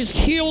 There is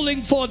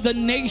healing for the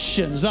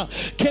nations.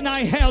 Can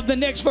I have the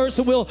next verse,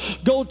 and we'll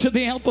go to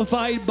the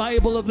Amplified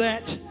Bible of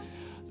that?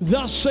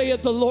 Thus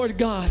saith the Lord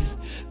God,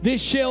 this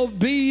shall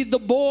be the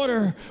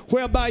border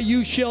whereby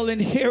you shall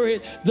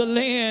inherit the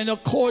land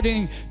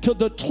according to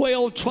the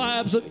 12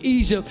 tribes of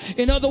Egypt.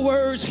 In other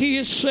words, he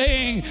is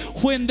saying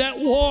when that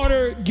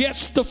water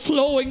gets to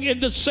flowing in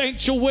the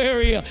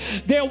sanctuary,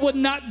 there would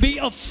not be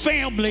a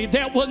family.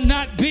 There will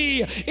not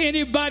be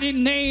anybody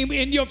named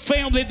in your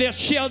family that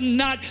shall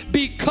not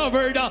be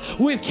covered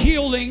with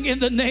healing in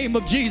the name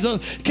of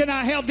Jesus. Can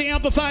I have the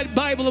Amplified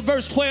Bible of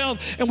verse 12?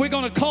 And we're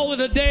going to call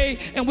it a day,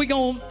 and we're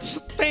going to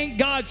thank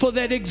God for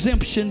that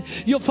exemption.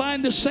 You'll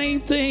find the same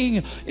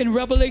thing in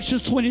Revelation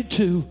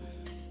 22.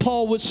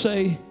 Paul would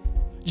say,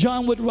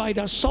 John would write,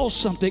 I saw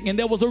something, and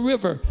there was a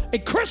river, a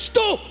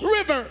crystal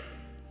river,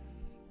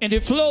 and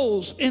it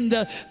flows in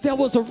there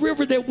was a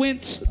river that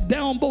went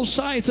down both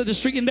sides of the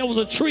street, and there was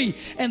a tree,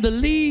 and the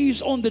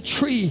leaves on the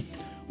tree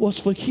was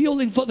for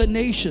healing for the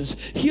nations,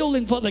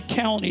 healing for the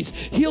counties,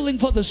 healing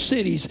for the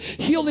cities,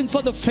 healing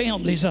for the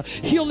families,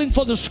 healing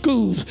for the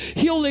schools,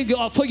 healing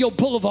for your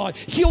boulevard,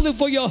 healing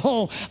for your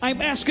home.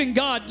 I'm asking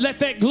God, let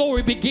that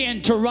glory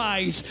begin to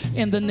rise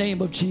in the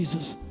name of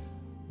Jesus.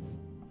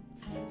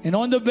 And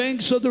on the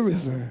banks of the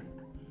river,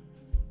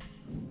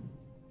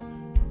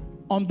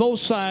 on both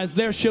sides,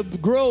 there shall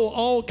grow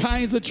all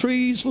kinds of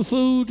trees for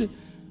food,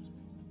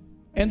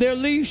 and their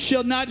leaves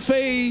shall not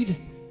fade,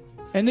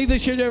 and neither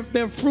shall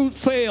their fruit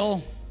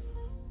fail.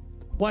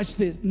 Watch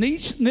this.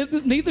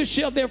 Neither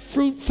shall their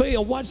fruit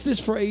fail. Watch this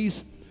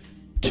phrase.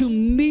 To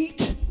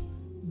meet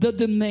the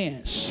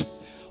demands.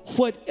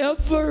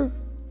 Whatever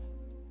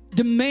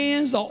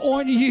demands are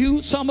on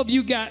you. Some of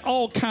you got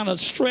all kind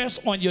of stress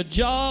on your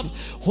jobs.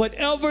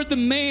 Whatever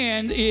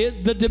demand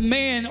is, the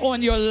demand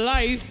on your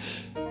life,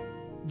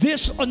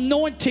 this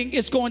anointing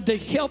is going to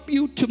help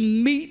you to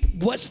meet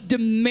what's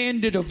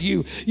demanded of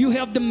you. You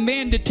have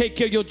demand to take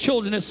care of your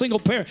children as single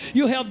parent.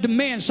 You have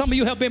demand. Some of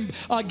you have been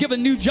given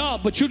a new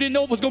job, but you didn't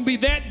know it was going to be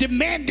that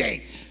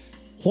demanding.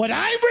 What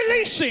I'm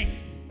releasing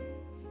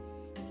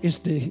is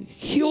the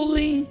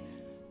healing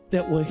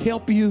that will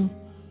help you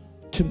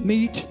to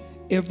meet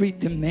every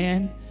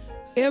demand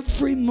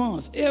every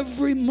month.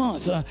 Every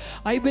month.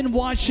 I've been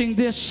watching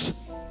this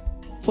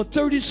for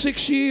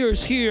 36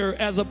 years here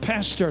as a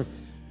pastor.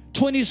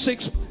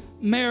 26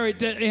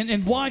 married,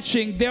 and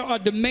watching, there are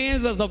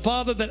demands as a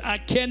father that I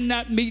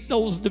cannot meet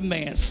those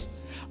demands.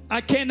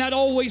 I cannot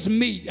always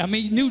meet. I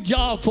mean, new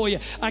job for you.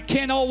 I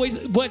can't always,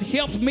 what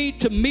helps me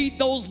to meet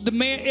those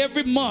demands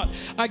every month,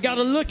 I got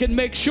to look and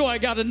make sure I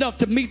got enough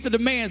to meet the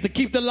demands, to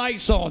keep the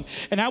lights on.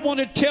 And I want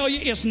to tell you,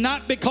 it's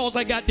not because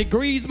I got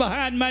degrees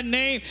behind my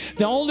name.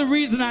 The only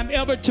reason I'm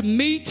ever to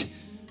meet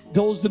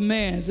those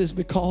demands is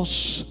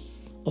because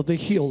of the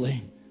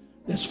healing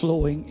that's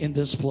flowing in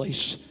this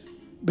place.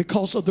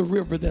 Because of the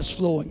river that's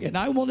flowing. And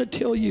I want to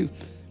tell you,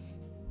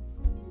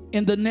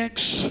 in the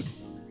next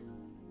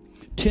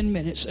 10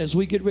 minutes, as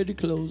we get ready to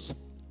close,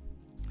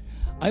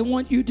 I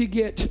want you to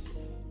get,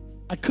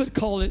 I could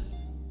call it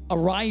a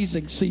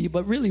rising sea,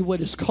 but really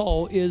what it's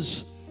called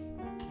is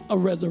a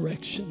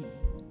resurrection.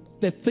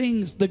 That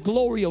things, the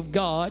glory of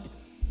God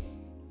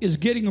is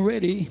getting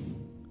ready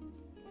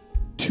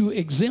to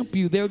exempt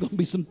you. There are going to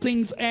be some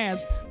things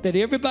asked that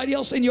everybody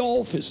else in your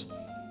office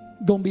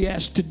going to be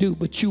asked to do,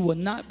 but you will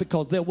not,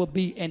 because there will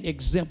be an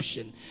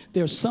exemption.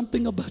 There's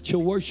something about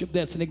your worship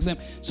that's an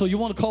exemption. So you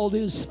want to call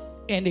this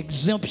an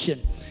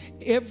exemption.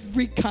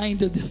 Every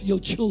kind of your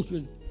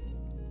children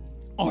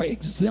are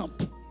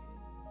exempt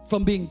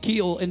from being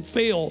killed and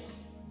fail.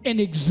 An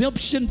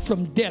exemption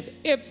from death.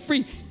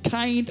 Every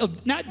kind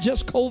of, not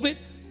just COVID,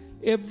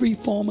 every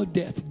form of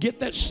death. Get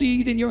that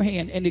seed in your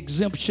hand. An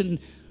exemption.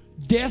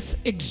 Death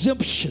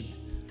exemption.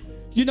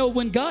 You know,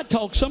 when God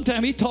talks,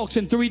 sometimes he talks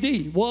in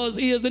 3D. Was,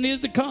 is, and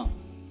is to come.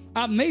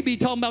 I may be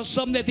talking about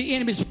something that the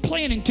enemy is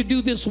planning to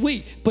do this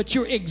week, but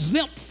you're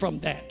exempt from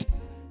that.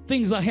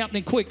 Things are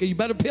happening quick. You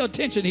better pay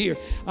attention here.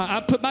 I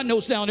put my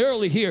notes down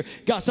early here.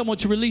 God, someone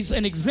to release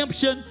an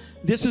exemption.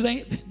 This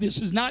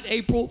is not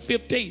April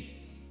 15th.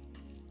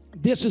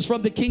 This is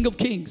from the King of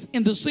Kings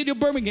in the city of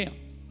Birmingham.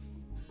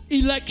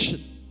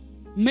 Election,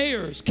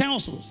 mayors,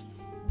 councilors,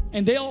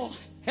 and they all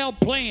have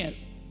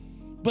plans.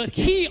 But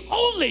he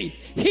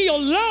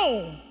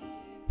alone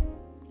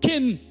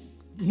can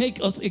make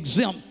us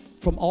exempt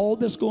from all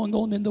that's going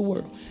on in the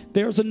world.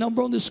 There's a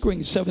number on the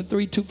screen,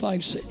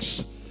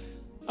 73256.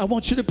 I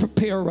want you to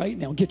prepare right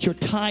now. Get your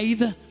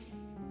tithe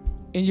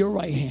in your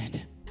right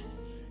hand.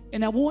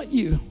 And I want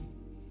you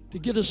to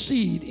get a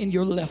seed in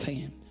your left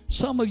hand.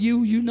 Some of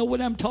you, you know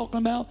what I'm talking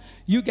about.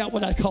 You got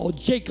what I call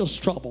Jacob's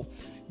trouble.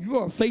 You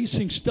are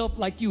facing stuff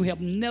like you have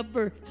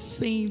never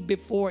seen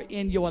before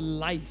in your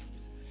life.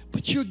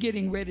 But you're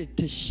getting ready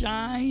to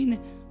shine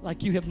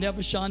like you have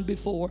never shined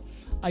before.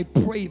 I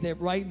pray that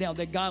right now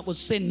that God will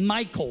send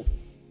Michael,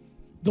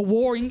 the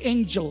warring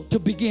angel, to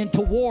begin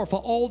to war for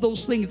all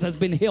those things that's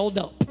been held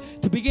up.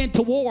 To begin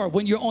to war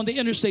when you're on the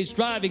interstates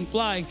driving,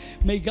 flying.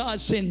 May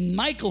God send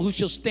Michael, who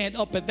shall stand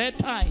up at that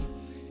time.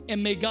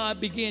 And may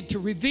God begin to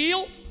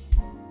reveal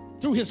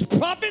through his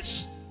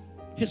prophets,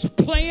 his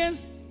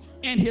plans,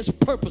 and his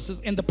purposes.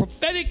 And the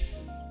prophetic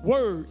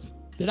word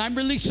that I'm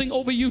releasing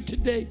over you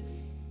today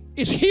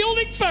is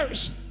healing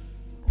first,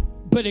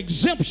 but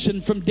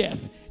exemption from death,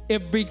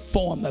 every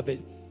form of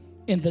it,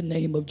 in the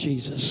name of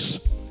Jesus.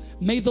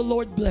 May the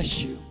Lord bless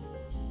you.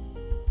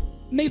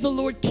 May the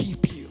Lord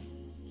keep you.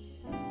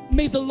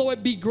 May the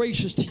Lord be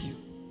gracious to you.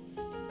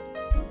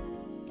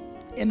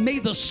 And may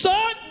the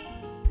Son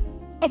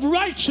of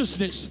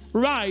righteousness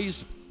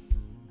rise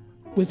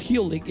with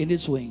healing in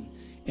his wing.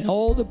 And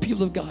all the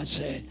people of God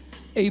said,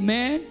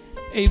 amen,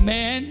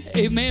 amen,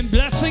 amen.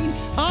 Blessing,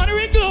 honor,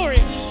 and glory.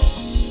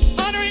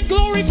 Honor and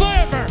glory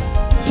forever.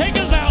 Take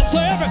us out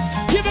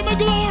forever. Give him a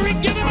glory.